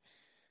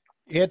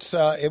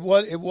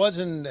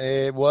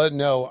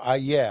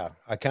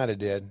kind of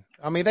did.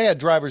 I mean, they had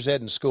driver's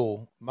ed in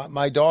school.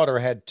 My daughter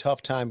had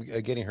tough time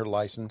getting her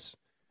license.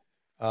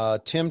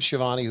 Tim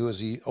Schiavone, who is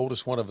the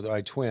oldest one of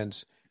my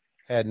twins,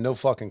 had no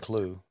fucking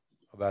clue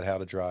about how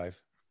to drive.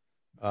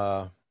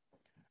 I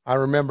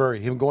remember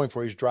him going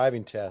for his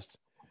driving test,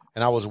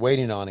 and I was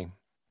waiting on him,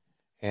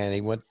 and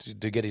he went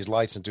to get his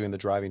license doing the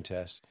driving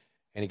test,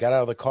 and he got out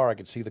of the car. I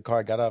could see the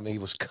car, got up, and he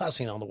was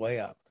cussing on the way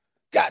up.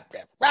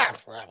 Goddamn.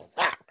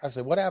 I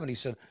said, what happened? He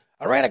said,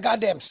 I ran a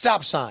goddamn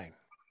stop sign.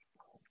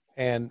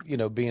 And,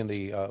 being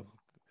the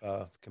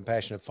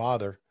compassionate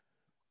father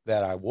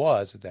that I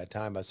was at that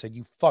time, I said,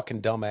 you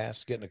fucking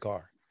dumbass, get in the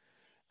car.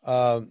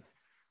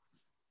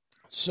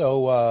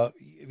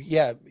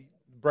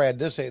 Brad,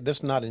 this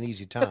is not an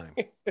easy time.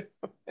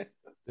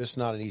 This is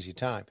not an easy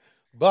time.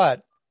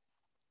 But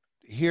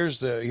here's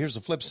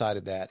the flip side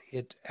of that.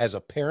 It, as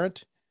a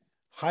parent,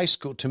 high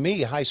school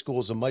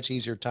is a much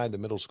easier time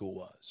than middle school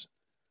was.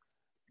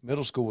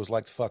 Middle school was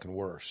like the fucking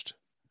worst.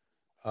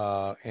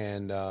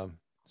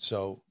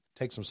 So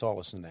take some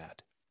solace in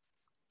that.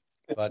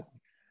 But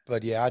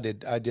yeah,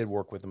 I did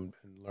work with them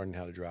in learning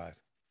how to drive.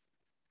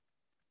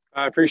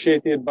 I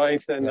appreciate the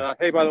advice. And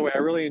hey, by the way, I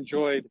really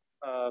enjoyed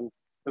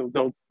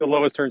the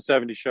Lois Turn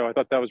 70 show. I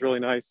thought that was really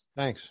nice.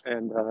 Thanks.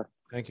 And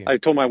thank you. I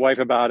told my wife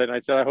about it, and I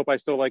said, I hope I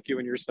still like you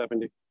when you're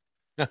 70.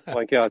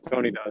 Like, yeah,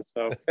 Tony does.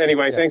 So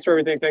anyway, Thanks for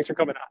everything. Thanks for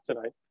coming out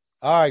tonight.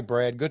 All right,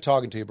 Brad. Good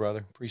talking to you,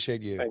 brother.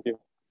 Appreciate you. Thank you.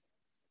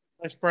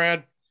 Thanks,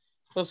 Brad.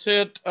 Let's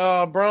hit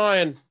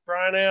Brian.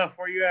 Brian F.,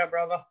 where you at,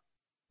 brother?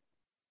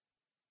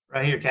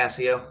 Right here,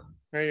 Cassio.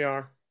 There you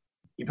are.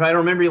 You probably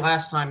don't remember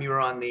last time you were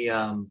on the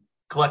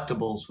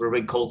collectibles. We're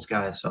big Colts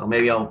guys, so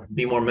maybe I'll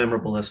be more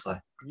memorable this way.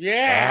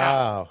 Yeah.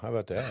 Wow. How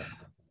about that?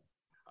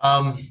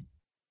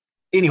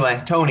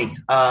 Anyway, Tony,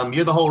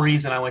 you're the whole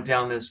reason I went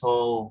down this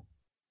whole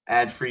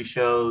ad-free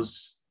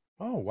shows.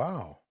 Oh,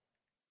 wow.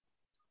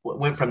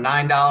 Went from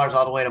 $9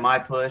 all the way to my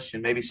push,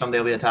 and maybe someday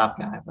I'll be a top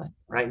guy. But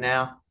right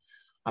now,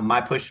 I'm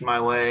pushing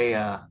my way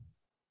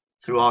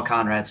through all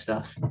Conrad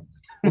stuff.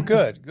 Well,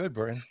 good,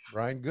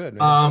 Brian, good.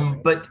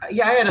 Man. But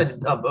yeah, I had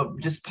a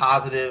just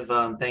positive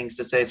things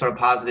to say, sort of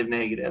positive,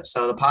 negative.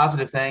 So the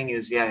positive thing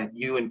is, yeah,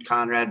 you and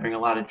Conrad bring a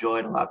lot of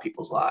joy to a lot of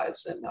people's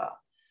lives, and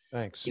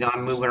thanks.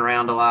 I'm moving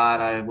around a lot.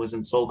 I was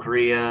in Seoul,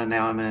 Korea.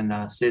 Now I'm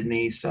in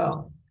Sydney.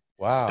 So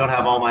wow, don't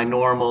have all my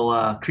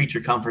normal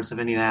creature comforts of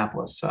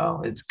Indianapolis.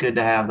 So it's good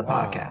to have the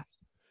podcast.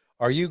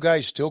 Are you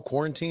guys still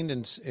quarantined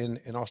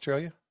in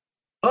Australia?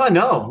 Oh,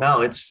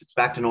 no, it's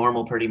back to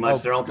normal pretty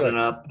much. They're opening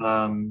up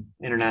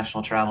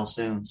international travel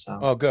soon.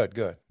 So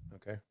good.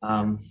 Okay.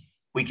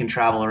 We can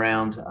travel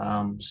around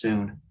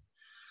soon.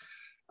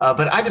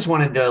 But I just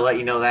wanted to let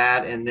you know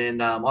that. And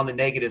then on the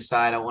negative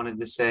side, I wanted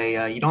to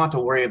say you don't have to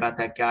worry about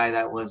that guy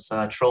that was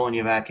trolling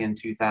you back in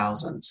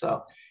 2000.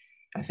 So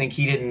I think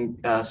he didn't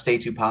stay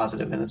too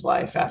positive in his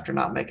life after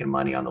not making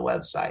money on the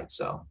website.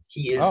 So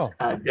he is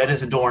dead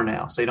as a door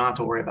now. So you don't have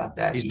to worry about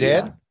that. He's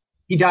dead?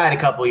 He died a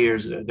couple of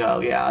years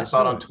ago. Yeah, I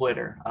saw it on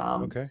Twitter.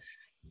 Okay.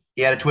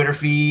 He had a Twitter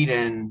feed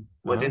and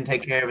didn't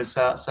take care of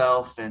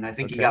himself. And I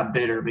think he got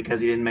bitter because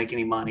he didn't make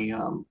any money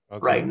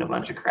writing a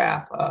bunch of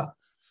crap.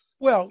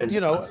 Well,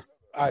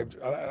 I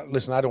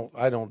listen. I don't.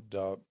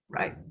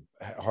 Right.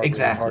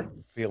 Hard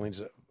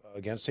feelings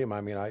against him. I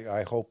mean,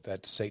 I hope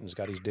that Satan's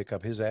got his dick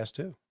up his ass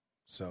too.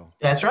 So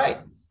that's right.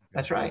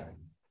 That's right.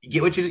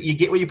 You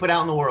get what you put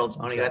out in the world,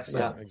 Tony. Exactly.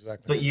 That's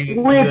exactly. But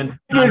you with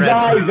his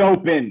eyes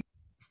open.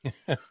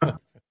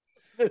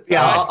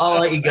 Yeah,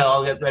 I'll let you go.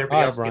 I'll let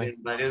everybody else get in.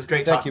 But it was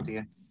great talking to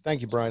you. Thank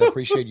you, Brian. I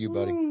appreciate you,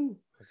 buddy.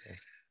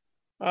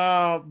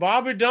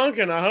 Bobby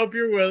Duncan, I hope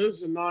you're with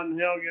us and not in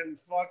hell getting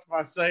fucked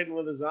by Satan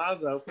with his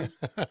eyes open.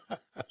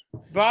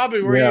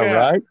 Bobby, where you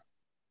at? Right.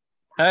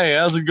 Hey,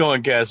 how's it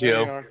going,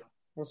 Cassio?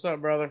 What's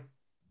up, brother?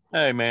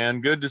 Hey,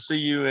 man, good to see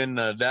you in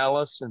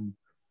Dallas, and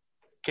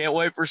can't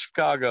wait for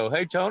Chicago.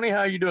 Hey, Tony,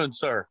 how you doing,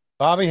 sir?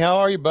 Bobby, how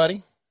are you,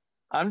 buddy?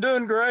 I'm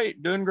doing great,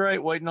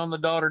 waiting on the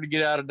daughter to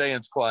get out of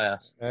dance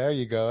class. There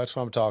you go. That's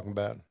what I'm talking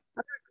about.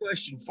 I got a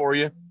question for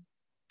you.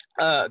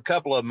 A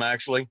couple of them,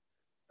 actually.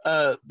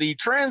 The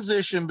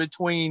transition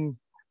between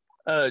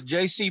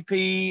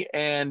JCP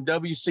and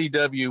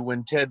WCW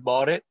when Ted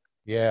bought it.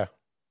 Yeah.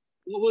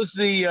 What was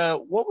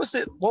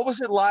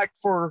it like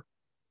for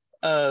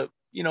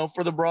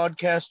for the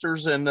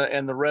broadcasters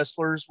and the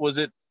wrestlers? Was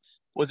it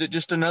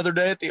just another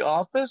day at the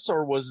office,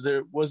 or was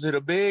it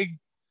a big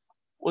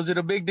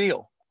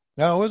deal?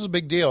 No, it was a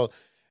big deal.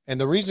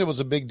 And the reason it was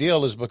a big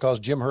deal is because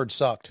Jim Herd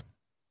sucked.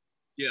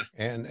 Yeah.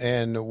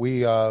 And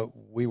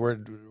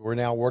we're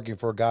now working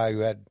for a guy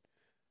who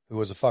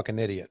was a fucking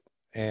idiot.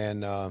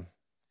 And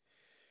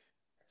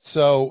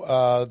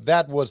so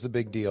that was the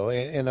big deal.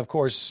 And of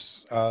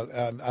course,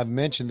 I've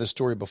mentioned this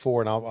story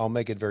before, and I'll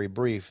make it very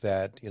brief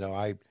that,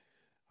 I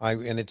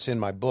and it's in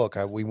my book.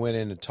 We went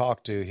in and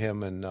talked to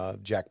him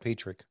and Jack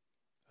Petrick,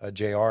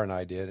 JR and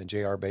I did. And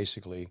JR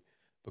basically,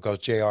 because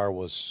JR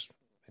was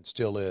and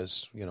still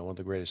is, one of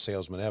the greatest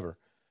salesmen ever,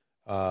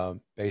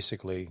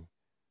 basically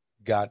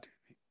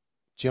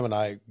Jim and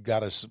I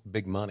got us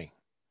big money.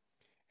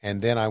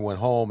 And then I went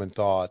home and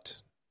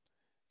thought,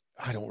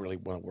 I don't really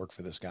want to work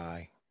for this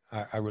guy.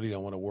 I really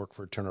don't want to work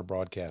for Turner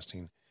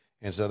Broadcasting.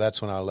 And so that's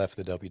when I left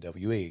the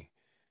WWE.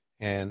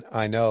 And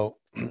I know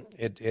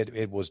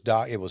it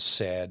was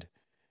sad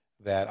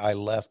that I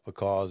left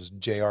because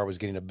JR was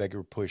getting a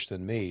bigger push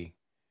than me.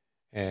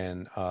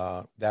 And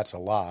that's a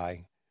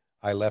lie.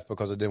 I left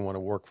because I didn't want to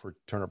work for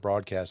Turner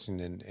Broadcasting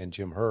and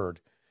Jim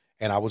Herd.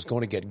 And I was going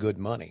to get good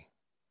money.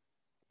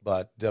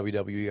 But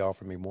WWE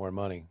offered me more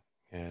money.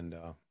 And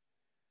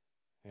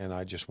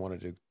I just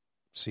wanted to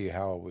see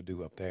how I would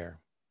do up there.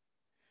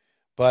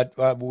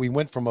 But we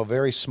went from a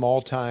very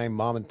small-time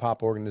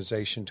mom-and-pop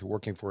organization to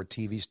working for a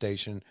TV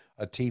station,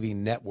 a TV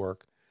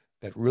network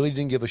that really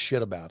didn't give a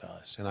shit about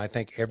us. And I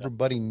think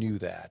everybody knew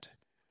that,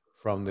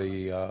 from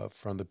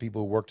the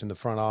people who worked in the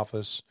front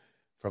office,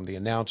 from the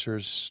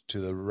announcers to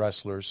the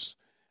wrestlers.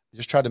 They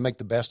just tried to make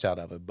the best out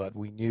of it. But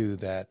we knew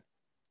that,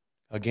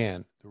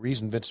 again, the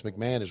reason Vince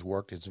McMahon has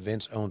worked is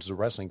Vince owns the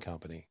wrestling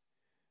company.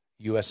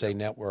 USA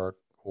Network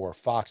or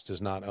Fox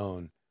does not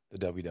own the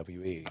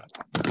WWE.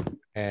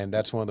 And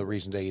that's one of the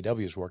reasons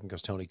AEW is working,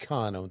 because Tony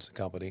Khan owns the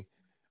company,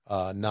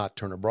 not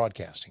Turner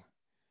Broadcasting.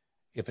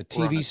 If a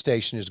TV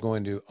station is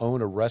going to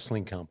own a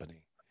wrestling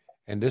company,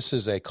 and this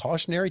is a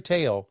cautionary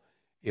tale,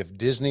 if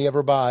Disney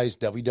ever buys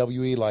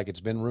WWE like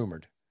it's been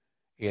rumored,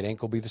 it ain't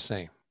going to be the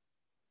same.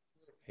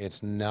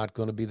 It's not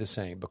going to be the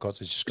same, because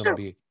it's just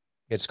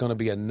going to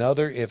be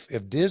another,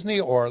 if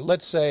Disney, or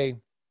let's say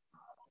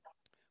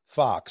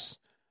Fox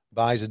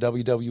buys a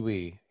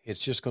WWE, it's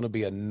just going to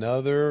be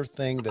another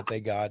thing that they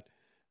got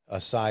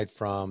aside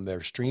from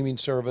their streaming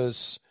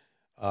service,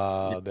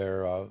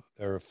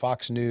 their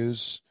Fox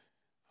News,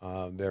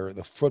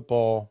 the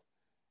football.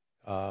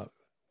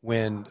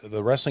 When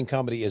the wrestling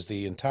company is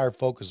the entire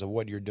focus of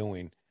what you're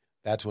doing,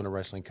 that's when a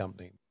wrestling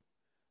company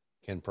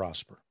can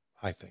prosper,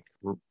 I think.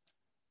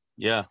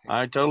 Yeah,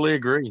 I totally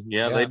agree.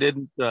 Yeah. They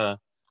didn't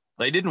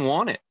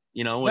want it.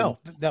 No,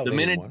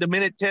 the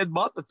minute Ted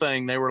bought the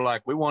thing, they were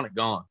like, we want it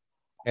gone.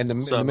 And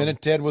the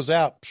minute Ted was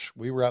out,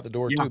 we were out the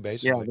door too,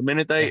 basically. Yeah, the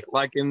minute they,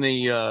 like in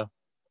the,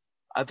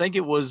 I think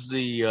it was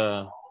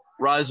the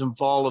rise and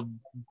fall of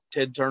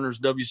Ted Turner's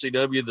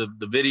WCW,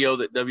 the video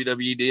that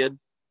WWE did.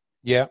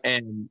 Yeah.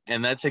 And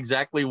that's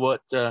exactly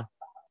what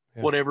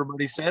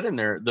everybody said in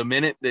there. The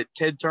minute that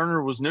Ted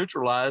Turner was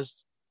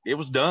neutralized, it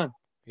was done.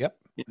 Yep.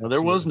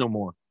 There was no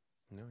more.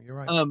 No, you're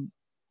right.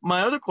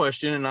 My other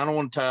question, and I don't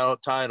want to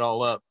tie it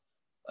all up,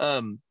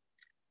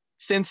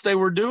 since they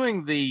were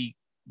doing the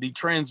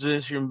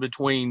transition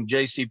between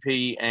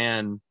JCP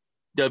and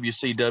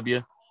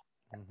WCW,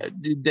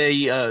 did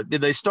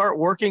they start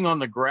working on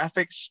the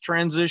graphics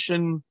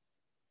transition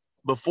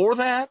before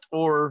that,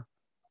 or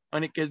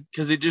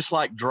because it just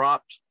like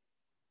dropped,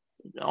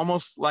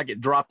 almost like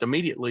it dropped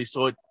immediately.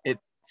 So it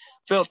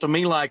felt to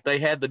me like they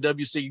had the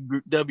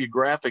WCW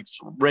graphics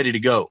ready to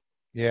go.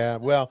 Yeah,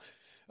 well,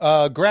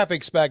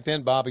 graphics back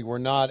then, Bobby, were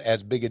not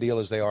as big a deal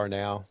as they are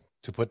now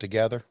to put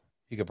together.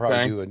 You could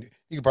probably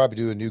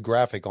do a new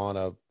graphic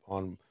on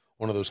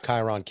one of those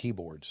Chiron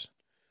keyboards.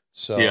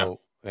 So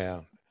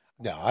yeah.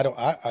 No, I don't.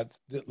 I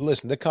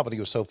listen. The company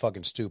was so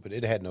fucking stupid.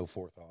 It had no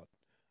forethought.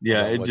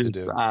 Yeah, it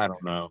just. I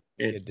don't know.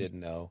 It didn't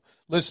know.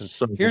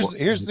 Listen, here's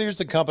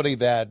the company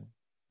that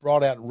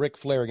brought out Ric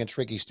Flair against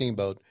Ricky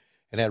Steamboat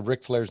and had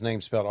Ric Flair's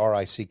name spelled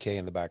RICK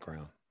in the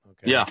background.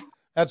 Okay. Yeah,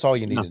 that's all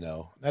you need to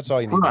know. That's all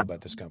you need to know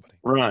about this company.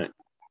 Right.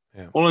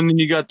 Yeah. Well, and then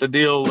you got the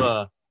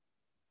deal.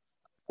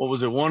 What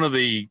was it? One of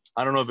the,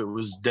 I don't know if it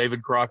was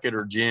David Crockett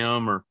or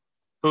Jim or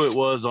who it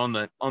was on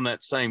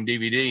that same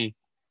DVD.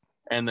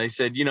 And they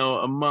said,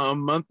 a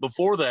month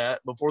before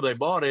that, before they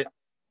bought it,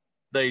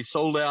 they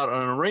sold out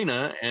an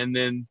arena. And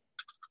then,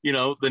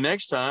 the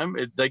next time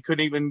they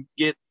couldn't even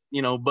get,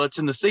 butts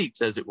in the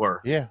seats, as it were.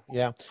 Yeah.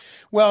 Yeah.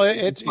 Well,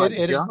 it's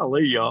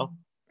golly, y'all.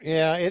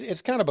 Yeah.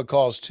 It's kind of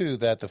because too,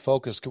 that the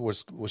focus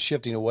was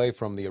shifting away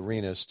from the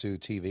arenas to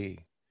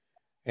TV.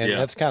 And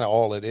that's kind of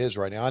all it is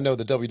right now. I know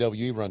the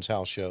WWE runs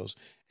house shows.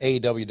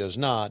 AEW does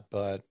not,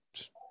 but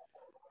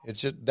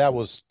it's just, that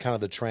was kind of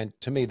the trend.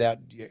 To me,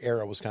 that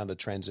era was kind of the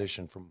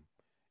transition from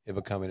it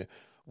becoming.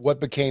 What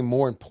became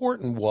more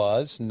important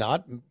was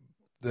not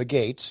the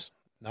gates,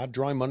 not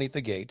drawing money at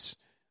the gates.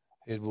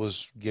 It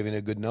was giving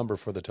a good number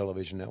for the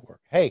television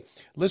network. Hey,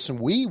 listen,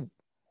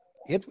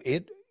 it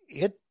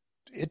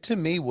to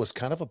me was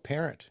kind of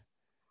apparent,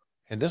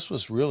 and this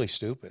was really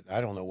stupid. I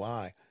don't know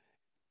why.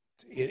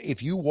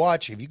 If you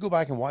go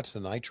back and watch the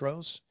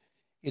Nitros,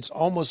 it's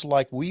almost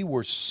like we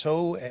were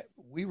so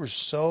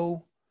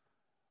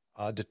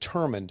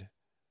determined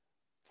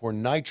for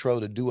Nitro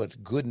to do a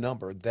good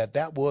number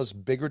that was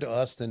bigger to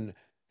us than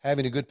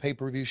having a good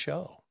pay-per-view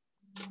show.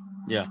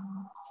 Yeah.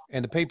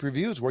 And the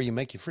pay-per-view is where you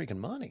make your freaking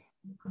money.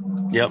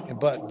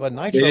 Yep. But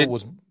Nitro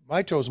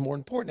was more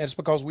important. That's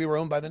because we were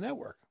owned by the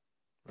network.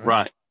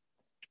 Right.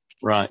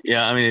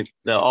 Yeah. I mean,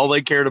 all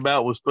they cared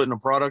about was putting a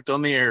product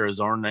on the air, as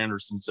Arn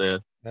Anderson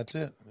said. That's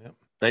it. Yep.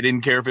 They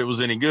didn't care if it was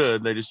any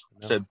good. They just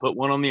said, put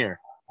one on the air.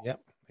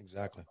 Yep.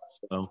 Exactly.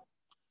 So, all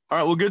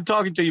right. Well, good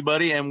talking to you,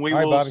 buddy. And we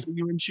will see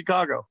you in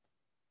Chicago.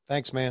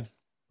 Thanks, man.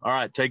 All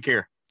right. Take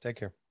care. Take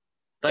care.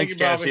 Thanks,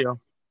 Cassio.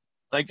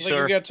 Thank you,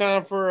 sir. We got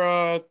time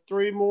for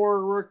 3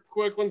 more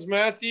quick ones.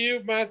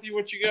 Matthew,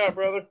 what you got,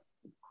 brother?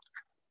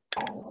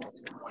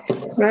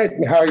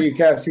 How are you,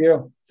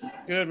 Cassio?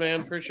 Good,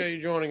 man. Appreciate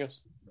you joining us.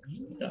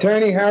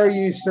 Tony, how are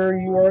you, sir?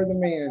 You are the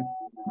man.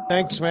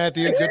 Thanks,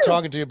 Matthew. Good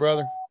talking to you,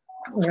 brother.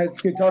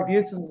 It's good talking to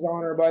you. This is an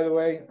honor, by the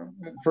way.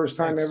 First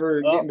time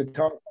ever getting to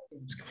talk.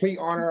 It's a complete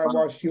honor. I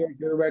watched you like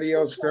everybody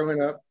else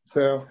growing up.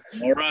 So,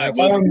 all right.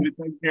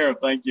 Take care.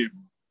 Thank you.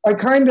 I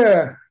kind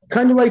of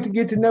like to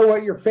get to know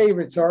what your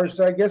favorites are.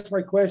 So I guess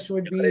my question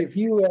would be, if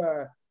you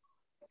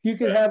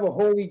could have a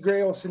holy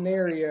grail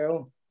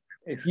scenario,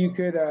 if you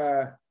could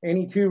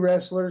any 2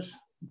 wrestlers,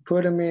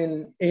 put them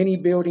in any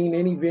building,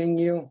 any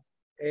venue,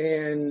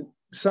 and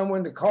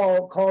someone to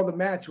call the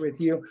match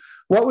with you,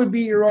 what would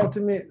be your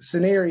ultimate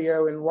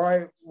scenario, and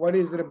why? What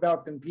is it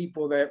about them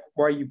people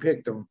why you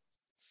picked them?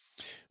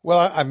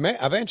 Well,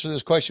 I've answered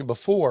this question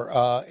before,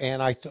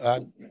 and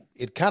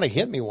it kind of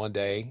hit me one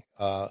day.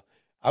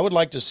 I would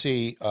like to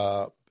see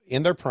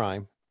in their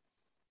prime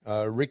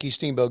Ricky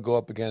Steamboat go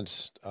up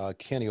against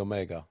Kenny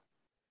Omega,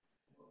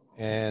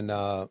 and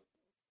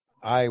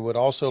I would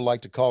also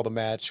like to call the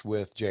match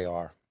with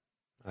JR.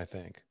 I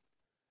think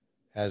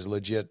as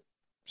legit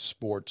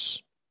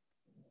sports,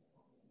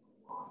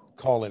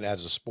 call it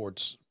as a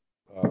sports,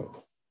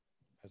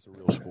 as a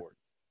real sport.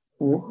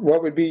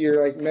 What would be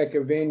your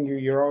mecca venue,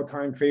 your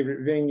all-time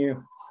favorite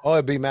venue? Oh,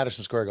 it'd be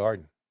Madison Square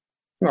Garden.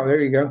 Oh,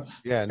 there you go.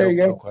 Yeah, there you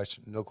go.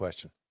 No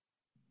question.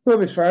 Well, it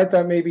was fine. I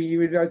thought maybe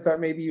you had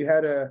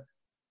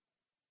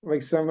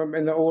some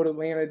in the old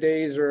Atlanta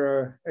days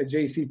or a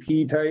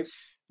JCP type.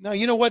 No,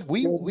 you know what?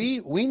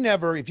 We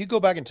never. If you go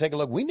back and take a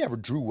look, we never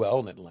drew well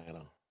in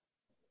Atlanta.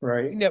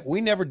 Right.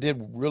 We never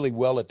did really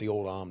well at the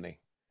old Omni.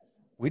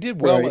 We did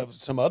well at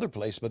some other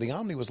place, but the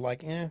Omni was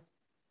like, eh.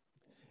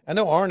 I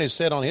know Arn has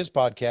said on his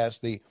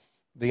podcast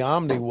the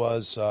Omni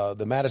was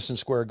the Madison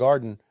Square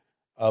Garden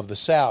of the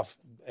South,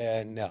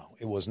 and no,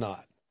 it was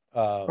not.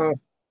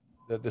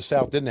 The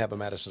South didn't have a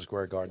Madison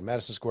Square Garden.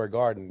 Madison Square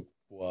Garden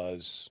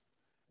was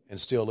and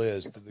still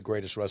is the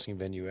greatest wrestling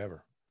venue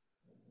ever.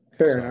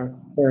 Fair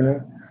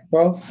enough.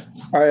 Well,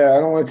 I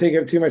don't want to take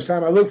up too much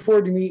time. I look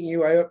forward to meeting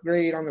you. I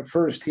upgrade on the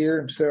 1st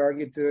here, so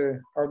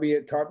I'll be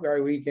at Top Guy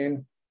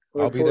Weekend.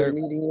 I'll be there.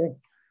 Meeting you.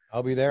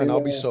 I'll be there, and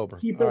I'll be sober.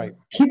 Keep up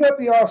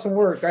the awesome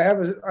work. I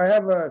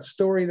have a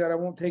story that I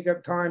won't take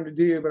up time to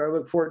do, but I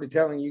look forward to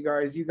telling you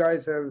guys. You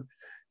guys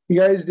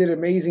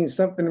did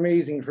something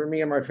amazing for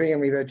me and my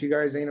family that you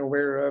guys ain't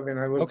aware of, and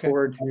I look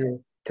forward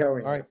to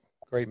telling. All right,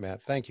 great,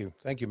 Matt. Thank you,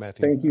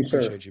 Matthew. Thank you, sir.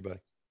 Appreciate you, buddy.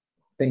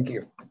 Thank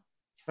you.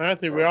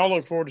 Matthew, we all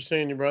look forward to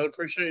seeing you, brother.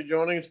 Appreciate you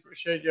joining us.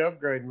 Appreciate you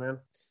upgrading, man.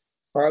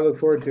 I look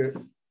forward to it.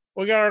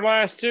 We got our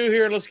last two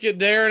here. Let's get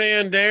Darren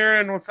in.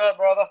 Darren, what's up,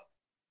 brother?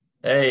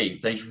 Hey,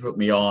 thanks for putting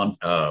me on.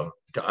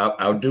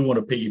 I do want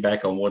to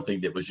piggyback on one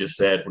thing that was just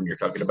said when you're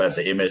talking about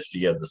the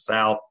MSG of the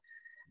South.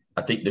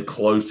 I think the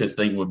closest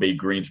thing would be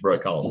Greensboro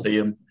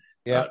Coliseum.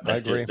 Yeah, I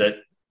agree.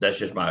 That's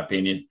just my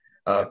opinion.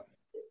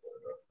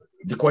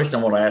 The question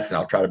I want to ask, and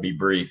I'll try to be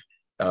brief.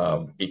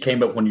 It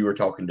came up when you were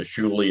talking to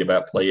Shuli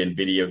about playing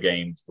video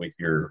games with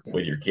your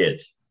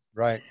kids.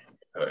 Right.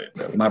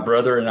 My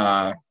brother and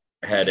I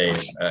had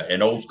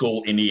an old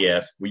school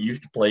NES. We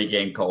used to play a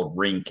game called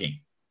Ring King.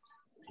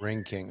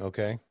 Ring King,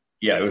 okay.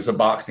 Yeah, it was a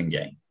boxing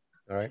game.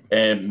 All right.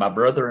 And my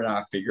brother and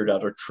I figured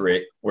out a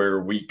trick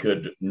where we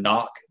could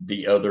knock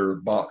the other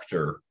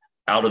boxer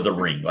out of the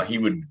ring. Like he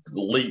would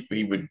leap,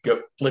 he would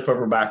go flip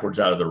over backwards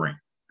out of the ring.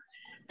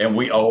 And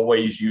we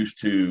always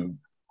used to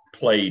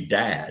play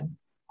dad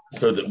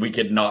so that we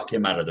could knock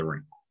him out of the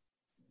ring.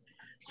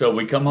 So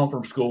we come home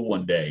from school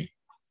one day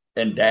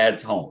and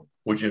dad's home,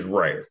 which is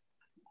rare.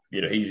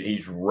 You know,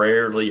 he's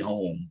rarely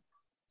home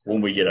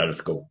when we get out of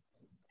school.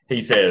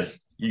 He says,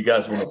 "You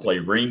guys want to play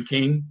Ring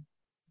King?"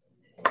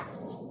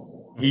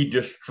 He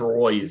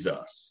destroys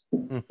us.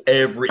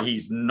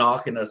 He's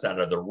knocking us out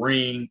of the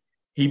ring.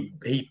 He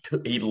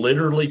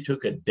literally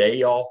took a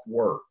day off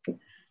work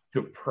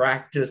to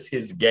practice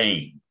his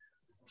game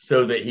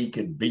so that he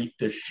could beat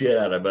the shit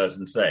out of us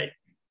and say,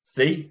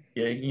 "See,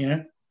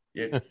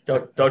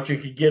 thought you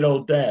could get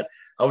old dad."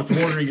 I was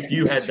wondering if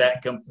you had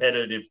that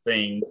competitive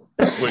thing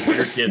with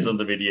your kids on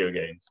the video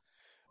games.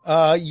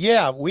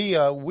 Yeah,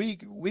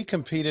 we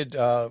competed.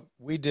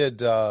 We did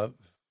the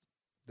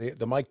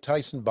Mike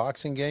Tyson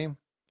boxing game,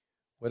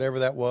 whatever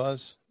that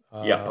was.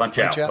 Punch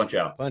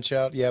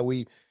out. Yeah,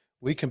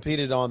 we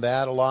competed on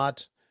that a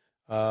lot.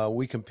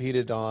 We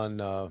competed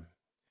on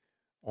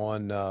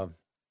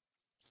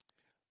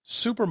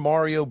Super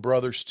Mario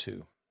Brothers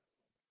 2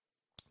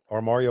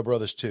 or Mario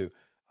Brothers 2.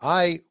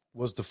 I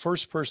was the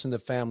first person in the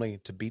family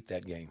to beat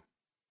that game.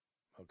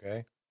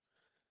 Okay.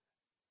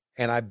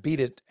 And I beat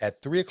it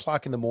at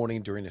 3:00 in the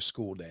morning during a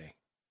school day.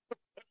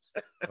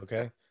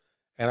 Okay.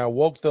 And I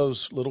woke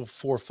those little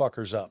four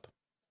fuckers up.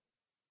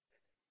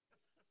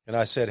 And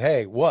I said,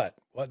 "Hey, what,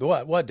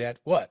 Dad?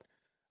 What?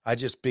 I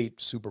just beat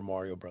Super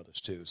Mario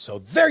Brothers 2. So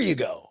there you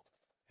go."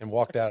 And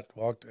went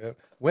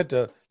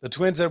to the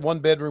twins had one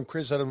bedroom.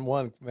 Chris had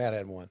one. Matt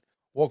had one.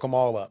 Woke them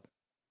all up.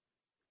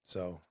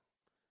 So,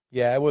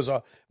 yeah, it was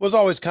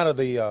always kind of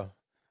the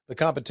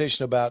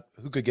competition about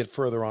who could get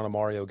further on a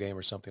Mario game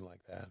or something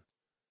like that.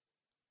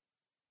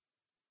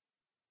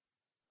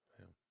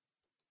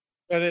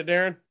 That it,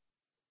 Darren?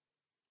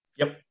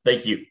 Yep.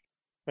 Thank you.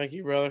 Thank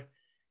you, brother.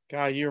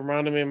 God, you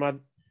reminded me of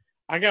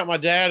I got my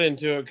dad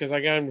into it because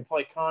I got him to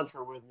play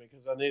Contra with me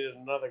because I needed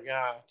another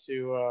guy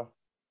to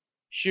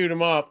shoot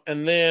him up.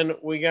 And then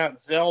we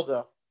got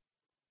Zelda.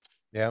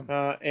 Yeah.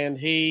 And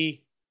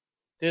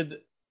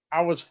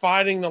I was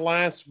fighting the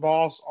last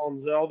boss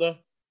on Zelda.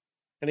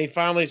 And he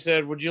finally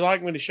said, "Would you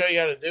like me to show you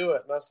how to do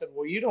it?" And I said,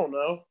 "Well, you don't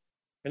know."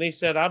 And he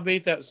said, "I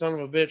beat that son of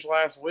a bitch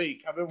last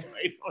week. I've been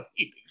waiting on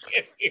you to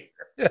get here."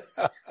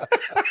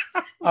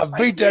 I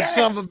beat that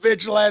son of a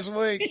bitch last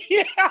week.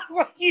 Yeah, I was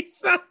like, "You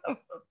son of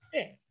a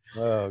bitch."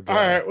 Oh, God.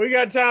 All right, we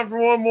got time for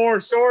one more.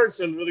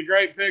 Sorensen with a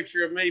great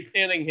picture of me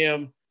pinning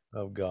him.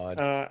 Oh, God.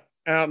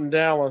 Out in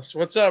Dallas.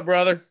 What's up,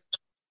 brother?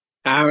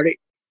 Howdy.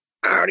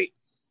 I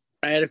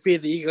had to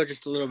feed the ego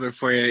just a little bit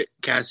for you,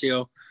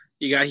 Cassio.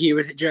 You got here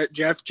with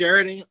Jeff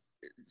Jarrett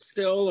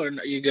still, or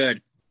are you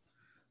good?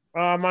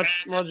 My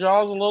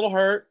jaw's a little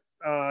hurt.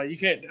 You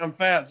can't. I'm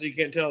fat, so you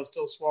can't tell it's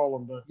still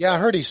swollen. But yeah, I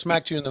heard he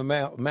smacked you in the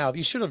mouth.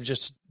 You should have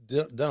just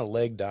done a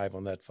leg dive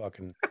on that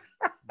fucking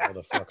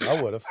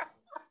motherfucker.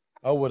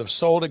 I would have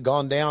sold it,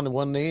 gone down to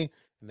one knee,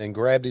 and then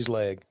grabbed his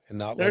leg and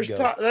not let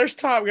go. There's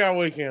Top Guy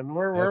weekend.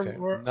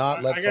 We're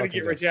not. I got to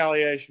get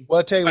retaliation. Well,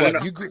 I'll tell you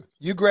what.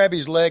 You grab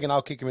his leg, and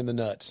I'll kick him in the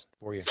nuts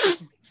for you.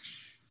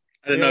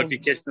 I don't know if you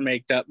kissed the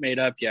made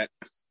up yet.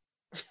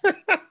 All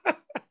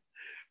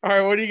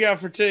right, what do you got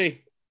for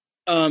tea?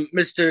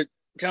 Mr.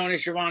 Tony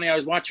Schiavone, I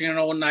was watching an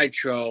old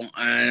Nitro,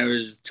 and it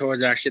was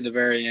towards actually the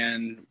very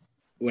end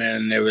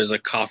when there was a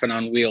coffin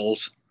on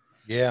wheels.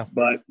 Yeah.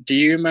 But do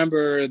you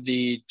remember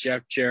the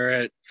Jeff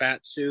Jarrett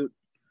fat suit?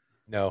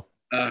 No.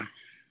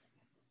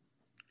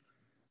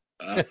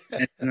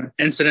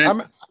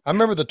 Incident? I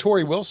remember the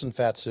Tori Wilson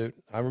fat suit.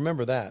 I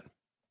remember that.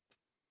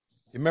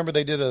 You remember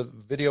they did a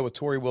video with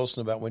Tori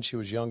Wilson about when she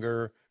was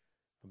younger,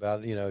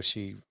 about,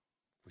 she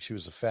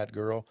was a fat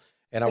girl.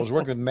 And I was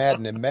working with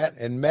Madden,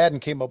 and Madden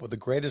came up with the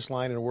greatest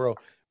line in the world.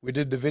 We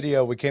did the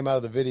video. We came out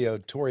of the video.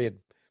 Tori had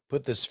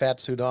put this fat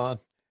suit on,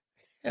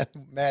 and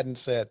Madden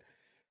said,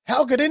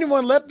 "How could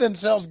anyone let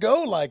themselves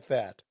go like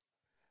that?"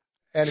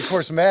 And of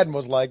course, Madden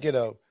was like,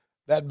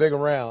 that big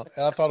around.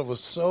 And I thought it was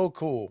so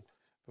cool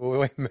the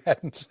way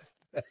Madden said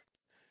that.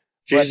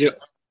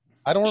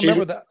 I don't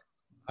remember that.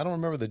 I don't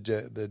remember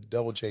the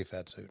double J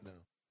fat suit. No.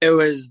 It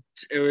was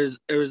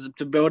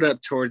to build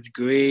up towards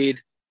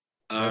Greed.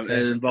 Okay.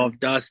 It involved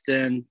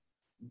Dustin,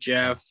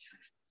 Jeff.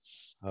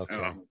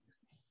 Okay.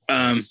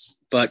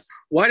 But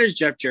why does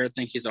Jeff Jarrett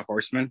think he's a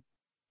horseman?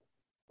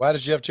 Why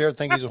does Jeff Jarrett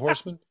think he's a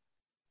horseman?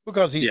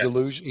 Because he's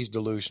he's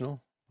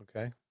delusional.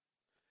 Okay.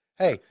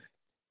 Hey,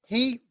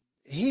 he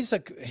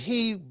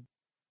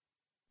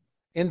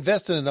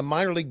invested in a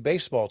minor league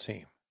baseball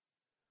team.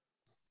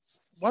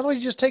 Why don't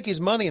he just take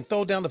his money and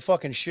throw it down the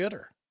fucking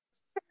shitter?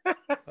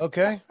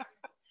 Okay.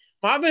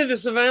 Might be the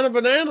Savannah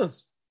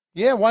Bananas.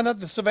 Yeah, why not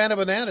the Savannah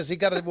Bananas? He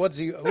got what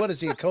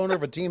is he, a co-owner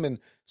of a team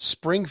in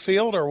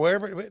Springfield or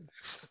wherever?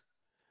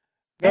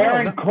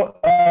 Aaron,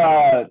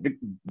 the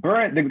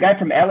guy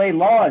from LA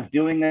Law is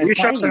doing a you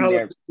shut the hell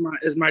there. up.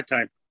 It's my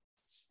time.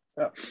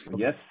 Oh,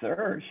 yes,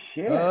 sir.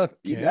 Shit. Okay.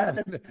 You got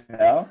it,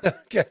 pal.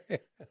 Okay.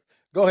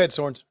 Go ahead,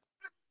 Sorns.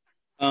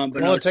 But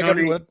no,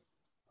 Tony, go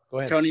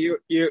ahead. Tony,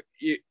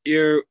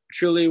 you're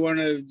truly one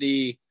of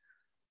the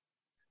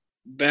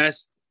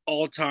best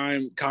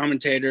all-time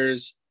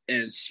commentators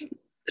in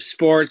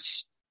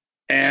sports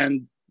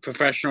and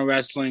professional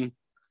wrestling.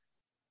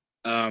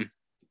 I'm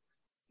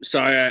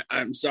sorry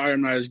I'm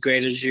not as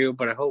great as you,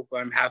 but I hope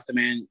I'm half the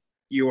man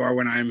you are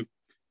when I'm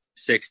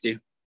 60.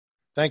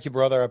 Thank you,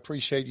 brother. I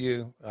appreciate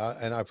you,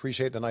 and I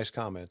appreciate the nice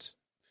comments.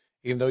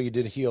 Even though you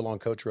did heel on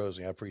Coach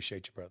Rosie, I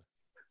appreciate you, brother.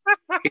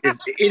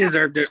 He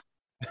deserved it.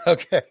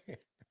 Okay.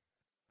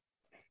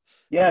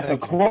 Yeah, so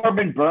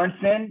Corbin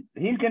Burnson,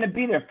 he's going to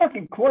be there.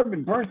 Fucking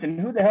Corbin Burnson.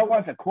 Who the hell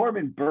wants a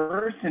Corbin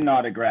Burnson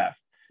autograph?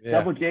 Yeah.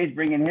 Double J's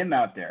bringing him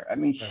out there. I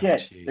mean,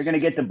 shit. They're going to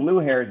get the blue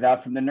hairs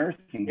out from the nursing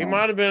home. He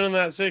might have been in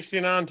that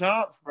 69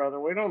 Tops, brother.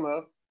 We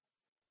don't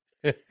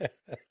know.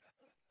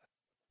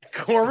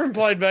 Corbin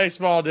played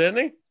baseball, didn't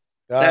he?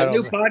 That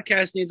new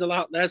podcast needs a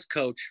lot less,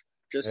 Coach.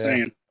 Just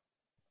saying.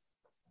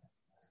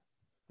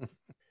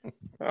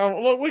 Oh,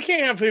 look, we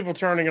can't have people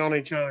turning on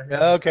each other.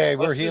 Okay,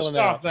 we're healing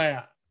stop out.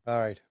 That. All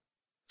right.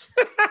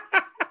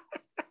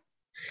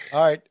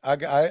 All right.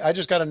 I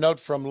just got a note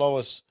from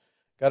Lois.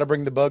 Got to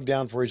bring the bug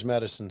down for his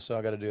medicine, so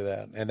I got to do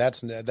that, and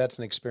that's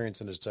an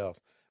experience in itself.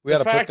 We got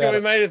to put that. The fact that we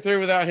made it through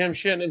without him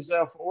shitting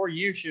himself or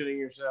you shitting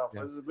yourself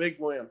is a big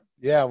win.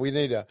 Yeah, we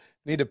need to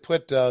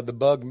put the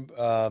bug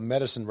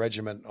medicine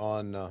regimen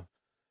on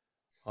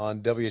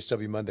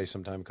WHW Monday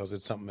sometime because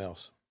it's something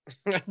else.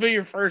 That'll be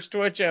your first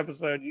Twitch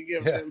episode. You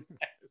give him medicine.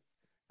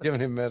 Giving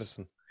him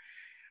medicine.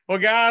 Well,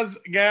 guys,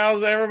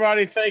 gals,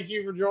 everybody, thank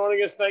you for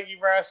joining us. Thank you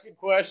for asking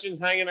questions,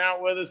 hanging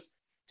out with us.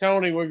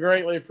 Tony, we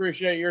greatly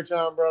appreciate your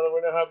time, brother.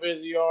 We know how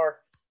busy you are.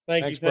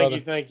 Thank you, my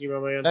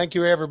man. Thank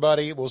you,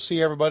 everybody. We'll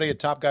see everybody at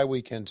Top Guy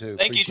Weekend, too.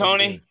 Thank you,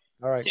 Tony.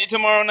 All right. See you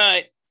tomorrow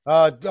night.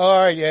 All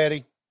right,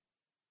 Eddie.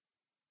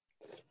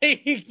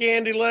 Hey,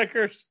 Candy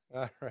Lickers.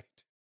 All right.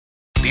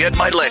 The Ed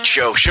Milet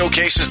Show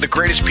showcases the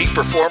greatest peak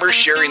performers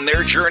sharing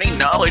their journey,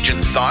 knowledge,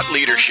 and thought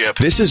leadership.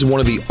 This is one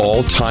of the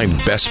all-time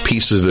best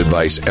pieces of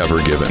advice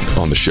ever given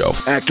on the show.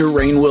 Actor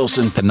Rainn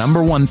Wilson. The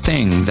number one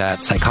thing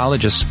that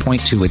psychologists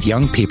point to with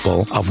young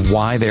people of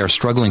why they are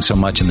struggling so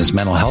much in this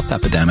mental health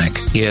epidemic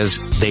is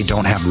they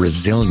don't have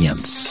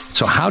resilience.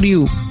 So how do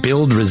you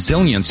build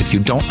resilience if you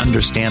don't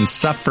understand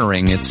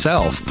suffering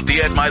itself?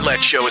 The Ed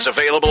Milet Show is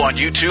available on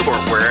YouTube or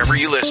wherever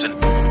you listen.